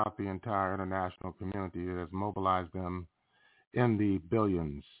and throughout the entire international community that has mobilized them in the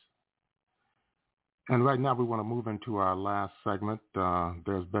billions. And right now we want to move into our last segment.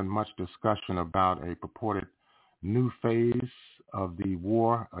 There's been much discussion about a purported new phase of the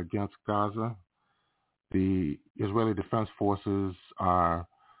war against Gaza. The Israeli Defense Forces are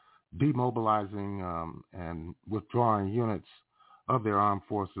demobilizing and withdrawing units of their armed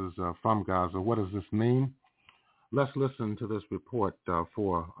forces from Gaza. What does this mean? Let's listen to this report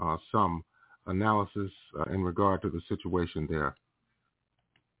for some analysis in regard to the situation there.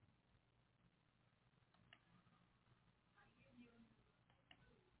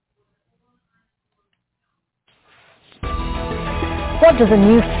 What does a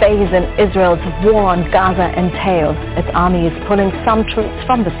new phase in Israel's war on Gaza entail? Its army is pulling some troops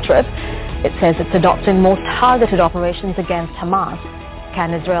from the Strip. It says it's adopting more targeted operations against Hamas.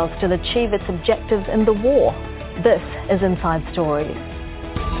 Can Israel still achieve its objectives in the war? This is Inside Story.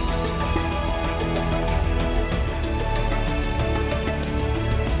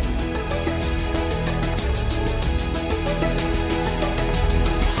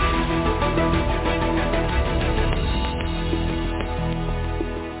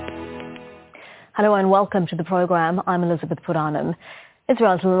 Hello and welcome to the program. I'm Elizabeth Puranam.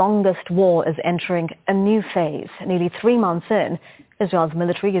 Israel's longest war is entering a new phase. Nearly 3 months in, Israel's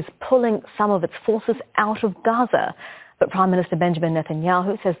military is pulling some of its forces out of Gaza. But Prime Minister Benjamin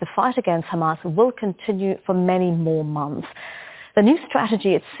Netanyahu says the fight against Hamas will continue for many more months. The new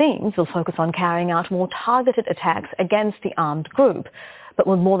strategy, it seems, will focus on carrying out more targeted attacks against the armed group. But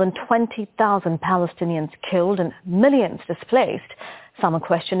with more than 20,000 Palestinians killed and millions displaced, some are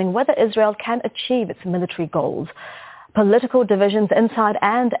questioning whether Israel can achieve its military goals. Political divisions inside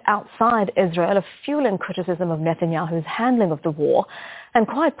and outside Israel are fueling criticism of Netanyahu's handling of the war and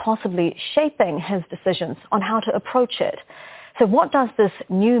quite possibly shaping his decisions on how to approach it. So what does this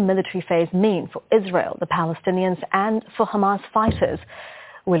new military phase mean for Israel, the Palestinians, and for Hamas fighters?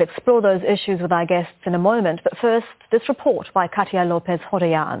 We'll explore those issues with our guests in a moment, but first, this report by Katia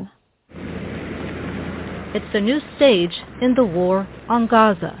Lopez-Horayan. It's a new stage in the war on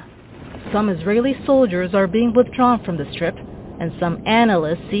Gaza. Some Israeli soldiers are being withdrawn from the Strip, and some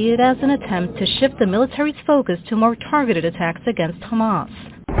analysts see it as an attempt to shift the military's focus to more targeted attacks against Hamas.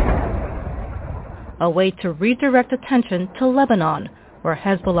 A way to redirect attention to Lebanon, where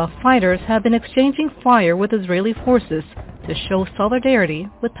Hezbollah fighters have been exchanging fire with Israeli forces to show solidarity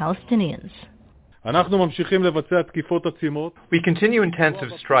with Palestinians. We continue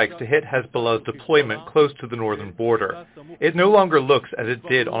intensive strikes to hit Hezbollah's deployment close to the northern border. It no longer looks as it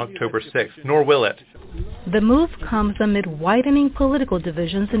did on October 6th, nor will it. The move comes amid widening political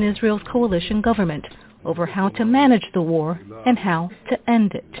divisions in Israel's coalition government over how to manage the war and how to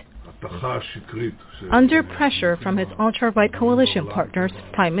end it. Under pressure from his ultra-right coalition partners,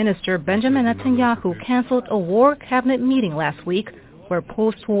 Prime Minister Benjamin Netanyahu canceled a war cabinet meeting last week where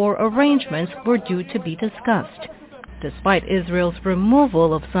post-war arrangements were due to be discussed. Despite Israel's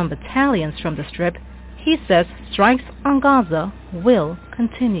removal of some battalions from the Strip, he says strikes on Gaza will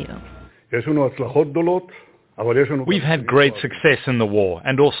continue. We've had great success in the war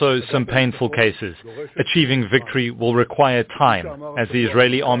and also some painful cases. Achieving victory will require time. As the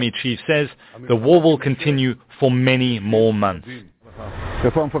Israeli army chief says, the war will continue for many more months.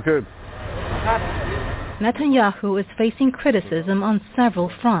 Netanyahu is facing criticism on several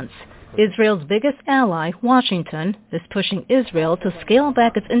fronts. Israel's biggest ally, Washington, is pushing Israel to scale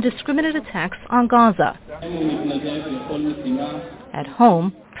back its indiscriminate attacks on Gaza. At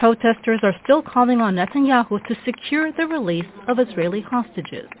home, protesters are still calling on Netanyahu to secure the release of Israeli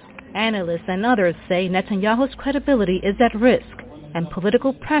hostages. Analysts and others say Netanyahu's credibility is at risk, and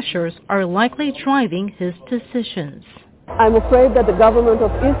political pressures are likely driving his decisions. I'm afraid that the government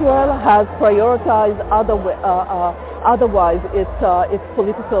of Israel has prioritized otherwise its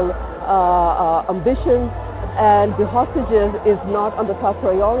political ambitions, and the hostages is not on the top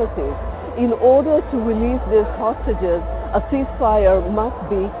priority. In order to release these hostages, a ceasefire must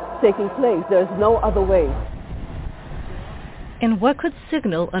be taking place. There's no other way. In what could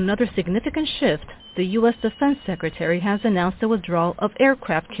signal another significant shift, the U.S. Defense Secretary has announced the withdrawal of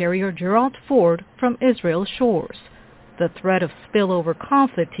aircraft carrier Gerald Ford from Israel's shores. The threat of spillover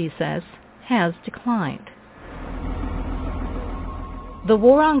conflict, he says, has declined. The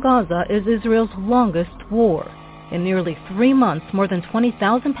war on Gaza is Israel's longest war. In nearly 3 months, more than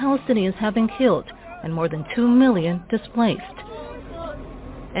 20,000 Palestinians have been killed and more than 2 million displaced.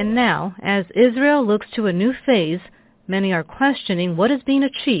 And now, as Israel looks to a new phase, many are questioning what is being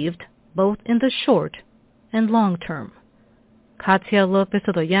achieved both in the short and long term. Katia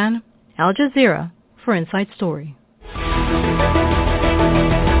Lopez-Horayan, Al Jazeera for Inside Story.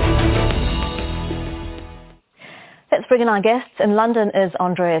 Let's bring in our guests. In London is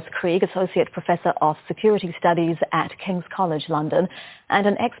Andreas Krieg, Associate Professor of Security Studies at King's College London and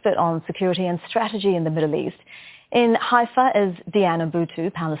an expert on security and strategy in the Middle East. In Haifa is Diana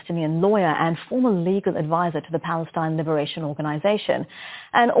Boutou, Palestinian lawyer and former legal advisor to the Palestine Liberation Organization.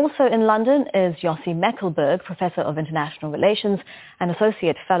 And also in London is Yossi Meckelberg, Professor of International Relations and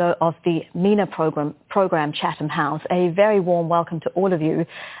Associate Fellow of the MENA program Chatham House. A very warm welcome to all of you.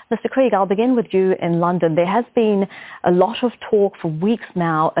 Mr. Krieg, I'll begin with you in London. There has been a lot of talk for weeks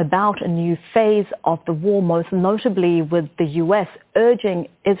now about a new phase of the war, most notably with the US urging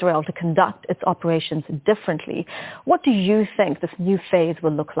Israel to conduct its operations differently. What do you think this new phase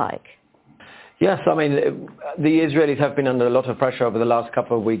will look like? Yes, I mean, the Israelis have been under a lot of pressure over the last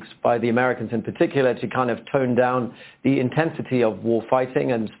couple of weeks by the Americans in particular to kind of tone down the intensity of war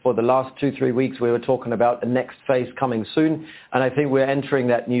fighting. And for the last 2-3 weeks, we were talking about the next phase coming soon. And I think we're entering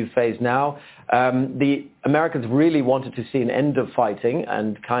that new phase now. The Americans really wanted to see an end of fighting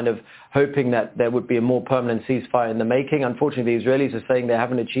and kind of hoping that there would be a more permanent ceasefire in the making. Unfortunately, the Israelis are saying they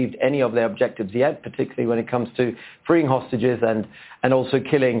haven't achieved any of their objectives yet, particularly when it comes to freeing hostages and also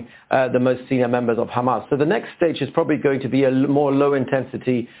killing the most senior members of Hamas. So the next stage is probably going to be a more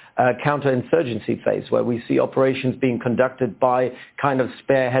low-intensity counterinsurgency phase where we see operations being conducted by kind of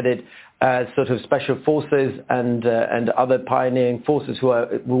spearheaded sort of special forces and other pioneering forces who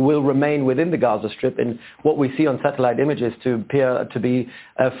will remain within the Gaza Strip in what we see on satellite images to appear to be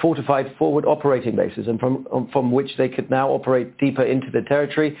fortified forward operating bases, and from which they could now operate deeper into the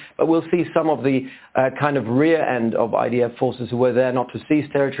territory. But we'll see some of the kind of rear end of IDF forces who were there not to seize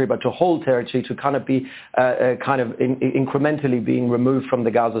territory but to hold territory, to kind of be incrementally being removed from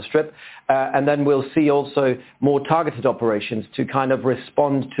the Gaza Strip. And then we'll see also more targeted operations to kind of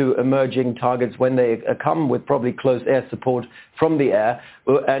respond to emerging targets when they come, with probably close air support from the air,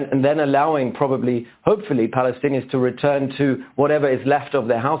 and then allowing hopefully Palestinians to return to whatever is left of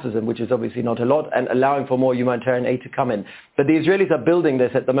their houses, and which is obviously not a lot, and allowing for more humanitarian aid to come in. But the Israelis are building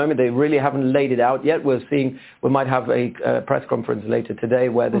this at the moment. They really haven't laid it out yet. We might have a press conference later today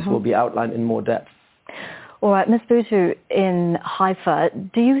where this will be outlined in more depth. All right, Ms. Butu in Haifa,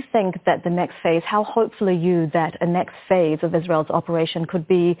 do you think that the next phase, how hopeful are you that a next phase of Israel's operation could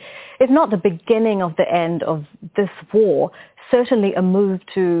be, if not the beginning of the end of this war, certainly a move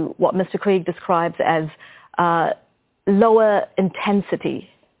to what Mr. Krieg describes as lower intensity?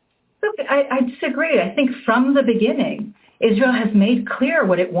 Look, I disagree. I think from the beginning, Israel has made clear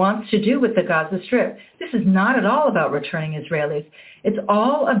what it wants to do with the Gaza Strip. This is not at all about returning Israelis. It's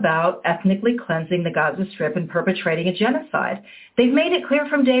all about ethnically cleansing the Gaza Strip and perpetrating a genocide. They've made it clear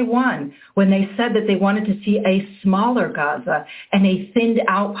from day one when they said that they wanted to see a smaller Gaza and a thinned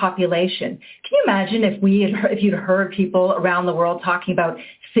out population. Can you imagine if you'd heard people around the world talking about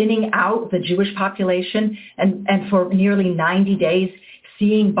thinning out the Jewish population and for nearly 90 days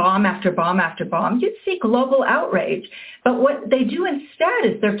seeing bomb after bomb after bomb? You'd see global outrage. But what they do instead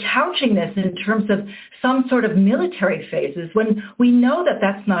is they're couching this in terms of some sort of military phases, when we know that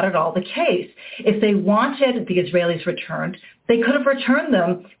that's not at all the case. If they wanted the Israelis returned, they could have returned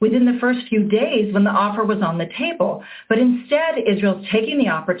them within the first few days when the offer was on the table. But instead, Israel's taking the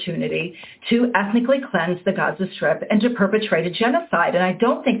opportunity to ethnically cleanse the Gaza Strip and to perpetrate a genocide. And I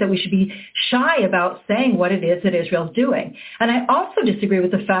don't think that we should be shy about saying what it is that Israel's doing. And I also disagree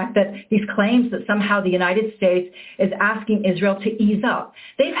with the fact that these claims that somehow the United States is asking Israel to ease up.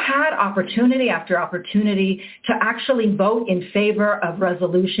 They've had opportunity after opportunity to actually vote in favor of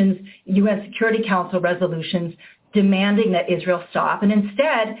resolutions, UN Security Council resolutions, demanding that Israel stop. And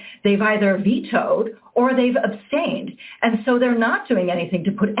instead, they've either vetoed or they've abstained. And so they're not doing anything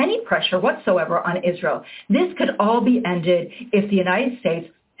to put any pressure whatsoever on Israel. This could all be ended if the United States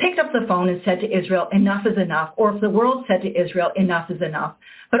picked up the phone and said to Israel, enough is enough, or if the world said to Israel, enough is enough.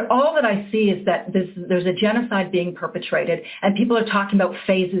 But all that I see is that there's a genocide being perpetrated, and people are talking about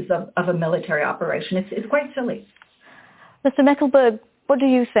phases of a military operation. It's quite silly. Mr. Mecklenburg, what do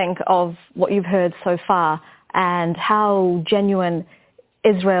you think of what you've heard so far, and how genuine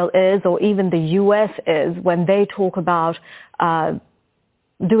Israel is, or even the U.S. is, when they talk about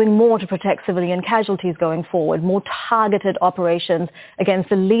doing more to protect civilian casualties going forward, more targeted operations against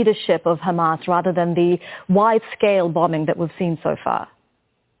the leadership of Hamas rather than the wide-scale bombing that we've seen so far?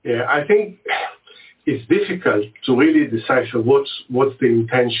 Yeah, I think it's difficult to really decipher what's the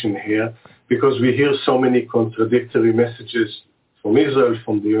intention here, because we hear so many contradictory messages from Israel,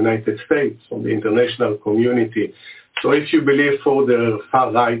 from the United States, from the international community. So if you believe for the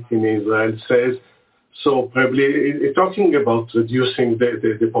far right in Israel says, so probably it's talking about reducing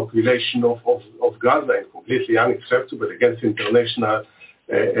the population of Gaza, and completely unacceptable against international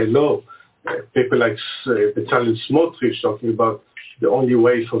law. People like Bezalel Smotrich talking about the only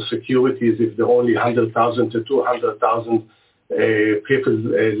way for security is if the only 100,000 to 200,000 people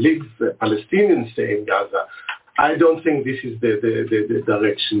live, Palestinians stay in Gaza. I don't think this is the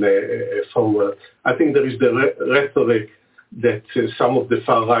direction forward. I think there is the rhetoric that some of the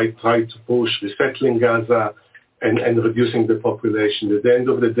far right try to push, resettling Gaza and reducing the population. At the end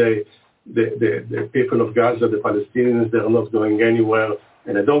of the day, the people of Gaza, the Palestinians, they are not going anywhere,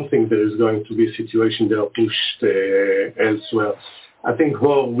 and I don't think there is going to be a situation they are pushed elsewhere. I think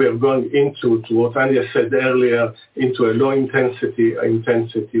what we are going into, to what Anya said earlier, into a low-intensity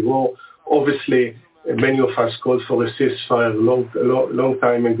war. Obviously, many of us called for a ceasefire a long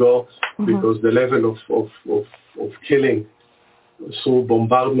time ago, because the level of killing through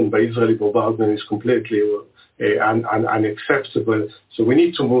bombardment, by Israeli bombardment, is completely unacceptable. So we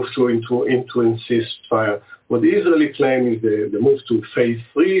need to move into a ceasefire. What the Israeli claim is the move to phase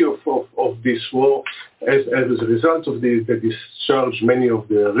 3 of this war, as a result of the discharge many of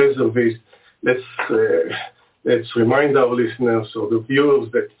the reservists. Let's remind our listeners or the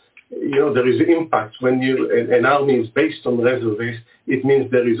viewers that there is impact when an army is based on reservists. It means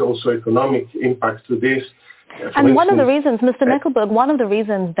there is also economic impact to this. And one of the reasons, Mr. Meckelberg, one of the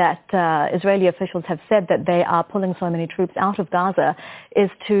reasons that Israeli officials have said that they are pulling so many troops out of Gaza is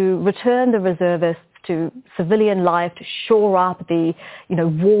to return the reservists to civilian life, to shore up the,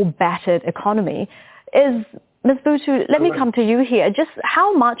 war-battered economy. Ms. Bhutto, let me come to you here. Just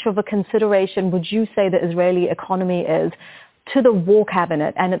how much of a consideration would you say the Israeli economy is to the war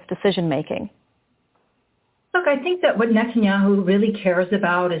cabinet and its decision-making? Look, I think that what Netanyahu really cares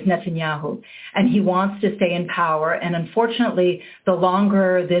about is Netanyahu, and he wants to stay in power. And unfortunately, the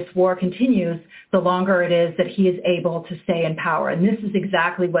longer this war continues, the longer it is that he is able to stay in power. And this is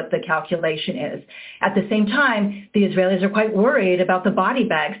exactly what the calculation is. At the same time, the Israelis are quite worried about the body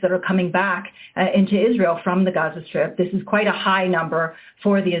bags that are coming back into Israel from the Gaza Strip. This is quite a high number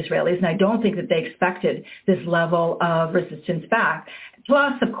for the Israelis, and I don't think that they expected this level of resistance back.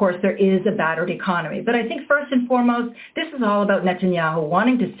 Plus, of course, there is a battered economy. But I think first and foremost, this is all about Netanyahu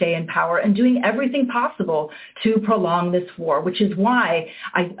wanting to stay in power and doing everything possible to prolong this war, which is why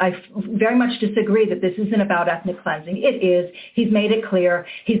I very much disagree that this isn't about ethnic cleansing. It is. He's made it clear.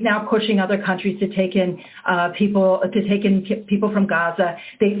 He's now pushing other countries to take in people from Gaza.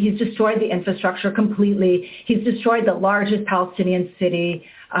 He's destroyed the infrastructure completely. He's destroyed the largest Palestinian city,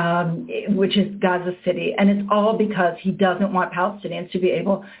 which is Gaza City. And it's all because he doesn't want Palestinians to be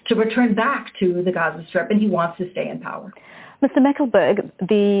able to return back to the Gaza Strip, and he wants to stay in power. Mr. Meckelberg,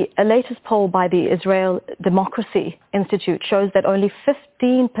 the latest poll by the Israel Democracy Institute shows that only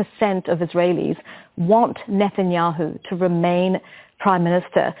 15% of Israelis want Netanyahu to remain Prime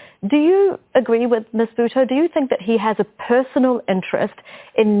Minister. Do you agree with Ms. Bhutto? Do you think that he has a personal interest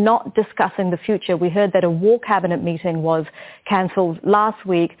in not discussing the future? We heard that a war cabinet meeting was cancelled last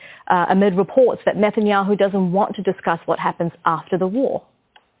week amid reports that Netanyahu doesn't want to discuss what happens after the war.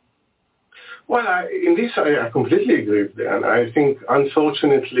 Well, in this I completely agree with that. And I think,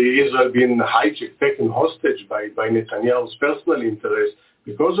 unfortunately, Israel being hijacked, taken hostage by Netanyahu's personal interest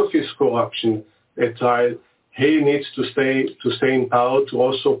because of his corruption trial. He needs to stay in power to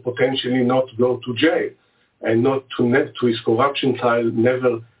also potentially not go to jail and not to his corruption trial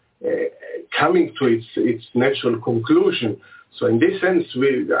never coming to its natural conclusion. So in this sense,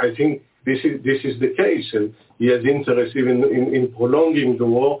 I think this is the case, and he has interest even in prolonging the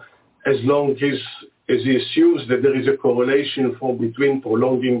war as long as he assumes that there is a correlation between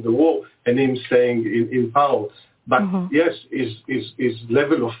prolonging the war and him staying in power. But yes, his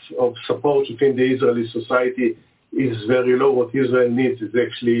level of support within the Israeli society is very low. What Israel needs is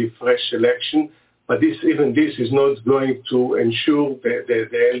actually fresh election. But even this is not going to ensure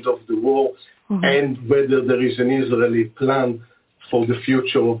the end of the war and whether there is an Israeli plan for the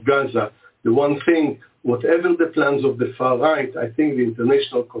future of Gaza. The one thing, whatever the plans of the far right, I think the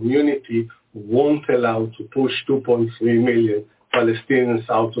international community won't allow to push 2.3 million Palestinians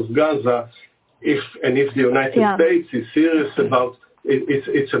out of Gaza. If the United States is serious about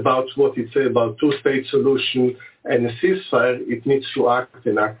it's about what it says about two-state solution and a ceasefire, it needs to act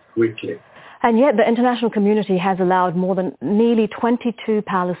and act quickly. And yet the international community has allowed more than nearly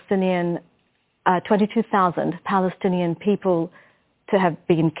 22,000 Palestinian people to have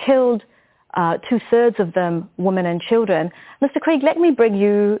been killed, two-thirds of them women and children. Mr. Krieg, let me bring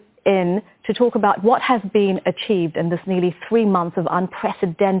you in to talk about what has been achieved in this nearly 3 months of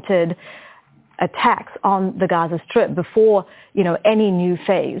unprecedented attacks on the Gaza Strip before, any new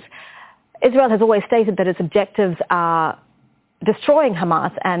phase. Israel has always stated that its objectives are destroying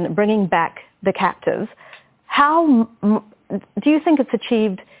Hamas and bringing back the captives. How do you think it's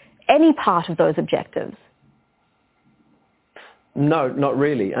achieved any part of those objectives? No, not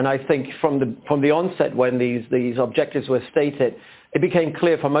really. And I think from the onset when these objectives were stated, it became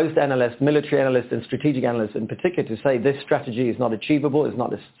clear for most analysts, military analysts and strategic analysts in particular, to say this strategy is not achievable, it's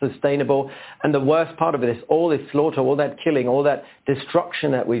not sustainable. And the worst part of it is all this slaughter, all that killing, all that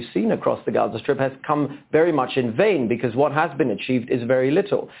destruction that we've seen across the Gaza Strip has come very much in vain, because what has been achieved is very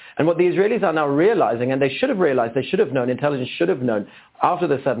little. And what the Israelis are now realizing, and they should have realized, they should have known, intelligence should have known after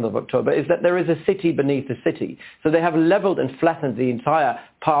the 7th of October, is that there is a city beneath the city. So they have leveled and flattened the entire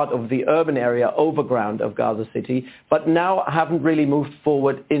part of the urban area overground of Gaza City, but now haven't really moved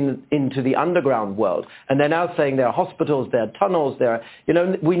forward into the underground world. And they're now saying there are hospitals, there are tunnels,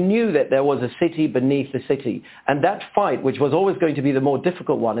 we knew that there was a city beneath the city. And that fight, which was always going to be the more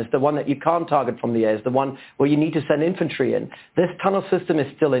difficult one, is the one that you can't target from the air, is the one where you need to send infantry in. This tunnel system is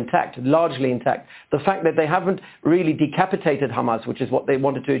still intact, largely intact. The fact that they haven't really decapitated Hamas, which is what they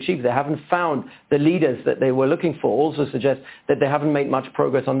wanted to achieve, they haven't found the leaders that they were looking for, also suggests that they haven't made much progress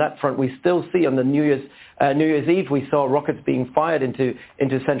progress on that front. We still see on the New Year's Eve, we saw rockets being fired into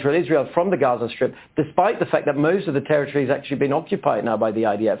central Israel from the Gaza Strip, despite the fact that most of the territory has actually been occupied now by the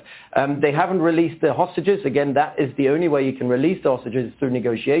IDF. They haven't released the hostages. Again, that is the only way you can release the hostages, through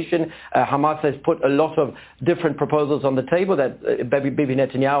negotiation. Hamas has put a lot of different proposals on the table that Bibi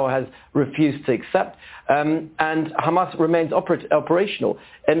Netanyahu has refused to accept. And Hamas remains operational.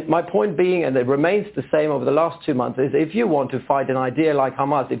 And my point being, and it remains the same over the last 2 months, is if you want to fight an idea like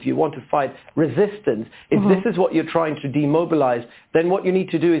Hamas, if you want to fight resistance, if this is what you're trying to demobilize, then what you need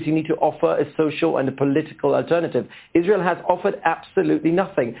to do is you need to offer a social and a political alternative. Israel has offered absolutely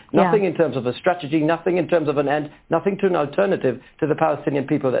nothing. Nothing in terms of a strategy, nothing in terms of an end, nothing to an alternative to the Palestinian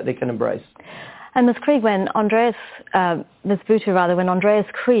people that they can embrace. And Ms. Krieg, when Andreas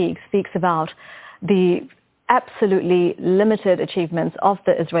Krieg speaks about the absolutely limited achievements of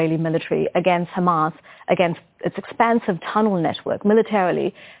the Israeli military against Hamas, against its expansive tunnel network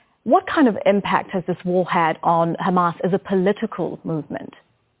militarily, what kind of impact has this war had on Hamas as a political movement?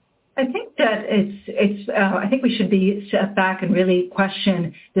 I think that I think we should step back and really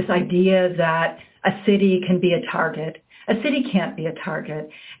question this idea that a city can be a target. A city can't be a target.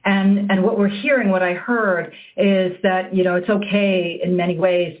 And what we're hearing, what I heard, is that, it's okay in many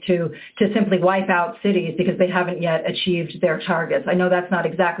ways to simply wipe out cities because they haven't yet achieved their targets. I know that's not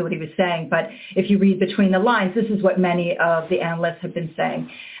exactly what he was saying, but if you read between the lines, this is what many of the analysts have been saying.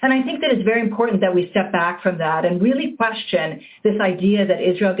 And I think that it's very important that we step back from that and really question this idea that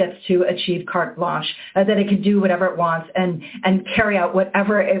Israel gets to achieve carte blanche, that it can do whatever it wants and carry out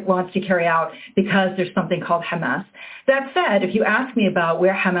whatever it wants to carry out because there's something called Hamas. That said, if you ask me about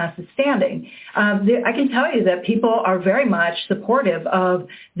where Hamas is standing, I can tell you that people are very much supportive of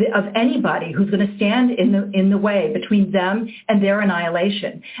anybody who's going to stand in the way between them and their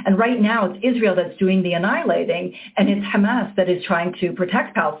annihilation. And right now, it's Israel that's doing the annihilating, and it's Hamas that is trying to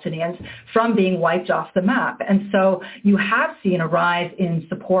protect Palestinians from being wiped off the map. And so you have seen a rise in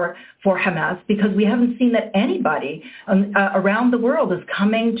support for Hamas because we haven't seen that anybody around the world is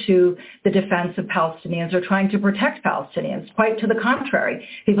coming to the defense of Palestinians or trying to protect Palestinians. Quite to the contrary.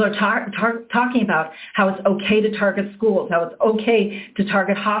 People are talking about how it's okay to target schools, how it's okay to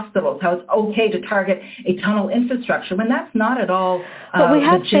target hospitals, how it's okay to target a tunnel infrastructure, when that's not at all But we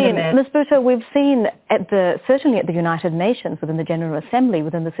have legitimate. seen, Ms. Bhutto, we've seen certainly at the United Nations, within the General Assembly,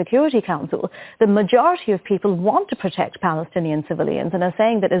 within the Security Council, the majority of people want to protect Palestinian civilians and are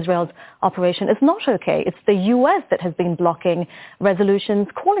saying that Israel's operation is not okay. It's the US that has been blocking resolutions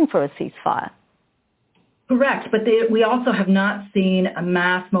calling for a ceasefire. Correct, but we also have not seen a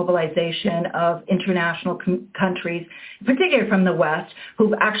mass mobilization of international countries, particularly from the West,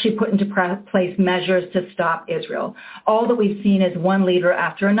 who've actually put into place measures to stop Israel. All that we've seen is one leader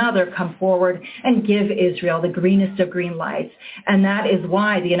after another come forward and give Israel the greenest of green lights, and that is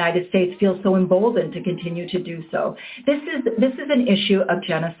why the United States feels so emboldened to continue to do so. This is an issue of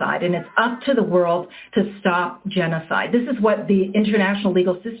genocide, and it's up to the world to stop genocide. This is what the international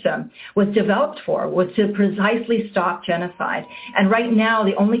legal system was developed for, was to precisely stop genocide. And right now,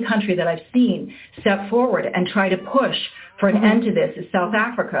 the only country that I've seen step forward and try to push for an end to this is South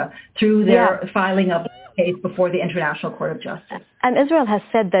Africa through their filing of the case before the International Court of Justice. And Israel has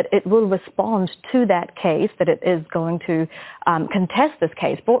said that it will respond to that case, that it is going to contest this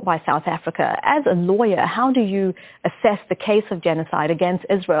case brought by South Africa. As a lawyer, how do you assess the case of genocide against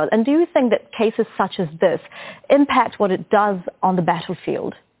Israel? And do you think that cases such as this impact what it does on the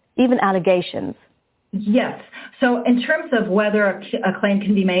battlefield, even allegations? Yes. So in terms of whether a claim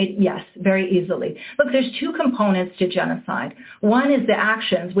can be made, yes, very easily. Look, there's two components to genocide. One is the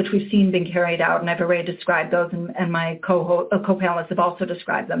actions, which we've seen being carried out, and I've already described those, and my co-panelists have also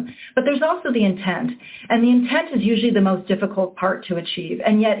described them. But there's also the intent, and the intent is usually the most difficult part to achieve.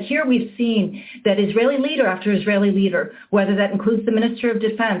 And yet here we've seen that Israeli leader after Israeli leader, whether that includes the Minister of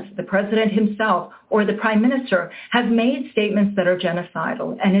Defense, the President himself, or the Prime Minister, have made statements that are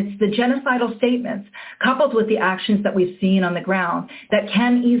genocidal. And it's the genocidal statements coupled with the actions that we've seen on the ground that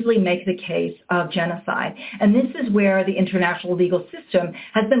can easily make the case of genocide. And this is where the international legal system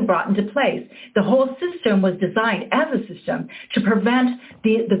has been brought into place. The whole system was designed as a system to prevent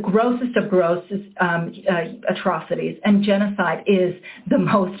the grossest of gross atrocities, and genocide is the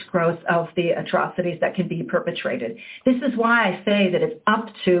most gross of the atrocities that can be perpetrated. This is why I say that it's up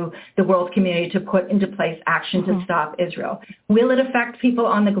to the world community to put into place action to stop Israel. Will it affect people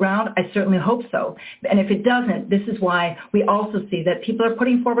on the ground? I certainly hope so. And if it doesn't, this is why we also see that people are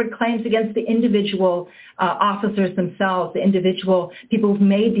putting forward claims against the individual officers themselves, the individual people who've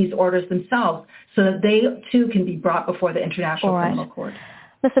made these orders themselves, so that they too can be brought before the International Criminal Court.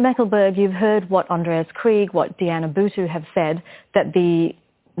 Mr. Mekelberg, you've heard what Andreas Krieg, what Diana Bhutto have said, that the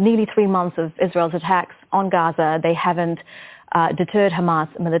nearly 3 months of Israel's attacks on Gaza. They haven't deterred Hamas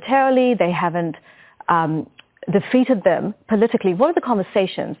militarily. They haven't defeated them politically. What are the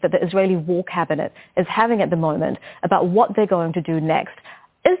conversations that the Israeli War Cabinet is having at the moment about what they're going to do next?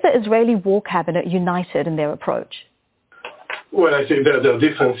 Is the Israeli War Cabinet united in their approach? Well, I think there are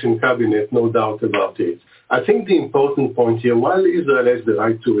differences in cabinet, no doubt about it. I think the important point here, while Israel has the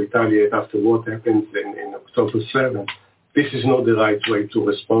right to retaliate after what happened in October 7, this is not the right way to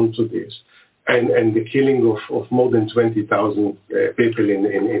respond to this. And the killing of more than 20,000 people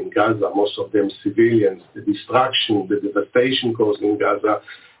in Gaza, most of them civilians, the destruction, the devastation caused in Gaza.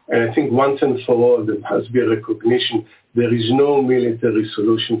 And I think once and for all, there has been recognition there is no military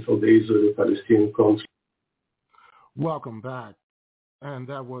solution for the Israeli-Palestinian conflict. Welcome back. And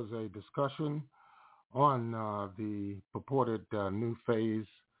that was a discussion on the purported new phase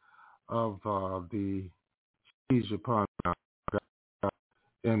of the siege upon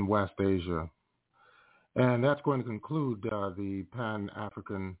in West Asia. And that's going to conclude the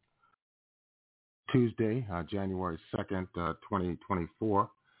Pan-African Tuesday, January 2nd, 2024.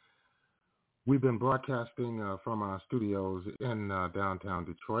 We've been broadcasting from our studios in downtown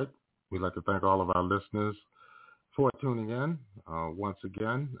Detroit. We'd like to thank all of our listeners for tuning in once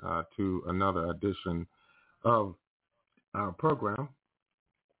again to another edition of our program.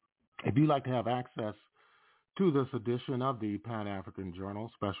 If you'd like to have access to this edition of the Pan-African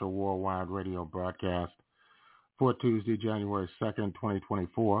Journal special worldwide radio broadcast for Tuesday, January 2nd,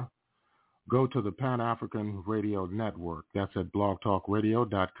 2024, go to the Pan-African Radio Network. That's at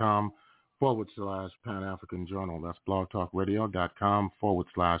blogtalkradio.com/Pan-African Journal. That's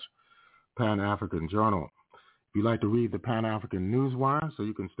blogtalkradio.com/Pan-African Journal. If you'd like to read the Pan-African Newswire so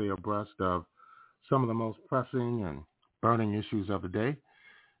you can stay abreast of some of the most pressing and burning issues of the day,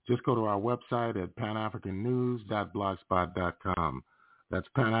 just go to our website at panafricannews.blogspot.com. That's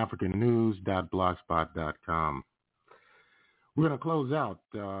panafricannews.blogspot.com. We're going to close out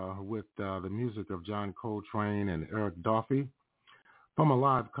with the music of John Coltrane and Eric Dolphy from a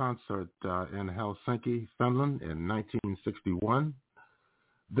live concert in Helsinki, Finland in 1961.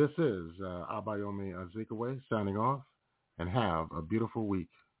 This is Abayomi Azikiwe signing off, and have a beautiful week.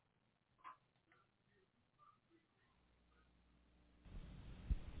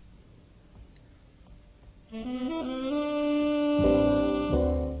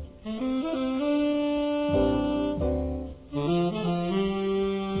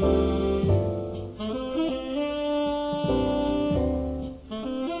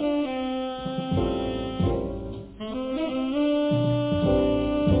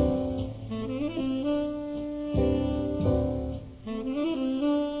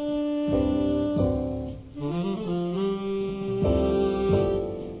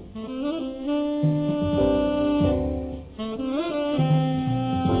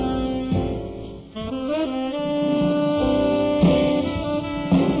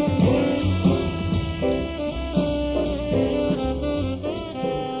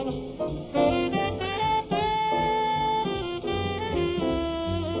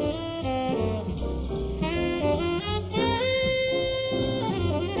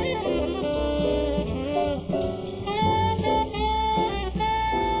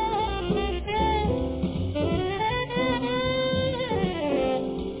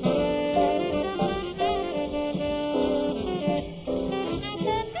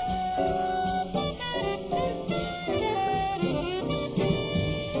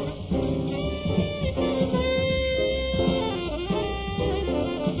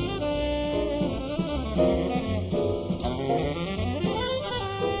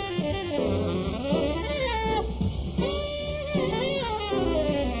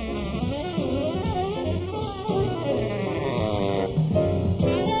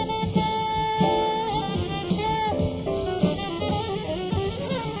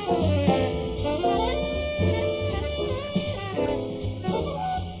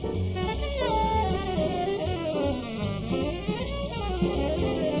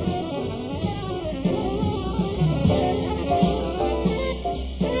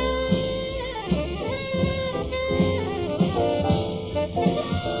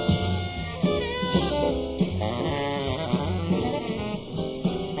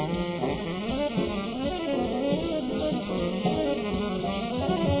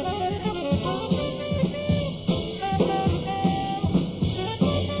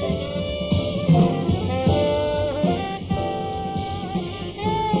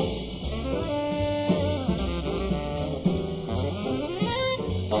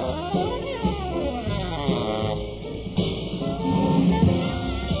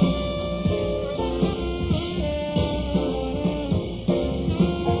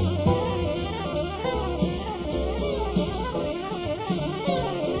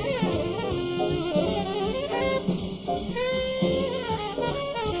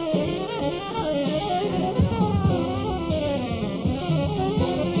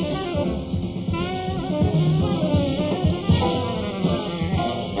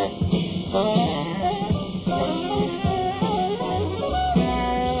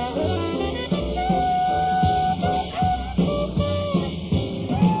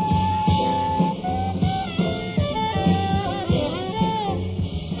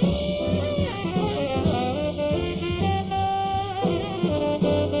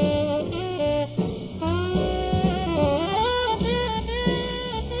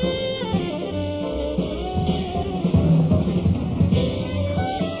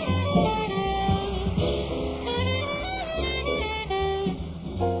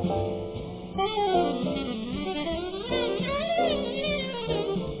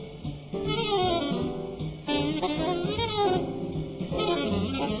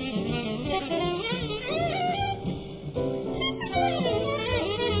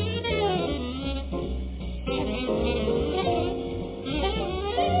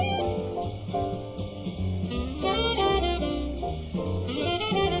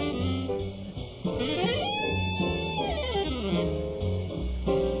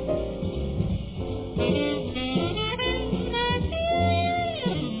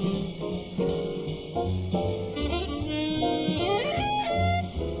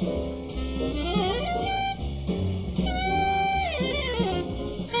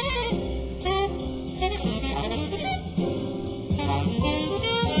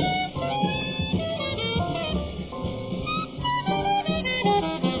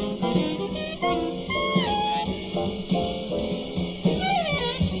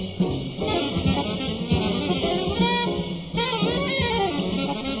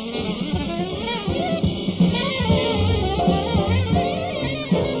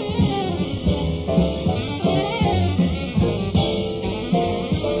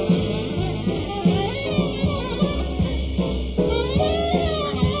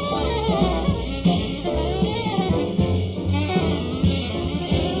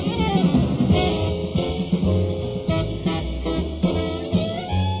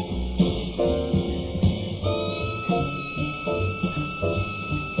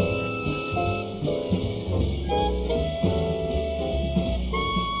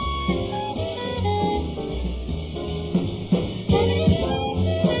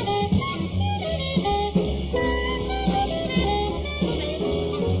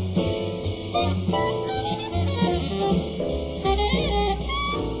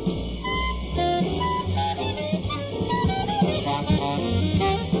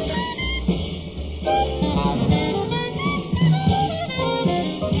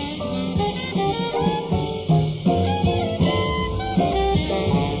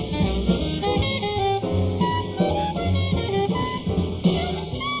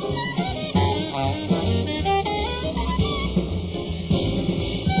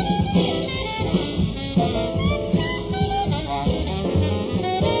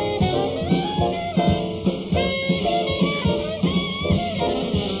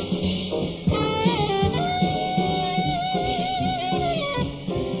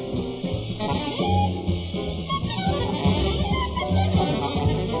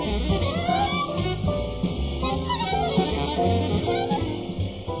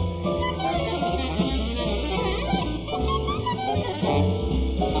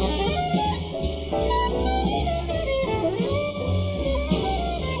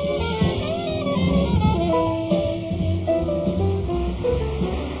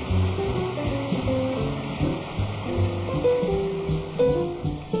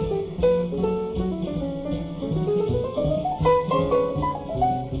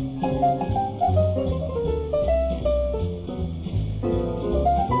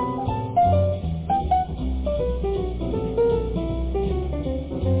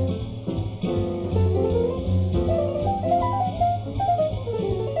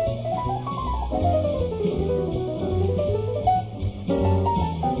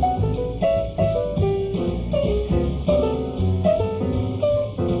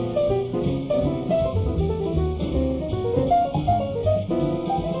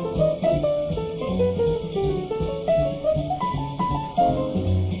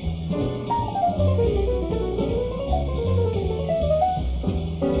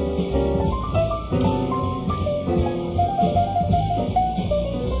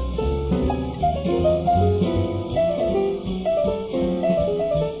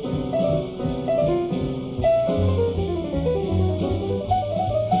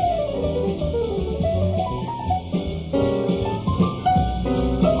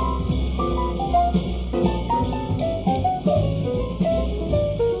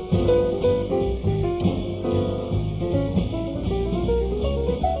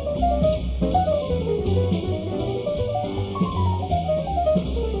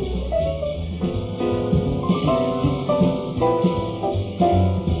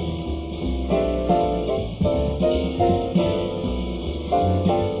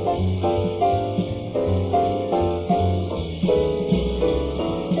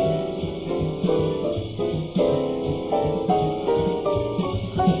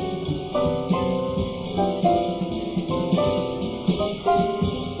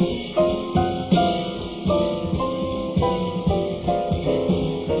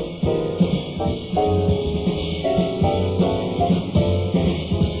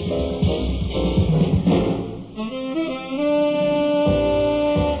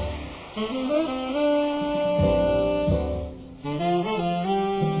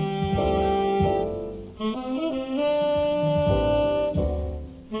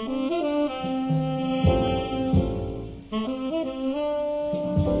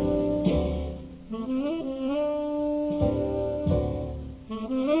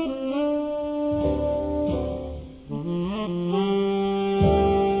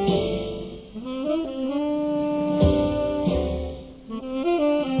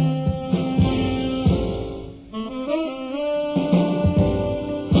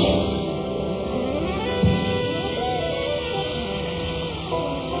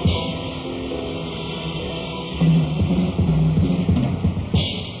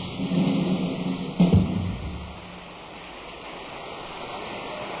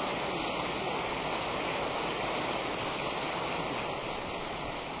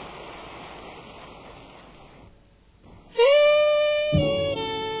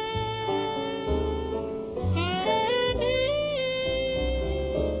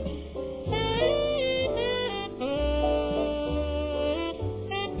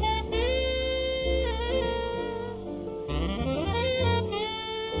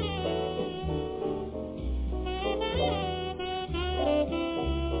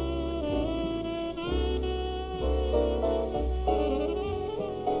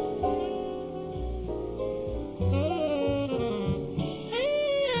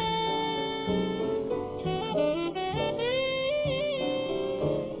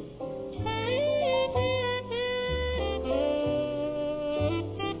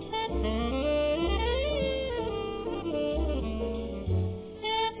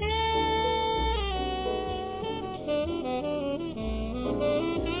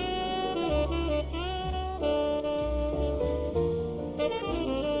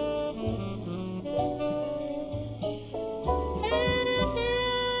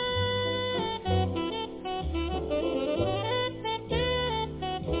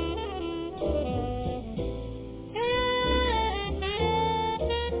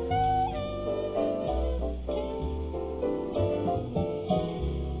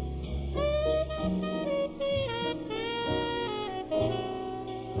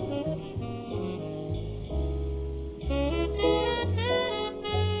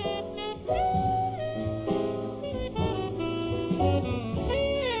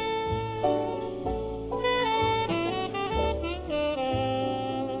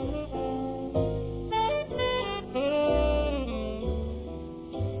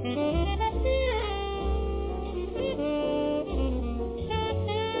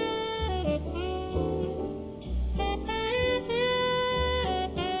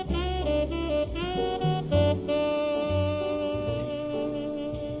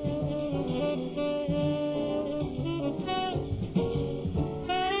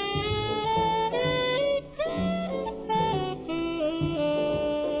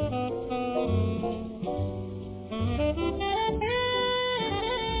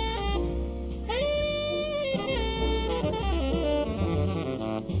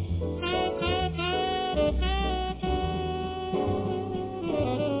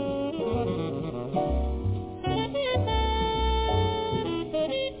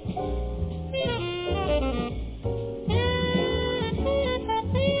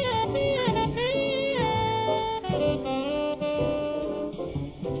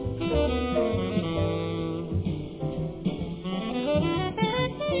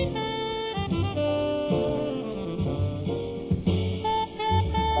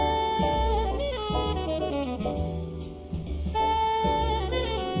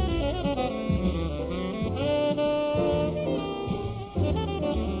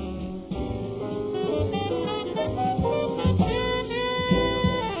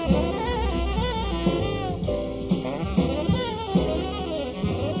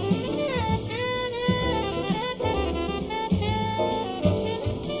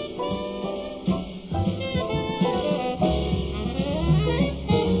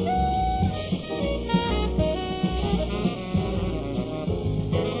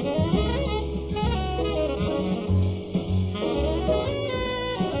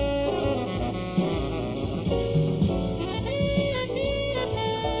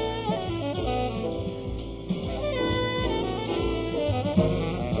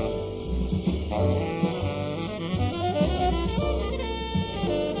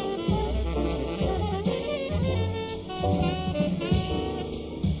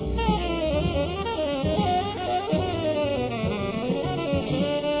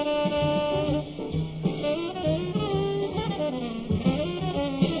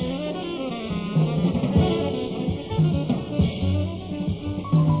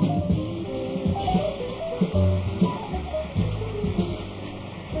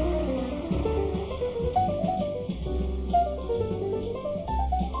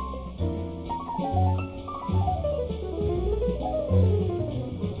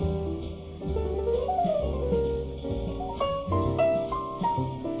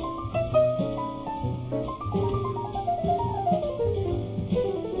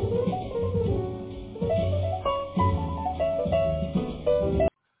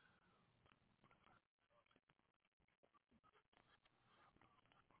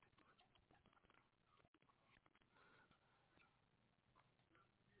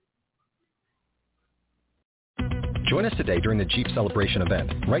 Join us today during the Jeep Celebration event.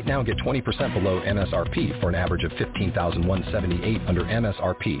 Right now, get 20% below MSRP for an average of $15,178 under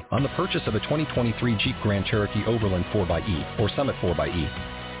MSRP on the purchase of a 2023 Jeep Grand Cherokee Overland 4xE or Summit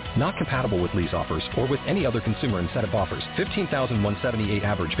 4xE. Not compatible with lease offers or with any other consumer incentive offers. $15,178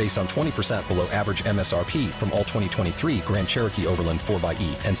 average based on 20% below average MSRP from all 2023 Grand Cherokee Overland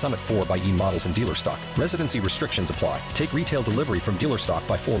 4xE and Summit 4xE models in dealer stock. Residency restrictions apply. Take retail delivery from dealer stock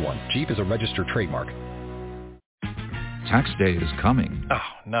by 4/1. Jeep is a registered trademark. Tax day is coming. Oh,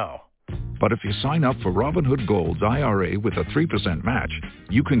 no. But if you sign up for Robinhood Gold's IRA with a 3% match,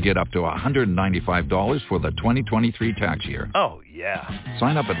 you can get up to $195 for the 2023 tax year. Oh, yeah.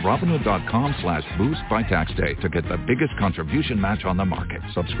 Sign up at Robinhood.com/boost by tax day to get the biggest contribution match on the market.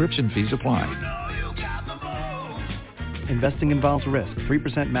 Subscription fees apply. Investing involves risk.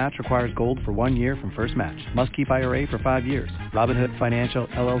 3% match requires gold for 1 year from first match. Must keep IRA for 5 years. Robinhood Financial,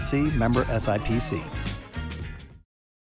 LLC, member SIPC.